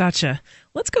 Gotcha.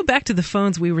 Let's go back to the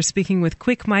phones. We were speaking with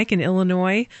Quick Mike in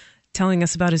Illinois, telling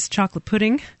us about his chocolate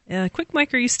pudding. Quick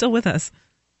Mike, are you still with us?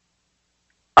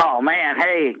 Oh, man.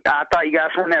 Hey, I thought you guys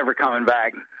were never coming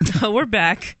back. Oh, we're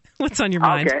back. What's on your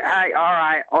mind? Okay. Hey, all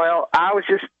right. Well, I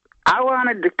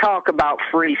wanted to talk about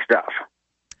free stuff.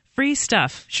 Free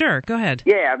stuff. Sure. Go ahead.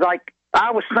 Yeah, like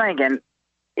I was thinking,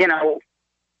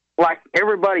 like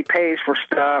everybody pays for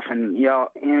stuff and,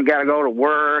 you got to go to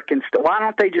work and stuff. Why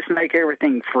don't they just make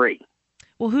everything free?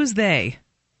 Well, who's they?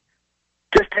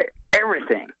 Just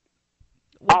everything.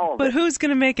 All of But it. who's going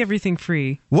to make everything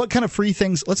free? What kind of free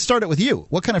things? Let's start it with you.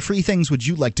 What kind of free things would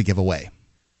you like to give away?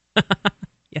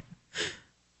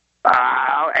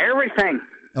 Everything.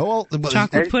 Oh, well,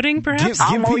 chocolate pudding, perhaps.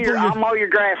 I'll mow your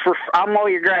grass for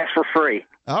free.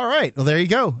 All right. Well, there you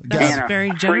go. That's very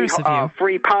generous of you.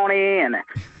 Free pony and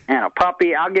a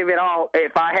puppy. I'll give it all.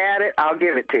 If I had it, I'll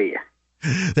give it to you.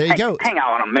 There you go. Hang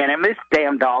on a minute. This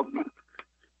damn dog.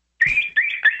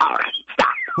 All right,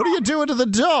 stop. What are you doing to the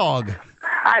dog?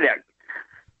 I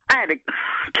had to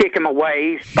kick him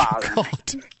away. He's bothering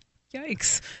me.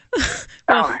 Yikes.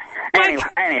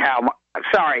 Anyhow,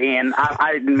 sorry, Ian.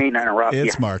 I didn't mean to interrupt you.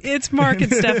 It's Mark. It's Mark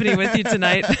and Stephanie with you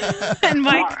tonight. And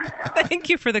Mike, thank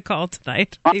you for the call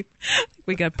tonight.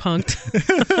 We got punked.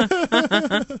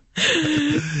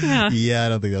 Yeah, I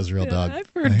don't think that was a real dog. I've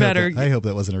heard better. I hope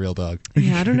that wasn't a real dog.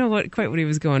 Yeah, I don't know quite what he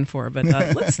was going for, but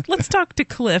let's talk to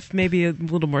Cliff. Maybe a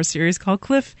little more serious call.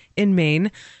 Cliff in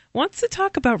Maine wants to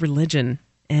talk about religion,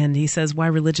 and he says why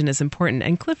religion is important.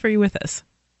 And Cliff, are you with us?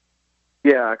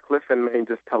 Yeah, Cliff in Maine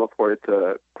just teleported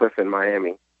to Cliff in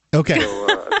Miami. Okay.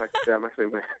 So I'm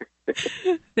actually.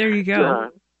 There you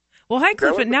go. Well, hi,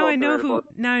 Cliff. Yeah, Now I know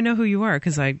who you are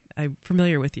because I'm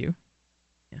familiar with you.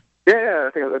 Yeah,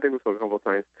 I think we spoke a couple of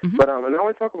times. Mm-hmm. But and I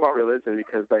want to talk about religion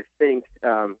because I think,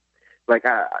 I want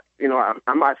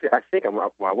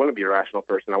to be a rational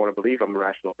person. I want to believe I'm a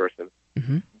rational person.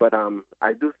 Mm-hmm. But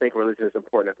I do think religion is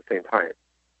important at the same time.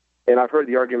 And I've heard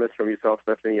the arguments from yourself,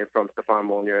 Stephanie, and from Stefan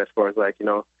Molyneux as far as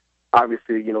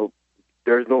obviously,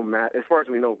 there's no as far as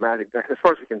we know, magic. As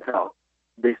far as we can tell,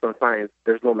 based on science,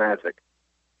 there's no magic.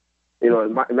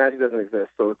 Magic doesn't exist.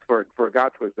 So it's for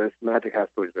God to exist, magic has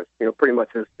to exist. Pretty much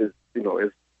is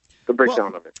the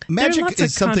breakdown of it. Magic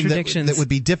is something that would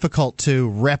be difficult to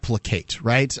replicate,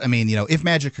 right? I mean, if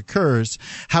magic occurs,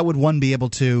 how would one be able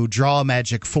to draw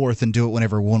magic forth and do it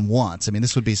whenever one wants? I mean,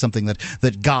 this would be something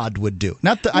that God would do.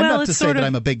 I'm not to say that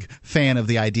I'm a big fan of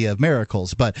the idea of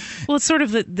miracles, but... Well, it's sort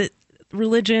of the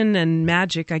religion and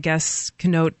magic, I guess,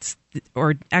 connotes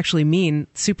or actually mean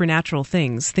supernatural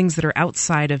things that are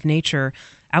outside of nature,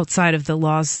 outside of the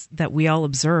laws that we all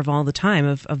observe all the time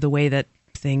of the way that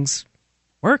things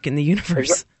work in the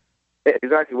universe.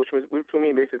 Exactly, which would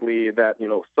mean basically that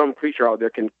some creature out there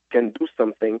can do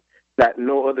something that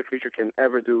no other creature can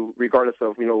ever do, regardless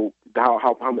of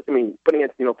how putting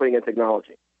in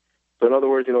technology. So in other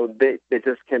words, they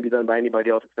just can't be done by anybody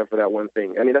else except for that one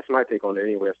thing. I mean, that's my take on it,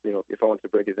 anyways. If I want to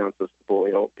break it down to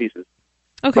simple pieces.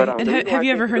 Okay, but, and have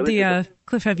you ever heard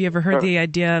Cliff? Have you ever heard the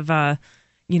idea of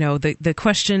the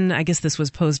question? I guess this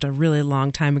was posed a really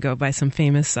long time ago by some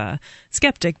famous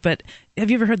skeptic. But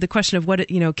have you ever heard the question of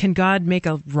can God make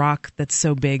a rock that's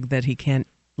so big that he can't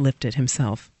lift it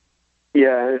himself?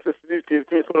 Yeah,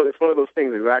 it's one of those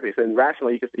things exactly. So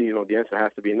rationally, you can see, the answer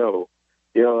has to be no.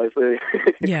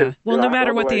 Yeah. Well, no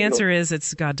matter what the answer is,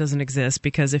 it's God doesn't exist,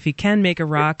 because if he can make a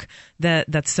rock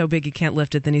that's so big he can't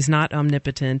lift it, then he's not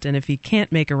omnipotent. And if he can't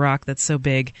make a rock that's so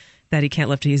big that he can't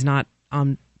lift it, he's not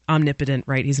omnipotent,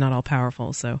 right? He's not all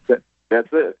powerful. So that's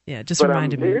it. Yeah, just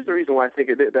reminded me. Here's the reason why I think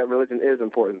that religion is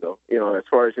important, though. As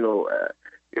far as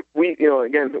we,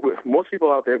 again, most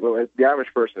people out there, the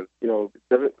average person, can't.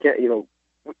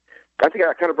 I think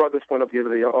I kind of brought this point up the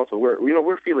other day also.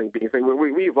 We're feeling beings. Like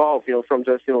we evolved, from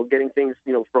just getting things,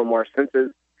 from our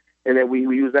senses, and then we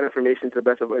use that information to the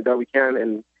best of that we can,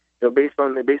 and based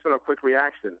on a quick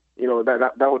reaction,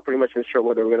 that would pretty much ensure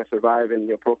whether we're going to survive and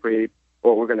procreate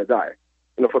or we're going to die,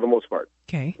 for the most part.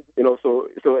 Okay. So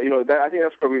that, I think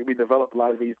that's where we developed a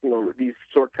lot of these these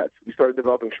shortcuts. We started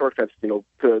developing shortcuts, to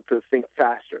think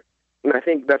faster, and I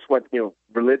think that's what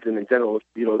religion in general.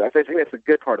 I think that's a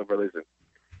good part of religion.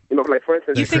 Like for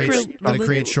instance, it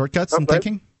creates shortcuts in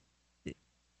thinking?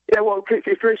 Yeah, well,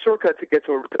 it creates shortcuts to get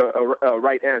to a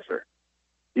right answer.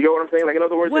 You know what I'm saying? Like, in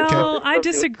other words, I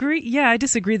disagree. Yeah, I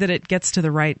disagree that it gets to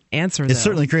the right answer. It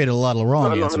certainly created a lot of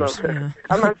wrong answers. No. Yeah.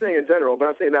 I'm not saying in general, but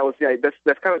I'm saying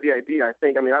that's kind of the idea. I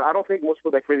think. I mean, I don't think most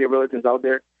people that created religions out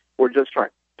there were just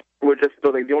like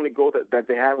the only goal that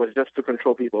they had was just to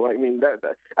control people. I mean,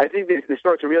 I think they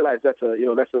start to realize that's a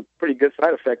pretty good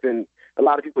side effect, and a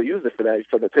lot of people use it to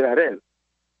that end.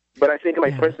 But I think,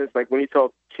 for instance, like when you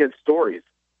tell kids stories,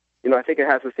 I think it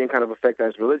has the same kind of effect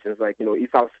as religions, like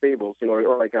Aesop's fables,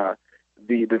 or like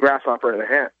the grasshopper and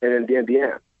the ant and the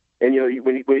ant. And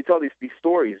when you tell these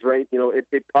stories, right,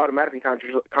 it automatically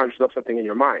conjures up something in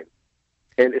your mind.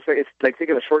 And it's like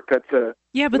taking a shortcut to...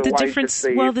 Yeah, but the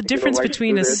difference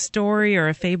between a story or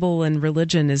a fable and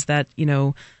religion is that,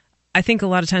 I think a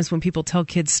lot of times when people tell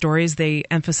kids stories, they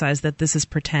emphasize that this is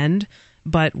pretend.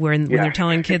 But when they're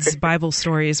telling kids Bible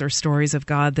stories or stories of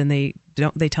God, then they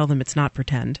tell them it's not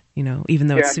pretend, even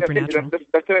though it's supernatural.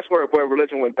 That's where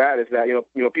religion went bad, is that,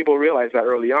 people realize that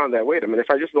early on that, wait a minute,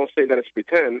 if I just don't say that it's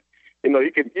pretend,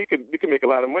 you can make a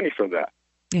lot of money from that.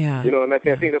 Yeah. And I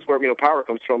think that's where power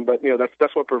comes from. But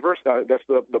that's what perverse. That's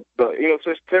the so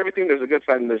to everything there's a good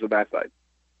side and there's a bad side.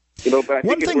 But I think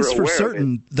one thing's for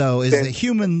certain, though, is that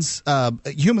humans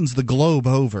the globe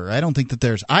over, I don't think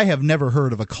that I have never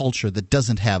heard of a culture that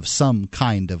doesn't have some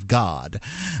kind of God.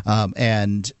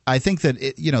 And I think that,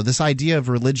 this idea of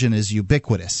religion is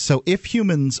ubiquitous. So if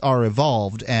humans are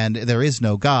evolved and there is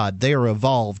no God, they are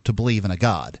evolved to believe in a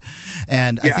God.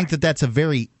 And I think that that's a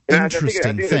very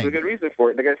interesting I think thing. There's a good reason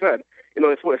for it. Like I said,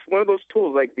 it's one of those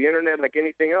tools like the internet, like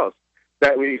anything else,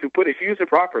 that if you use it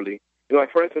properly,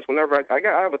 like for instance, whenever I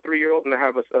have a 3-year-old and I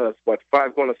have a 5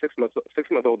 going to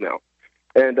 6-month-old now,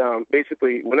 and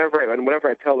basically whenever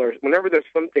I tell her, whenever there's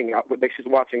something like she's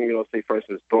watching, say for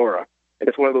instance Dora, and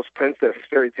it's one of those princess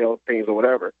fairy tale things or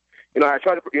whatever, I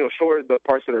try to show her the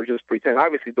parts that are just pretend.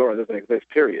 Obviously Dora doesn't exist,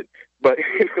 period. But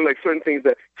like certain things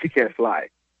that she can't fly,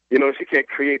 she can't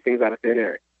create things out of thin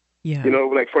air. Yeah.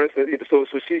 Like for instance, so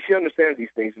she understands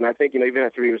these things, and I think even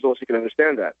at 3 years old she can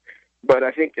understand that. But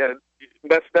I think that's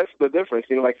the difference.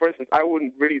 Like for instance, I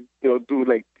wouldn't really do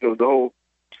like the whole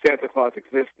Santa Claus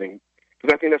exists thing,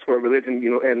 because I think that's where religion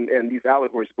and these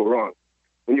allegories go wrong.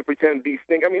 When you pretend these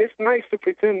things, I mean, it's nice to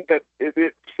pretend that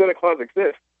Santa Claus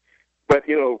exists, but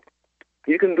you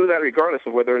can do that regardless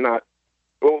of whether or not.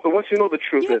 Well, once you know the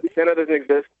truth that Santa doesn't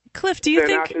exist, Cliff, do you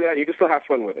think after that you can still have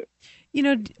fun with it?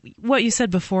 What you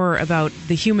said before about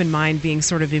the human mind being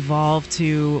sort of evolved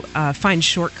to find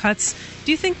shortcuts.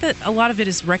 Do you think that a lot of it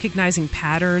is recognizing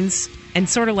patterns, and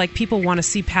sort of like people want to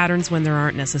see patterns when there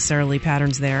aren't necessarily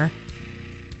patterns there?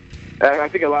 I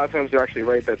think a lot of times they're actually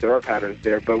right that there are patterns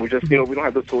there, but we just we don't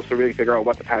have the tools to really figure out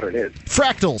what the pattern is.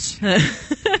 Fractals.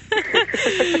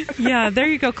 Yeah, there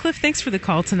you go, Cliff. Thanks for the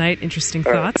call tonight. Interesting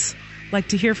thoughts. Like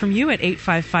to hear from you at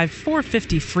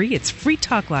 855-450-FREE. It's Free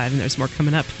Talk Live, and there's more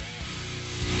coming up.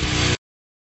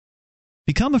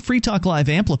 Become a Free Talk Live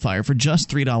amplifier for just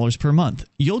 $3 per month.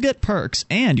 You'll get perks,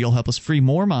 and you'll help us free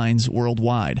more minds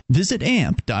worldwide. Visit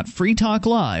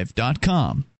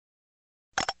amp.freetalklive.com.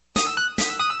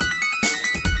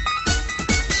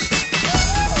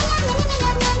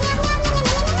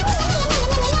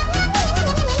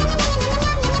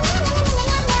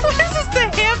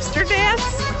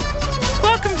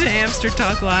 Welcome to Hamster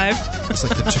Talk Live. It's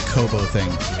like the Chocobo thing.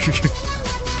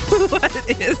 What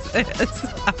is this?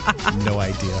 No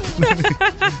idea.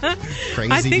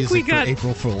 Crazy I think music we got for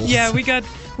April Fools. Yeah,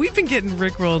 we've been getting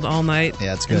rickrolled all night.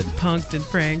 Yeah, it's good. And punked and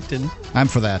pranked and. I'm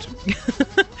for that.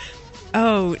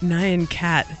 Oh, Nyan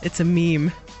Cat. It's a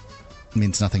meme. It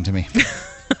means nothing to me.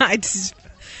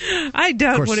 I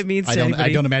doubt what it means to anybody.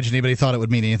 I don't imagine anybody thought it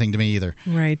would mean anything to me either.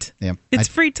 Right. Yeah. It's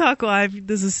Free Talk Live.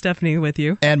 This is Stephanie with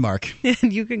you. And Mark.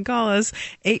 And you can call us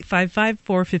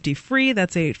 855-450-FREE.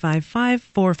 That's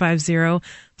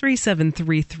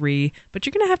 855-450-3733. But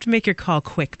you're going to have to make your call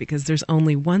quick because there's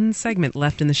only one segment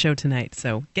left in the show tonight.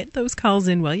 So get those calls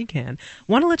in while you can.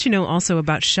 Want to let you know also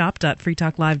about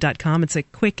shop.freetalklive.com. It's a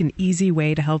quick and easy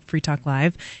way to help Free Talk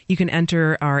Live. You can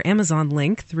enter our Amazon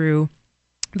link through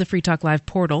the Free Talk Live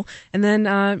portal, and then,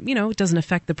 it doesn't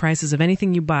affect the prices of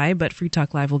anything you buy, but Free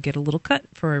Talk Live will get a little cut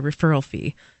for a referral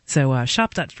fee. So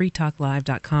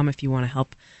shop.freetalklive.com if you want to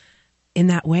help in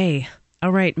that way.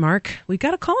 All right, Mark, we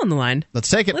got a call on the line. Let's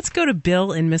take it. Let's go to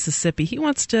Bill in Mississippi. He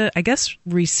wants to, I guess,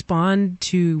 respond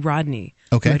to Rodney,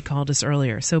 who had called us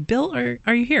earlier. So, Bill,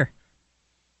 are you here?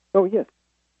 Oh, yes.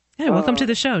 Yeah, welcome to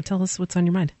the show. Tell us what's on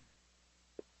your mind.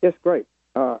 Yes, great.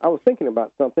 I was thinking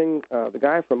about something. The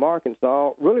guy from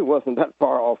Arkansas really wasn't that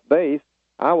far off base.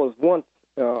 I was once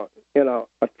in a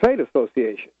trade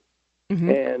association,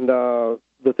 and the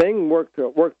thing worked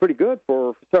pretty good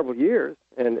for several years.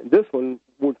 And this one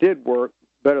did work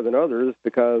better than others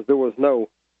because there was no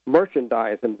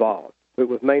merchandise involved. It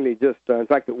was mainly just, in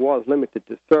fact, it was limited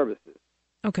to services.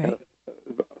 Okay.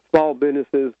 Small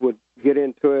businesses would get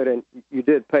into it, and you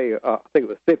did pay, I think it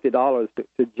was $50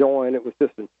 to join. It was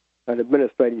just an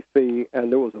administrative fee,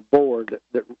 and there was a board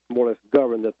that more or less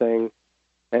governed the thing.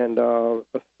 And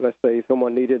let's say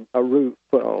someone needed a roof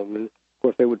put on, and of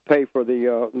course they would pay for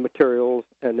the materials,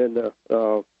 and then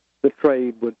the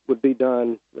trade would be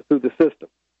done through the system.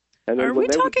 And then are we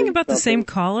talking about the same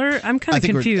caller? I'm kind of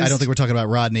confused. I don't think we're talking about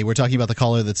Rodney. We're talking about the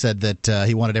caller that said that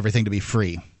he wanted everything to be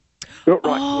free. Right.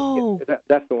 Oh,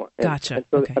 that's the one. Gotcha. And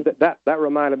so okay. that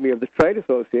reminded me of the trade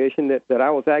association that I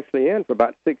was actually in for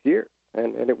about 6 years,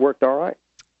 and it worked all right.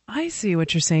 I see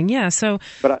what you're saying. Yeah. So,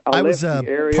 but I was left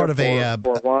the area part of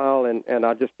for a while, and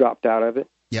I just dropped out of it.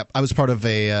 Yep, I was part of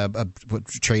a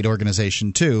trade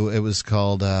organization too. It was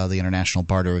called the International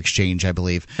Barter Exchange, I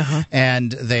believe,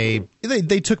 and they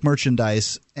took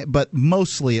merchandise, but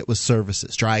mostly it was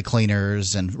services, dry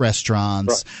cleaners and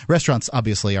restaurants. Right. Restaurants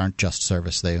obviously aren't just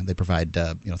service; they provide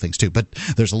things too. But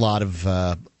there's a lot of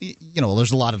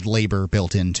there's a lot of labor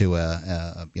built into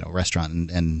a restaurant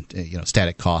and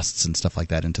static costs and stuff like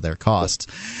that into their costs.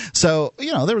 Right. So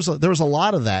there was a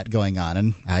lot of that going on,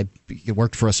 and I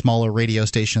worked for a smaller radio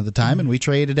station at the time, and we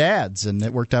traded ads, and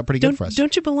it worked out pretty good for us.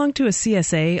 Don't you belong to a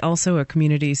CSA, also a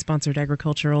community-sponsored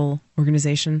agricultural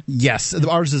organization? Yes,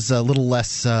 ours is a little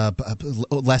less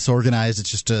organized. It's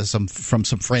just some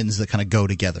friends that kind of go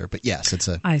together. But yes,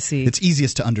 I see. It's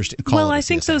easiest to understand. I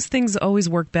think those things always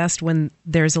work best when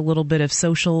there's a little bit of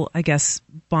social, I guess,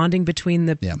 bonding between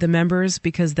the members,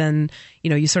 because then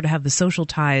you sort of have the social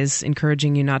ties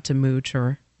encouraging you not to mooch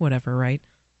or whatever, right?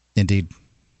 Indeed.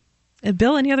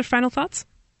 Bill, any other final thoughts?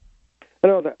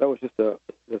 No, that was just the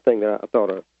thing that I thought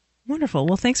of. Wonderful.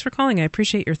 Well, thanks for calling. I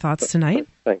appreciate your thoughts tonight.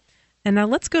 Thanks. And now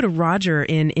let's go to Roger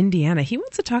in Indiana. He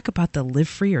wants to talk about the live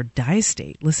free or die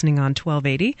state, listening on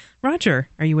 1280. Roger,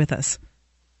 are you with us?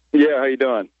 Yeah, how you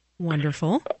doing?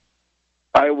 Wonderful.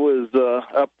 I was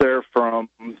up there from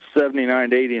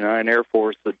 79 to 89 Air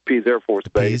Force at Pease Air Force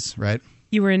Base. Pease, right.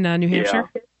 You were in New Hampshire?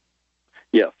 Yeah.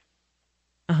 Yes.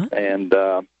 Uh-huh. And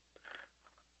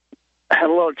I had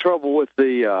a lot of trouble with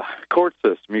the court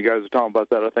system. You guys were talking about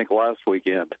that, I think, last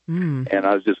weekend. Mm. And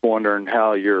I was just wondering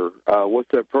how what's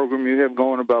that program you have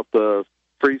going about the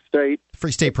Free State?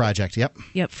 Free State Project, yep.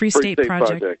 Yep,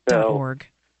 freestateproject.org.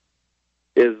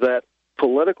 Is that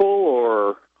political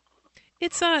or...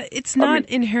 It's not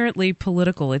inherently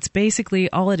political. It's basically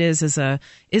all it is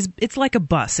it's like a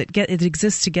bus. It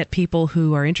exists to get people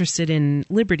who are interested in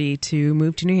liberty to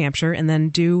move to New Hampshire and then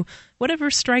do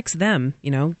whatever strikes them,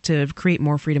 to create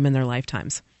more freedom in their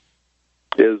lifetimes.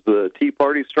 Is the Tea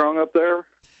Party strong up there?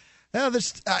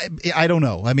 I don't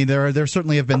know. I mean, there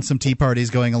certainly have been some Tea Parties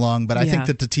going along, but I think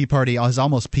that the Tea Party has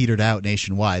almost petered out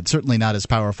nationwide. Certainly not as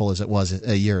powerful as it was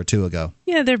a year or two ago.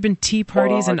 Yeah, there have been Tea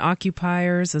Parties and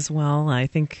occupiers as well. I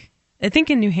think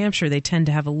in New Hampshire they tend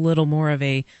to have a little more of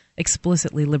a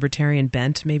explicitly libertarian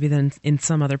bent, maybe than in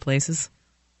some other places.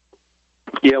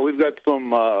 Yeah, we've got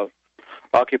some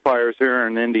occupiers here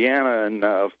in Indiana, and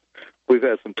we've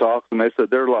had some talks, and they said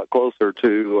they're a lot closer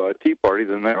to Tea Party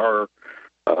than they are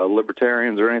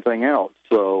libertarians or anything else.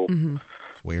 So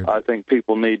weird. I think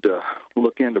people need to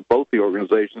look into both the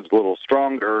organizations a little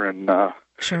stronger and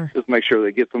just make sure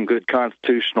they get some good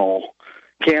constitutional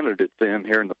candidates in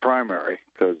here in the primary,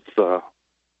 because the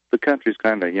country's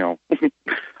kind of,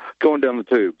 going down the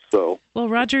tube. So, well,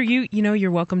 Roger,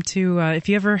 you're welcome to, if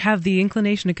you ever have the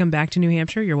inclination to come back to New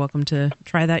Hampshire, you're welcome to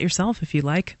try that yourself if you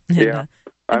like. And,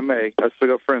 I may. I still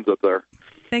got friends up there.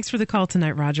 Thanks for the call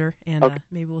tonight, Roger, and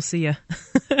maybe we'll see you.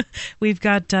 We've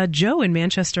got Joe in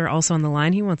Manchester also on the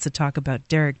line. He wants to talk about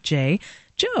Derek J.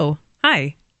 Joe,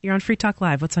 hi. You're on Free Talk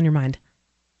Live. What's on your mind?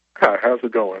 Hi, how's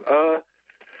it going?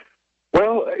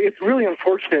 Well, it's really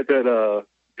unfortunate that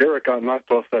Derek got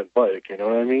knocked off that bike, you know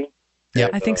what I mean? Yeah,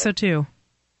 I think so too.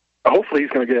 Hopefully he's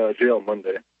going to get out of jail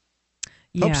Monday.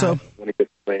 Yeah. Hope so. When he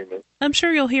gets famous. I'm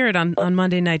sure you'll hear it on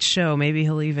Monday night's show. Maybe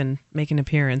he'll even make an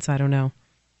appearance. I don't know.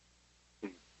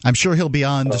 I'm sure he'll be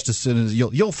on just as soon as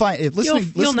you'll find.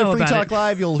 Listen you'll know to Free about Talk it.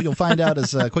 Live. You'll find out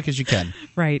as quick as you can.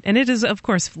 Right, and it is of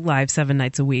course live 7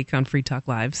 nights a week on Free Talk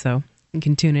Live, so you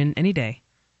can tune in any day.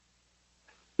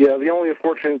 Yeah, the only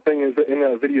unfortunate thing is that in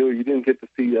that video you didn't get to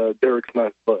see Derek's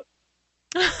nice butt.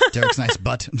 Derek's nice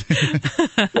butt.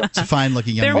 It's a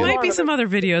fine-looking young There man. might be some other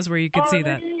videos where you could see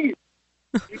that. You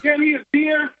can't eat a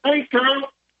beer? Thanks, girl.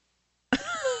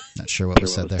 Not sure what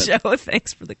was said there. Joe,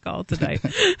 thanks for the call tonight.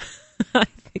 I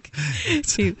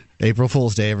think April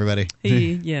Fool's Day, everybody.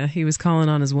 he was calling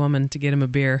on his woman to get him a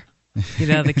beer. Get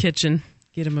out of the kitchen,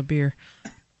 get him a beer.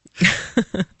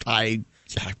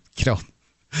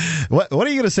 What are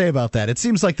you going to say about that? It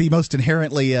seems like the most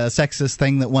inherently sexist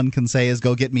thing that one can say is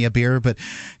 "go get me a beer," but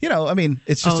I mean,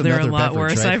 it's just they're another a lot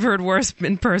beverage, worse. right? I've heard worse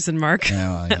in person, Mark.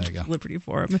 Yeah, well, there you go. Liberty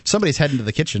Forum. Somebody's heading to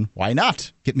the kitchen. Why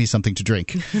not get me something to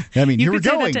drink? I mean, you were could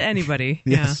say going that to anybody.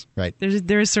 Yes, yeah. right.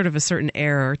 There is sort of a certain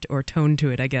air or tone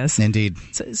to it, I guess. Indeed.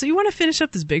 So you want to finish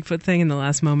up this Bigfoot thing in the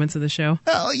last moments of the show?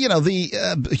 Well,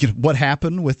 what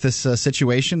happened with this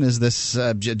situation is this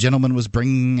gentleman was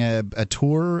bringing a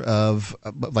tour of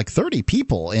like 30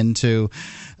 people into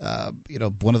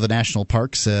one of the national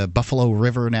parks, Buffalo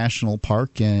River National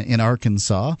Park in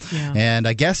Arkansas. Yeah. And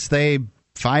I guess they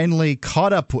finally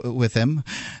caught up with him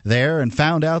there and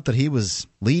found out that he was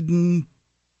leading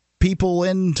people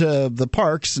into the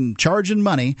parks and charging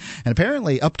money, and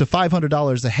apparently up to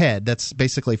 $500 a head. That's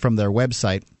basically from their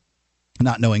website.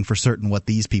 Not knowing for certain what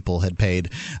these people had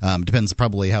paid. Depends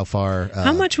probably how far.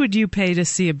 How much would you pay to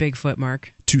see a Bigfoot,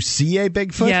 Mark? To see a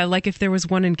Bigfoot? Yeah, like if there was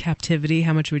one in captivity,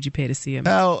 how much would you pay to see him?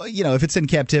 Oh, if it's in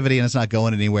captivity and it's not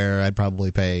going anywhere, I'd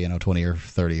probably pay, $20 or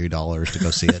 $30 to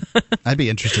go see it. I'd be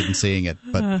interested in seeing it.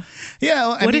 But,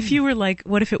 what if you were like,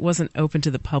 what if it wasn't open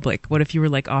to the public? What if you were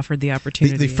like offered the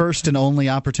opportunity? The first and only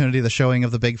opportunity, the showing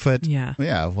of the Bigfoot? Yeah.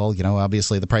 Yeah, well,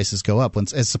 obviously the prices go up.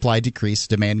 As supply decreases,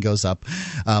 demand goes up.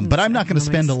 But I'm not going to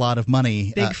spend a lot of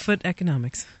money. Bigfoot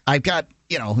economics. I've got,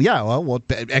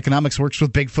 economics works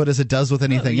with Bigfoot as it does with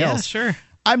anything else. Yeah, sure.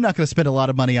 I'm not going to spend a lot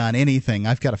of money on anything.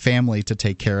 I've got a family to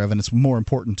take care of, and it's more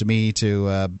important to me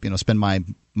to spend my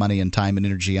money and time and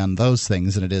energy on those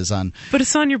things than it is on. But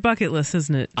it's on your bucket list,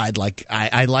 isn't it? I like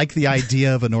the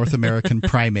idea of a North American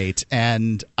primate,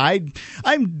 and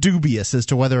I'm dubious as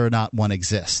to whether or not one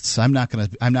exists. I'm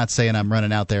not saying I'm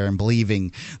running out there and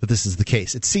believing that this is the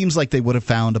case. It seems like they would have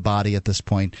found a body at this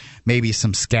point, maybe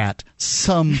some scat,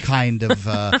 some kind of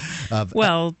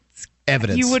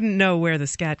evidence. You wouldn't know where the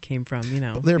scat came from,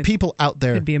 There are people out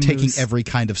there taking moose. every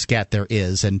kind of scat there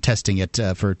is and testing it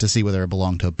to see whether it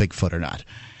belonged to a Bigfoot or not.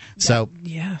 So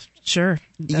yeah, sure.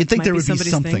 You'd think there would be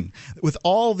something thing. with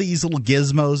all these little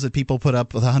gizmos that people put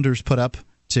up, the hunters put up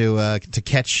to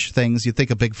catch things. You'd think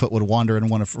a Bigfoot would wander in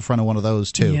front of one of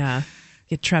those too. Yeah,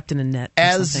 get trapped in a net.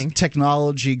 As something.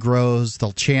 Technology grows,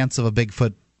 the chance of a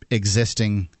Bigfoot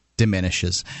existing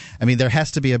diminishes. I mean, there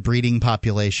has to be a breeding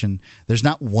population. There's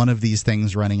not one of these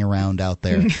things running around out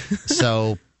there.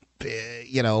 So,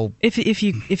 if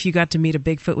you got to meet a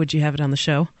Bigfoot, would you have it on the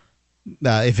show?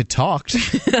 If it talked,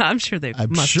 I'm sure they.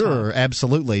 I'm must sure, talk.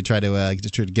 Absolutely. Try to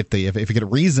get if you get a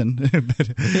reason.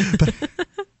 but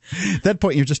at that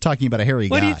point, you're just talking about a hairy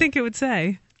guy. What do you think it would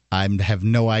say? I have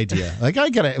no idea. Like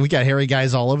we got hairy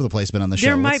guys all over the place been on the show.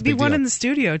 There might be one in the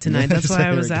studio tonight. That's why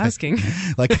I was asking.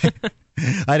 Like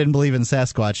I didn't believe in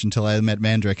Sasquatch until I met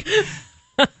Mandrick.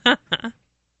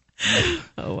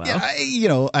 Oh wow.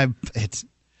 Yeah,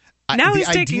 now he's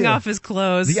taking off his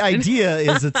clothes. The idea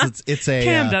is it's a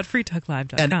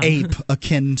cam.freetalklive.com. An ape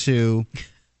akin to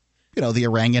the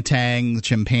orangutan, the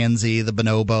chimpanzee, the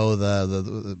bonobo,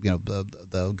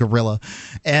 the gorilla,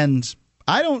 and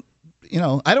I don't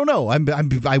know.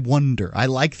 I wonder. I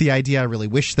like the idea. I really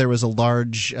wish there was a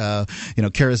large,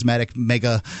 charismatic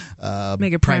mega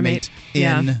primate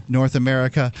in North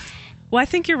America. Well, I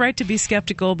think you're right to be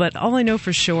skeptical, but all I know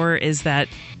for sure is that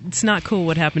it's not cool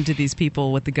what happened to these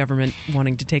people with the government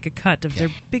wanting to take a cut of their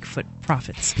Bigfoot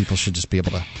profits. People should just be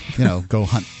able to, go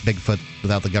hunt Bigfoot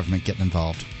without the government getting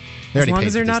involved. As long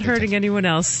as they're not hurting anyone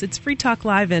else. It's Free Talk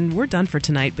Live, and we're done for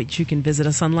tonight, but you can visit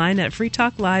us online at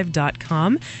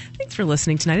freetalklive.com. Thanks for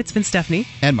listening tonight. It's been Stephanie.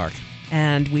 And Mark.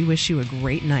 And we wish you a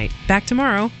great night. Back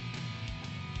tomorrow.